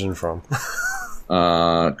where's Engine from?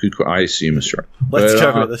 I assume Australia. Let's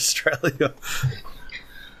go with Australia.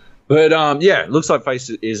 But yeah, it looks like Face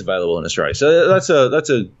is available in Australia, so that's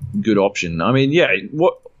a good option. I mean, yeah,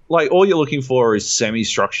 all you're looking for is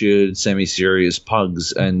semi-structured, semi-serious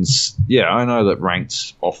pugs, and yeah, I know that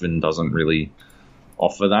ranked often doesn't really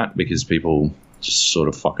offer that because people just sort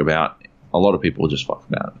of fuck about. A lot of people just fuck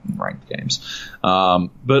about in ranked games,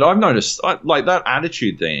 but I've noticed like that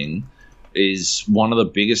attitude thing is one of the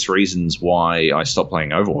biggest reasons why I stopped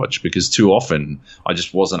playing Overwatch, because too often I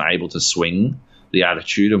just wasn't able to swing the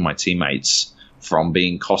attitude of my teammates from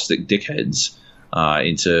being caustic dickheads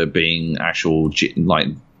into being actual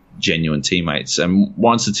genuine teammates. And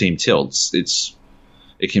once the team tilts,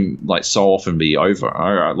 it can like so often be over.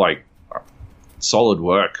 Like solid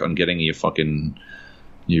work on getting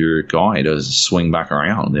your guy to swing back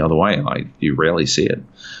around the other way. Like you rarely see it.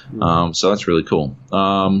 So that's really cool.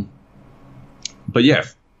 But yeah,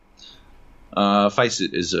 Face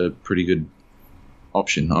It is a pretty good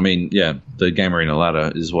option. I mean, yeah, the Game Arena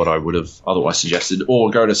ladder is what I would have otherwise suggested, or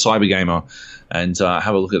go to Cybergamer and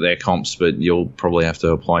have a look at their comps, but you'll probably have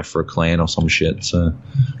to apply for a clan or some shit, so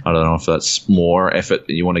I don't know if that's more effort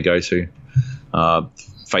that you want to go to.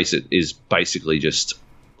 Face It is basically just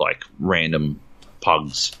like random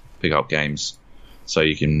pugs pickup games, so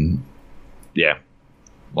you can, yeah,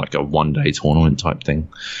 like a one-day tournament type thing,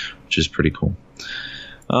 which is pretty cool.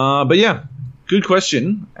 But yeah, good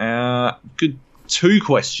question. Good 2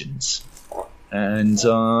 questions, and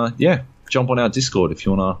yeah, jump on our Discord if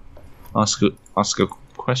you want to ask a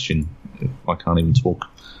question. I can't even talk.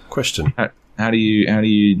 Question. How do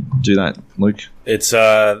you do that, Luke? It's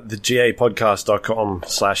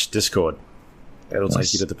thegapodcast.com/Discord. It'll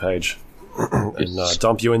take you to the page and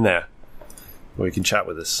dump you in there, where you can chat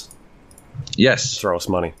with us. Yes. Throw us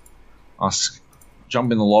money.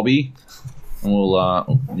 Jump in the lobby,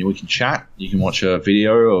 and we can chat. You can watch a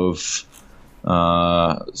video of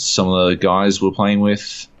some of the guys we're playing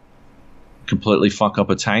with completely fuck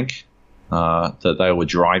up a tank that they were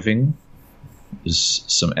driving. Is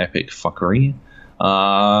some epic fuckery.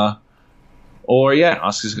 Or yeah,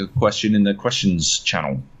 ask us a question in the questions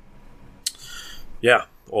channel. Yeah,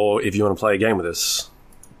 or if you want to play a game with us,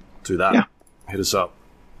 do that. Yeah. Hit us up.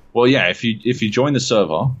 Well, yeah, if you join the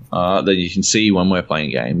server, then you can see when we're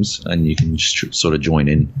playing games, and you can just sort of join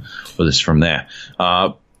in with us from there.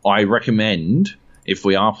 I recommend, if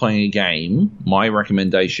we are playing a game, my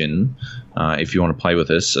recommendation, if you want to play with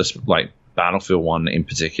us, like Battlefield 1 in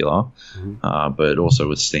particular, but also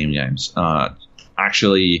with Steam games,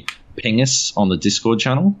 actually ping us on the Discord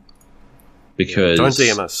channel, because... Don't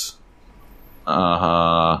DM us.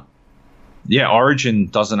 Yeah, Origin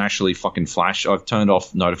doesn't actually fucking flash. I've turned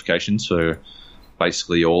off notifications for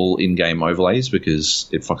basically all in-game overlays because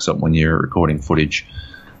it fucks up when you're recording footage.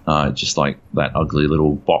 Just like that ugly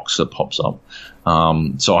little box that pops up.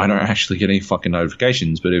 So I don't actually get any fucking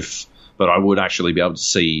notifications, but I would actually be able to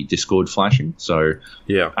see Discord flashing. So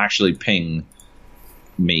yeah, actually ping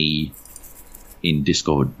me in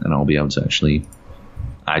Discord and I'll be able to actually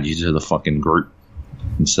add you to the fucking group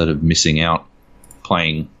instead of missing out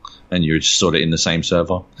playing and you're just sort of in the same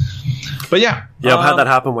server. But yeah. Yeah, I've had that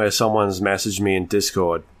happen where someone's messaged me in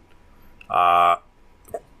Discord, but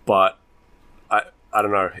I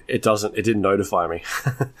don't know. It didn't notify me.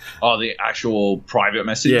 Oh, the actual private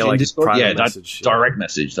message in like Discord? Yeah, message, direct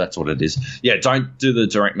message. That's what it is. Yeah, don't do the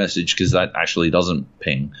direct message because that actually doesn't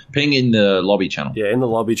ping. Ping in the lobby channel. Yeah, in the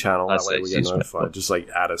lobby channel. That way we get notified. Just like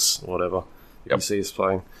add us or whatever. Yep. You see us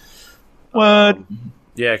playing. What?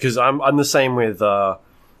 Yeah, because I'm the same with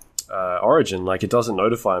Origin. Like, it doesn't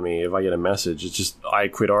notify me if I get a message. It's just I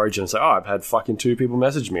quit Origin and say, I've had fucking 2 people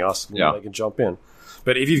message me asking if they can jump in.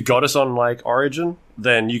 But if you've got us on like Origin,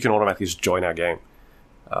 then you can automatically just join our game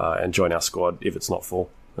and join our squad if it's not full.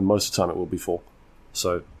 And most of the time it will be full.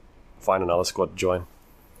 So find another squad to join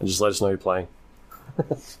and just let us know you're playing.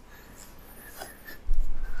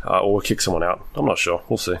 Or we'll kick someone out. I'm not sure.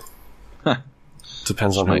 We'll see.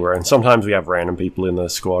 Depends on who we're in. Sometimes we have random people in the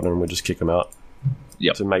squad and we just kick them out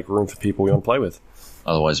to make room for people we want to play with.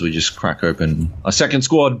 Otherwise, we just crack open a second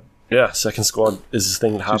squad. Yeah, second squad is the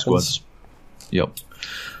thing that happens. 2 squads. Yep.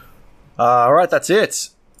 All right, that's it.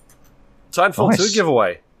 Titanfall 2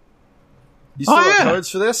 giveaway. You still have codes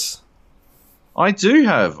for this? I do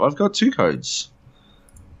have. I've got 2 codes.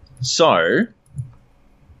 So, we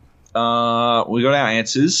got our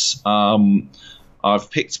answers. I've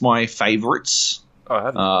picked my favorites. Oh, I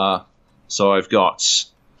haven't. So I've got,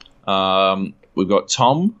 we've got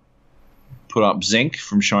Tom, put up Zinc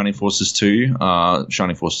from Shining Forces 2.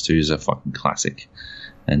 Shining Forces 2 is a fucking classic,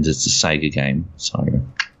 and it's a Sega game, so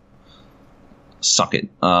suck it.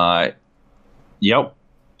 Yep,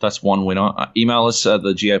 that's one winner. Email us at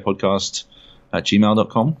the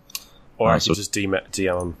gapodcast@gmail.com. Or I can just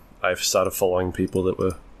DM. I've started following people that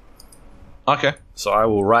were... Okay. So I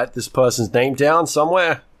will write this person's name down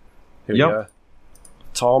somewhere. Here we go.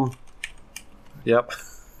 Tom. Yep.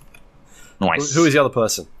 Nice. Who is the other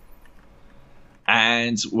person?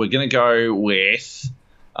 And we're going to go with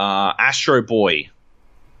Astro Boy,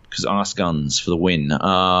 because Ask Guns for the win.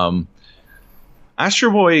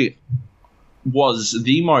 Astro Boy was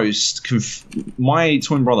the most... my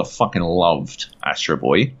twin brother fucking loved Astro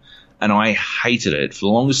Boy, and I hated it for the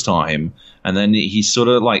longest time. And then he sort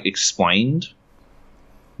of like explained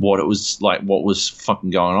what it was like, what was fucking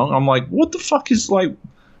going on. I'm like, what the fuck is like,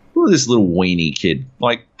 look at this little weenie kid.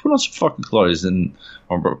 Like, put on some fucking clothes. And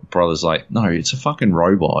my brother's like, no, it's a fucking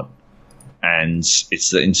robot. And it's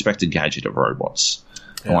the Inspector Gadget of robots.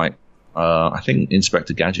 Yeah. I'm like, I think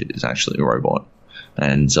Inspector Gadget is actually a robot.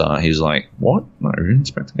 And he was like, what? No,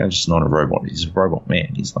 Inspector Gadget's not a robot. He's a robot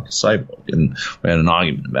man. He's like a cyborg. And we had an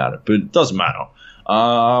argument about it. But it doesn't matter.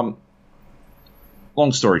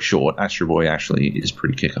 Long story short, Astro Boy actually is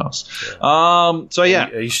pretty kick-ass. Yeah. So, yeah.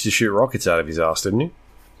 He used to shoot rockets out of his ass, didn't he?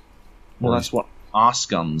 Well, that's what arse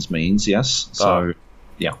guns means, yes. So,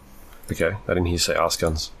 yeah. Okay, I didn't hear you say arse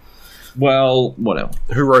guns. Well, whatever.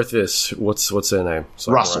 Who wrote this? What's their name?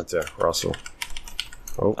 So Russell. Right there. Russell.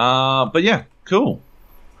 Oh. But, yeah, cool.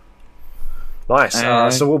 Nice.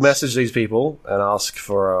 So we'll message these people and ask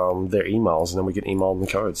for their emails, and then we can email them the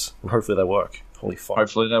codes. And hopefully they work. Holy fuck.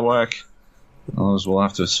 Hopefully they work. Otherwise, we'll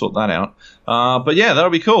have to sort that out. But yeah,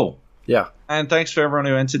 that'll be cool. Yeah. And thanks for everyone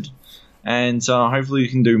who entered. And hopefully we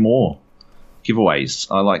can do more giveaways.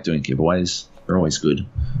 I like doing giveaways. They're always good.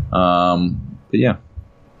 But yeah,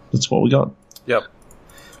 that's what we got. Yep.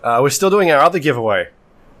 We're still doing our other giveaway,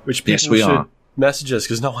 which people should are. message us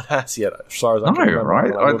because no one has yet. As far as I can remember.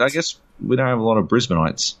 Right? I guess we don't have a lot of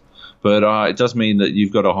Brisbaneites. But it does mean that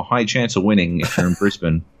you've got a high chance of winning if you're in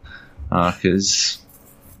Brisbane. Because,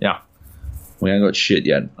 yeah. We ain't got shit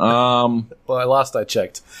yet. Well, last I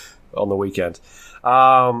checked on the weekend.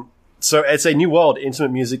 So it's a New World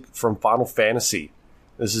Intimate Music from Final Fantasy.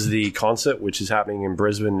 This is the concert, which is happening in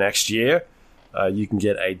Brisbane next year. You can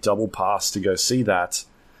get a double pass to go see that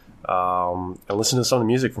and listen to some of the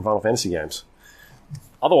music from Final Fantasy games.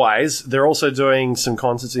 Otherwise, they're also doing some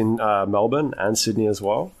concerts in Melbourne and Sydney as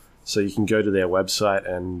well. So you can go to their website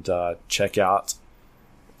and check out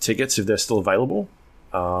tickets if they're still available.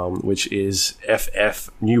 Which is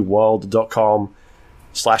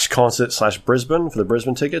ffnewworld.com/concert/Brisbane for the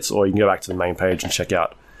Brisbane tickets, or you can go back to the main page and check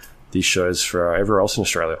out these shows for everywhere else in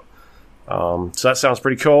Australia. So that sounds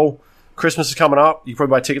pretty cool. Christmas is coming up. You can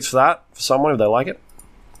probably buy tickets for that for someone if they like it.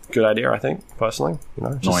 Good idea, I think, personally.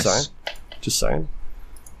 Just saying.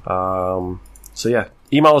 So yeah,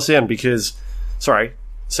 email us in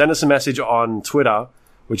send us a message on Twitter,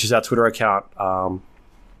 which is our Twitter account,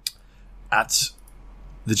 at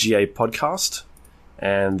the GA podcast,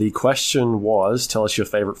 and the question was, tell us your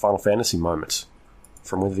favorite Final Fantasy moment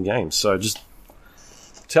from within the game. So just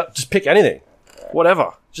pick anything,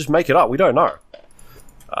 whatever, just make it up. We don't know,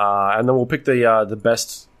 and then we'll pick the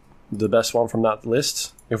best one from that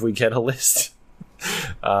list if we get a list,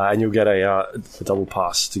 and you'll get a double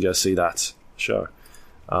pass to go see that show.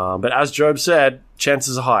 But as Joab said,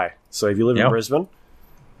 chances are high. So if you live in Brisbane,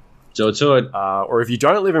 do it. Or if you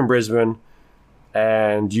don't live in Brisbane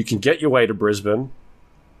and you can get your way to Brisbane,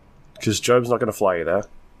 because Joab's not going to fly you there.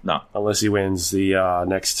 No. Unless he wins the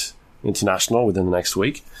next international within the next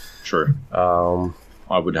week. True.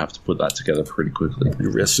 I would have to put that together pretty quickly.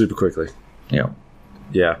 Yeah, super quickly. Yeah.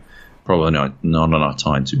 Yeah. Probably not enough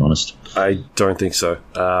time, to be honest. I don't think so.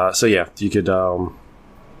 So yeah, you could...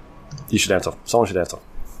 you should enter. Someone should enter.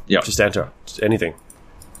 Yeah. Just enter. Just anything.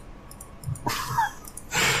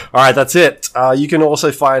 All right, that's it. You can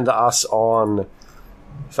also find us on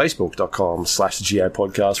facebook.com/GA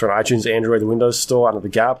Podcast. We're on iTunes, Android, the Windows Store, under the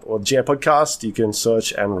Gap, or the GA Podcast. You can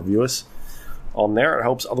search and review us on there. It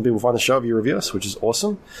helps other people find the show if you review us, which is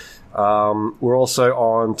awesome. We're also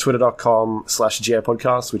on twitter.com/GA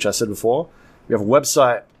Podcast, which I said before. We have a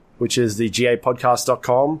website, which is the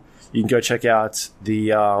gapodcast.com. You can go check out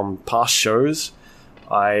the past shows.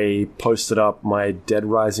 I posted up my Dead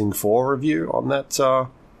Rising 4 review on that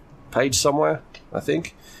page somewhere, I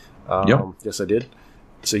think. Yes, I did.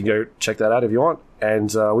 So you can go check that out if you want.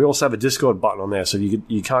 And we also have a Discord button on there. So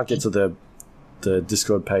you can't get to the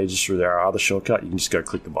Discord page through our other shortcut. You can just go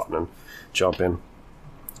click the button and jump in.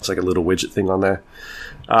 It's like a little widget thing on there.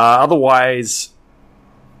 Otherwise,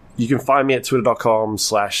 you can find me at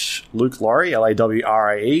twitter.com/Luke Lawrie,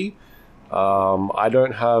 Lawrie. I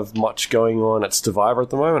don't have much going on at Survivor at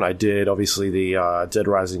the moment. I did, obviously, the Dead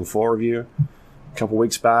Rising 4 review a couple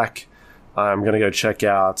weeks back. I'm going to go check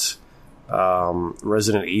out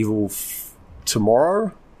Resident Evil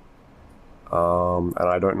tomorrow. And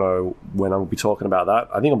I don't know when I'll be talking about that.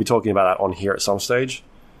 I think I'll be talking about that on here at some stage.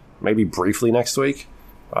 Maybe briefly next week.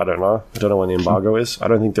 I don't know. I don't know when the embargo is. I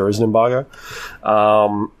don't think there is an embargo.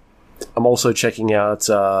 I'm also checking out...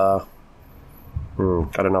 I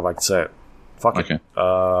don't know if I can say it. Fuck okay.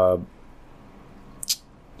 it.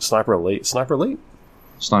 Sniper Elite. Sniper Elite?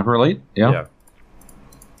 Sniper Elite? Yeah.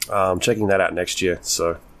 Checking that out next year.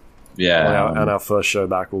 So yeah. On our first show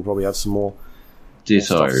back, we'll probably have some more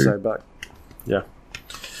stuff to say back. Yeah.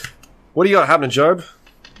 What do you got happening, Joab?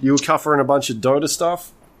 You were covering a bunch of Dota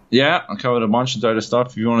stuff? Yeah, I covered a bunch of Dota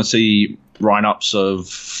stuff. If you want to see write-ups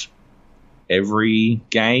of every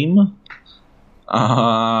game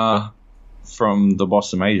from the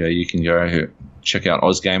Boston Major, you can go check out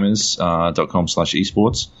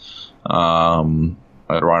ozgamers.com/esports. I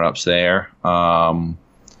got write-ups there.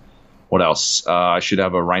 What else? I should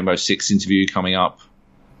have a Rainbow Six interview coming up.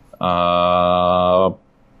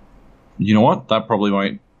 You know what? That probably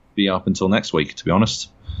won't be up until next week, to be honest,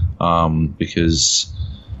 because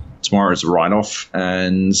tomorrow is a write-off,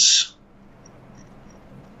 and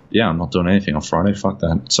yeah, I'm not doing anything on Friday. Fuck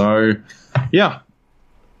that. So, yeah,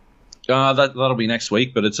 that'll be next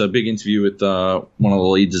week. But it's a big interview with one of the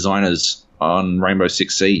lead designers on Rainbow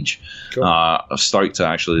Six Siege. Cool. I'm stoked to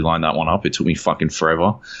actually line that one up. It took me fucking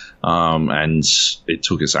forever, and it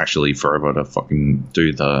took us actually forever to fucking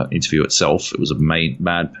do the interview itself. It was a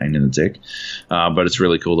mad pain in the dick, but it's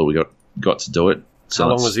really cool that we got to do it. So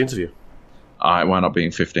how long was the interview? It wound up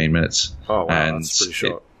being 15 minutes. Oh, wow, and that's pretty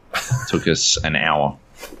short. It took us an hour.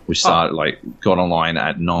 We started, got online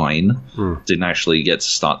at 9, didn't actually get to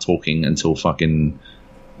start talking until fucking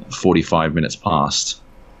 45 minutes past,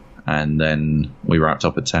 and then we wrapped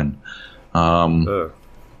up at 10.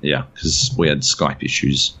 Yeah, because we had Skype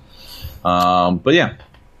issues. But yeah,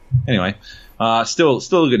 anyway, still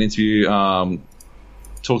a good interview.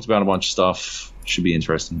 Talked about a bunch of stuff. Should be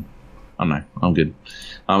interesting. I don't know. I'm good.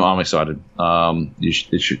 I'm excited.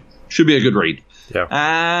 It should be a good read. Yeah.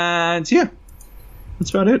 And yeah,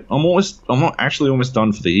 that's about it. I'm not actually almost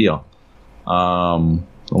done for the year.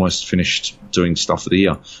 Almost finished doing stuff for the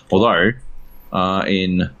year. Although,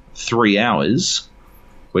 in 3 hours,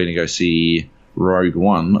 we're gonna go see Rogue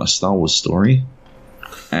One, a Star Wars story,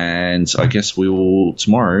 and I guess we will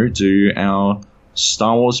tomorrow do our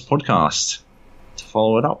Star Wars podcast to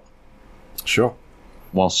follow it up. Sure.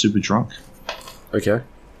 While super drunk. Okay.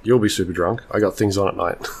 You'll be super drunk. I got things on at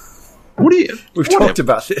night. We've talked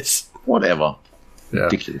about this. Whatever. Yeah.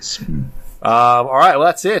 Ridiculous. All right, well,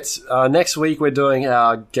 that's it. Next week, we're doing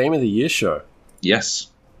our Game of the Year show. Yes.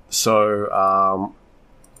 So,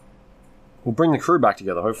 we'll bring the crew back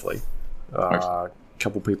together, hopefully. A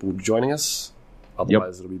couple people joining us.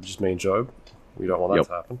 Otherwise, it'll be just me and Joab. We don't want that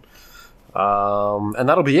to happen. And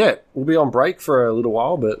that'll be it. We'll be on break for a little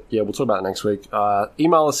while, but yeah, we'll talk about it next week.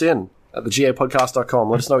 Email us in at thegapodcast.com.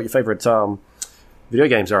 Let us know what your favorite video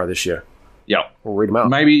games are this year. Yeah. We'll read them out.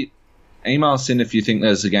 Maybe email us in if you think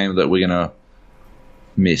there's a game that we're going to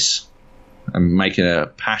miss, and make it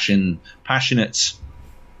a passionate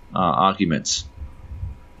argument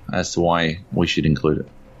as to why we should include it.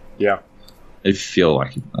 Yeah. If you feel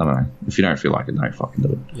like it. I don't know. If you don't feel like it, don't fucking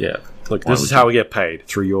do it. Yeah. Look, this is how we get paid,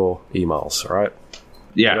 through your emails, all right?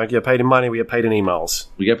 Yeah. We don't get paid in money, we get paid in emails.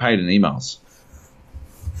 We get paid in emails.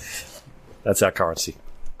 That's our currency.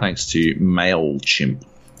 Thanks to MailChimp.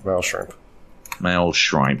 MailShrimp.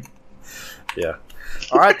 Yeah.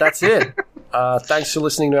 All right, that's it. Thanks for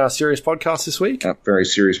listening to our serious podcast this week. A very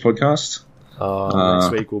serious podcast.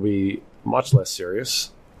 Next week will be much less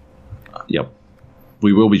serious. Yep.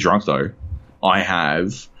 We will be drunk, though. I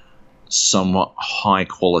have some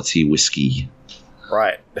high-quality whiskey.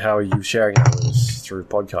 Right. How are you sharing that with us through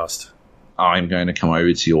podcast? I'm going to come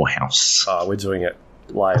over to your house. We're doing it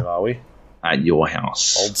live, are we? At your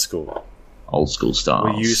house. Old school. Old school style.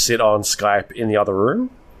 Will you sit on Skype in the other room?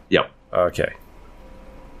 Yep. Okay.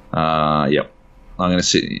 Yep. I'm going to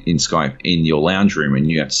sit in Skype in your lounge room, and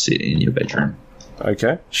you have to sit in your bedroom.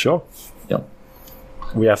 Okay, sure. Yep.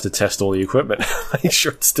 We have to test all the equipment. Make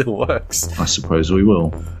sure it still works. I suppose we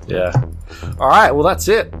will. Yeah. All right, well, that's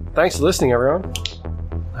it. Thanks for listening, everyone.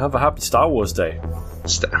 Have a happy Star Wars day.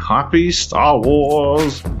 Happy Star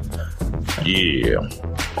Wars. Yeah.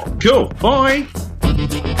 Cool. Bye.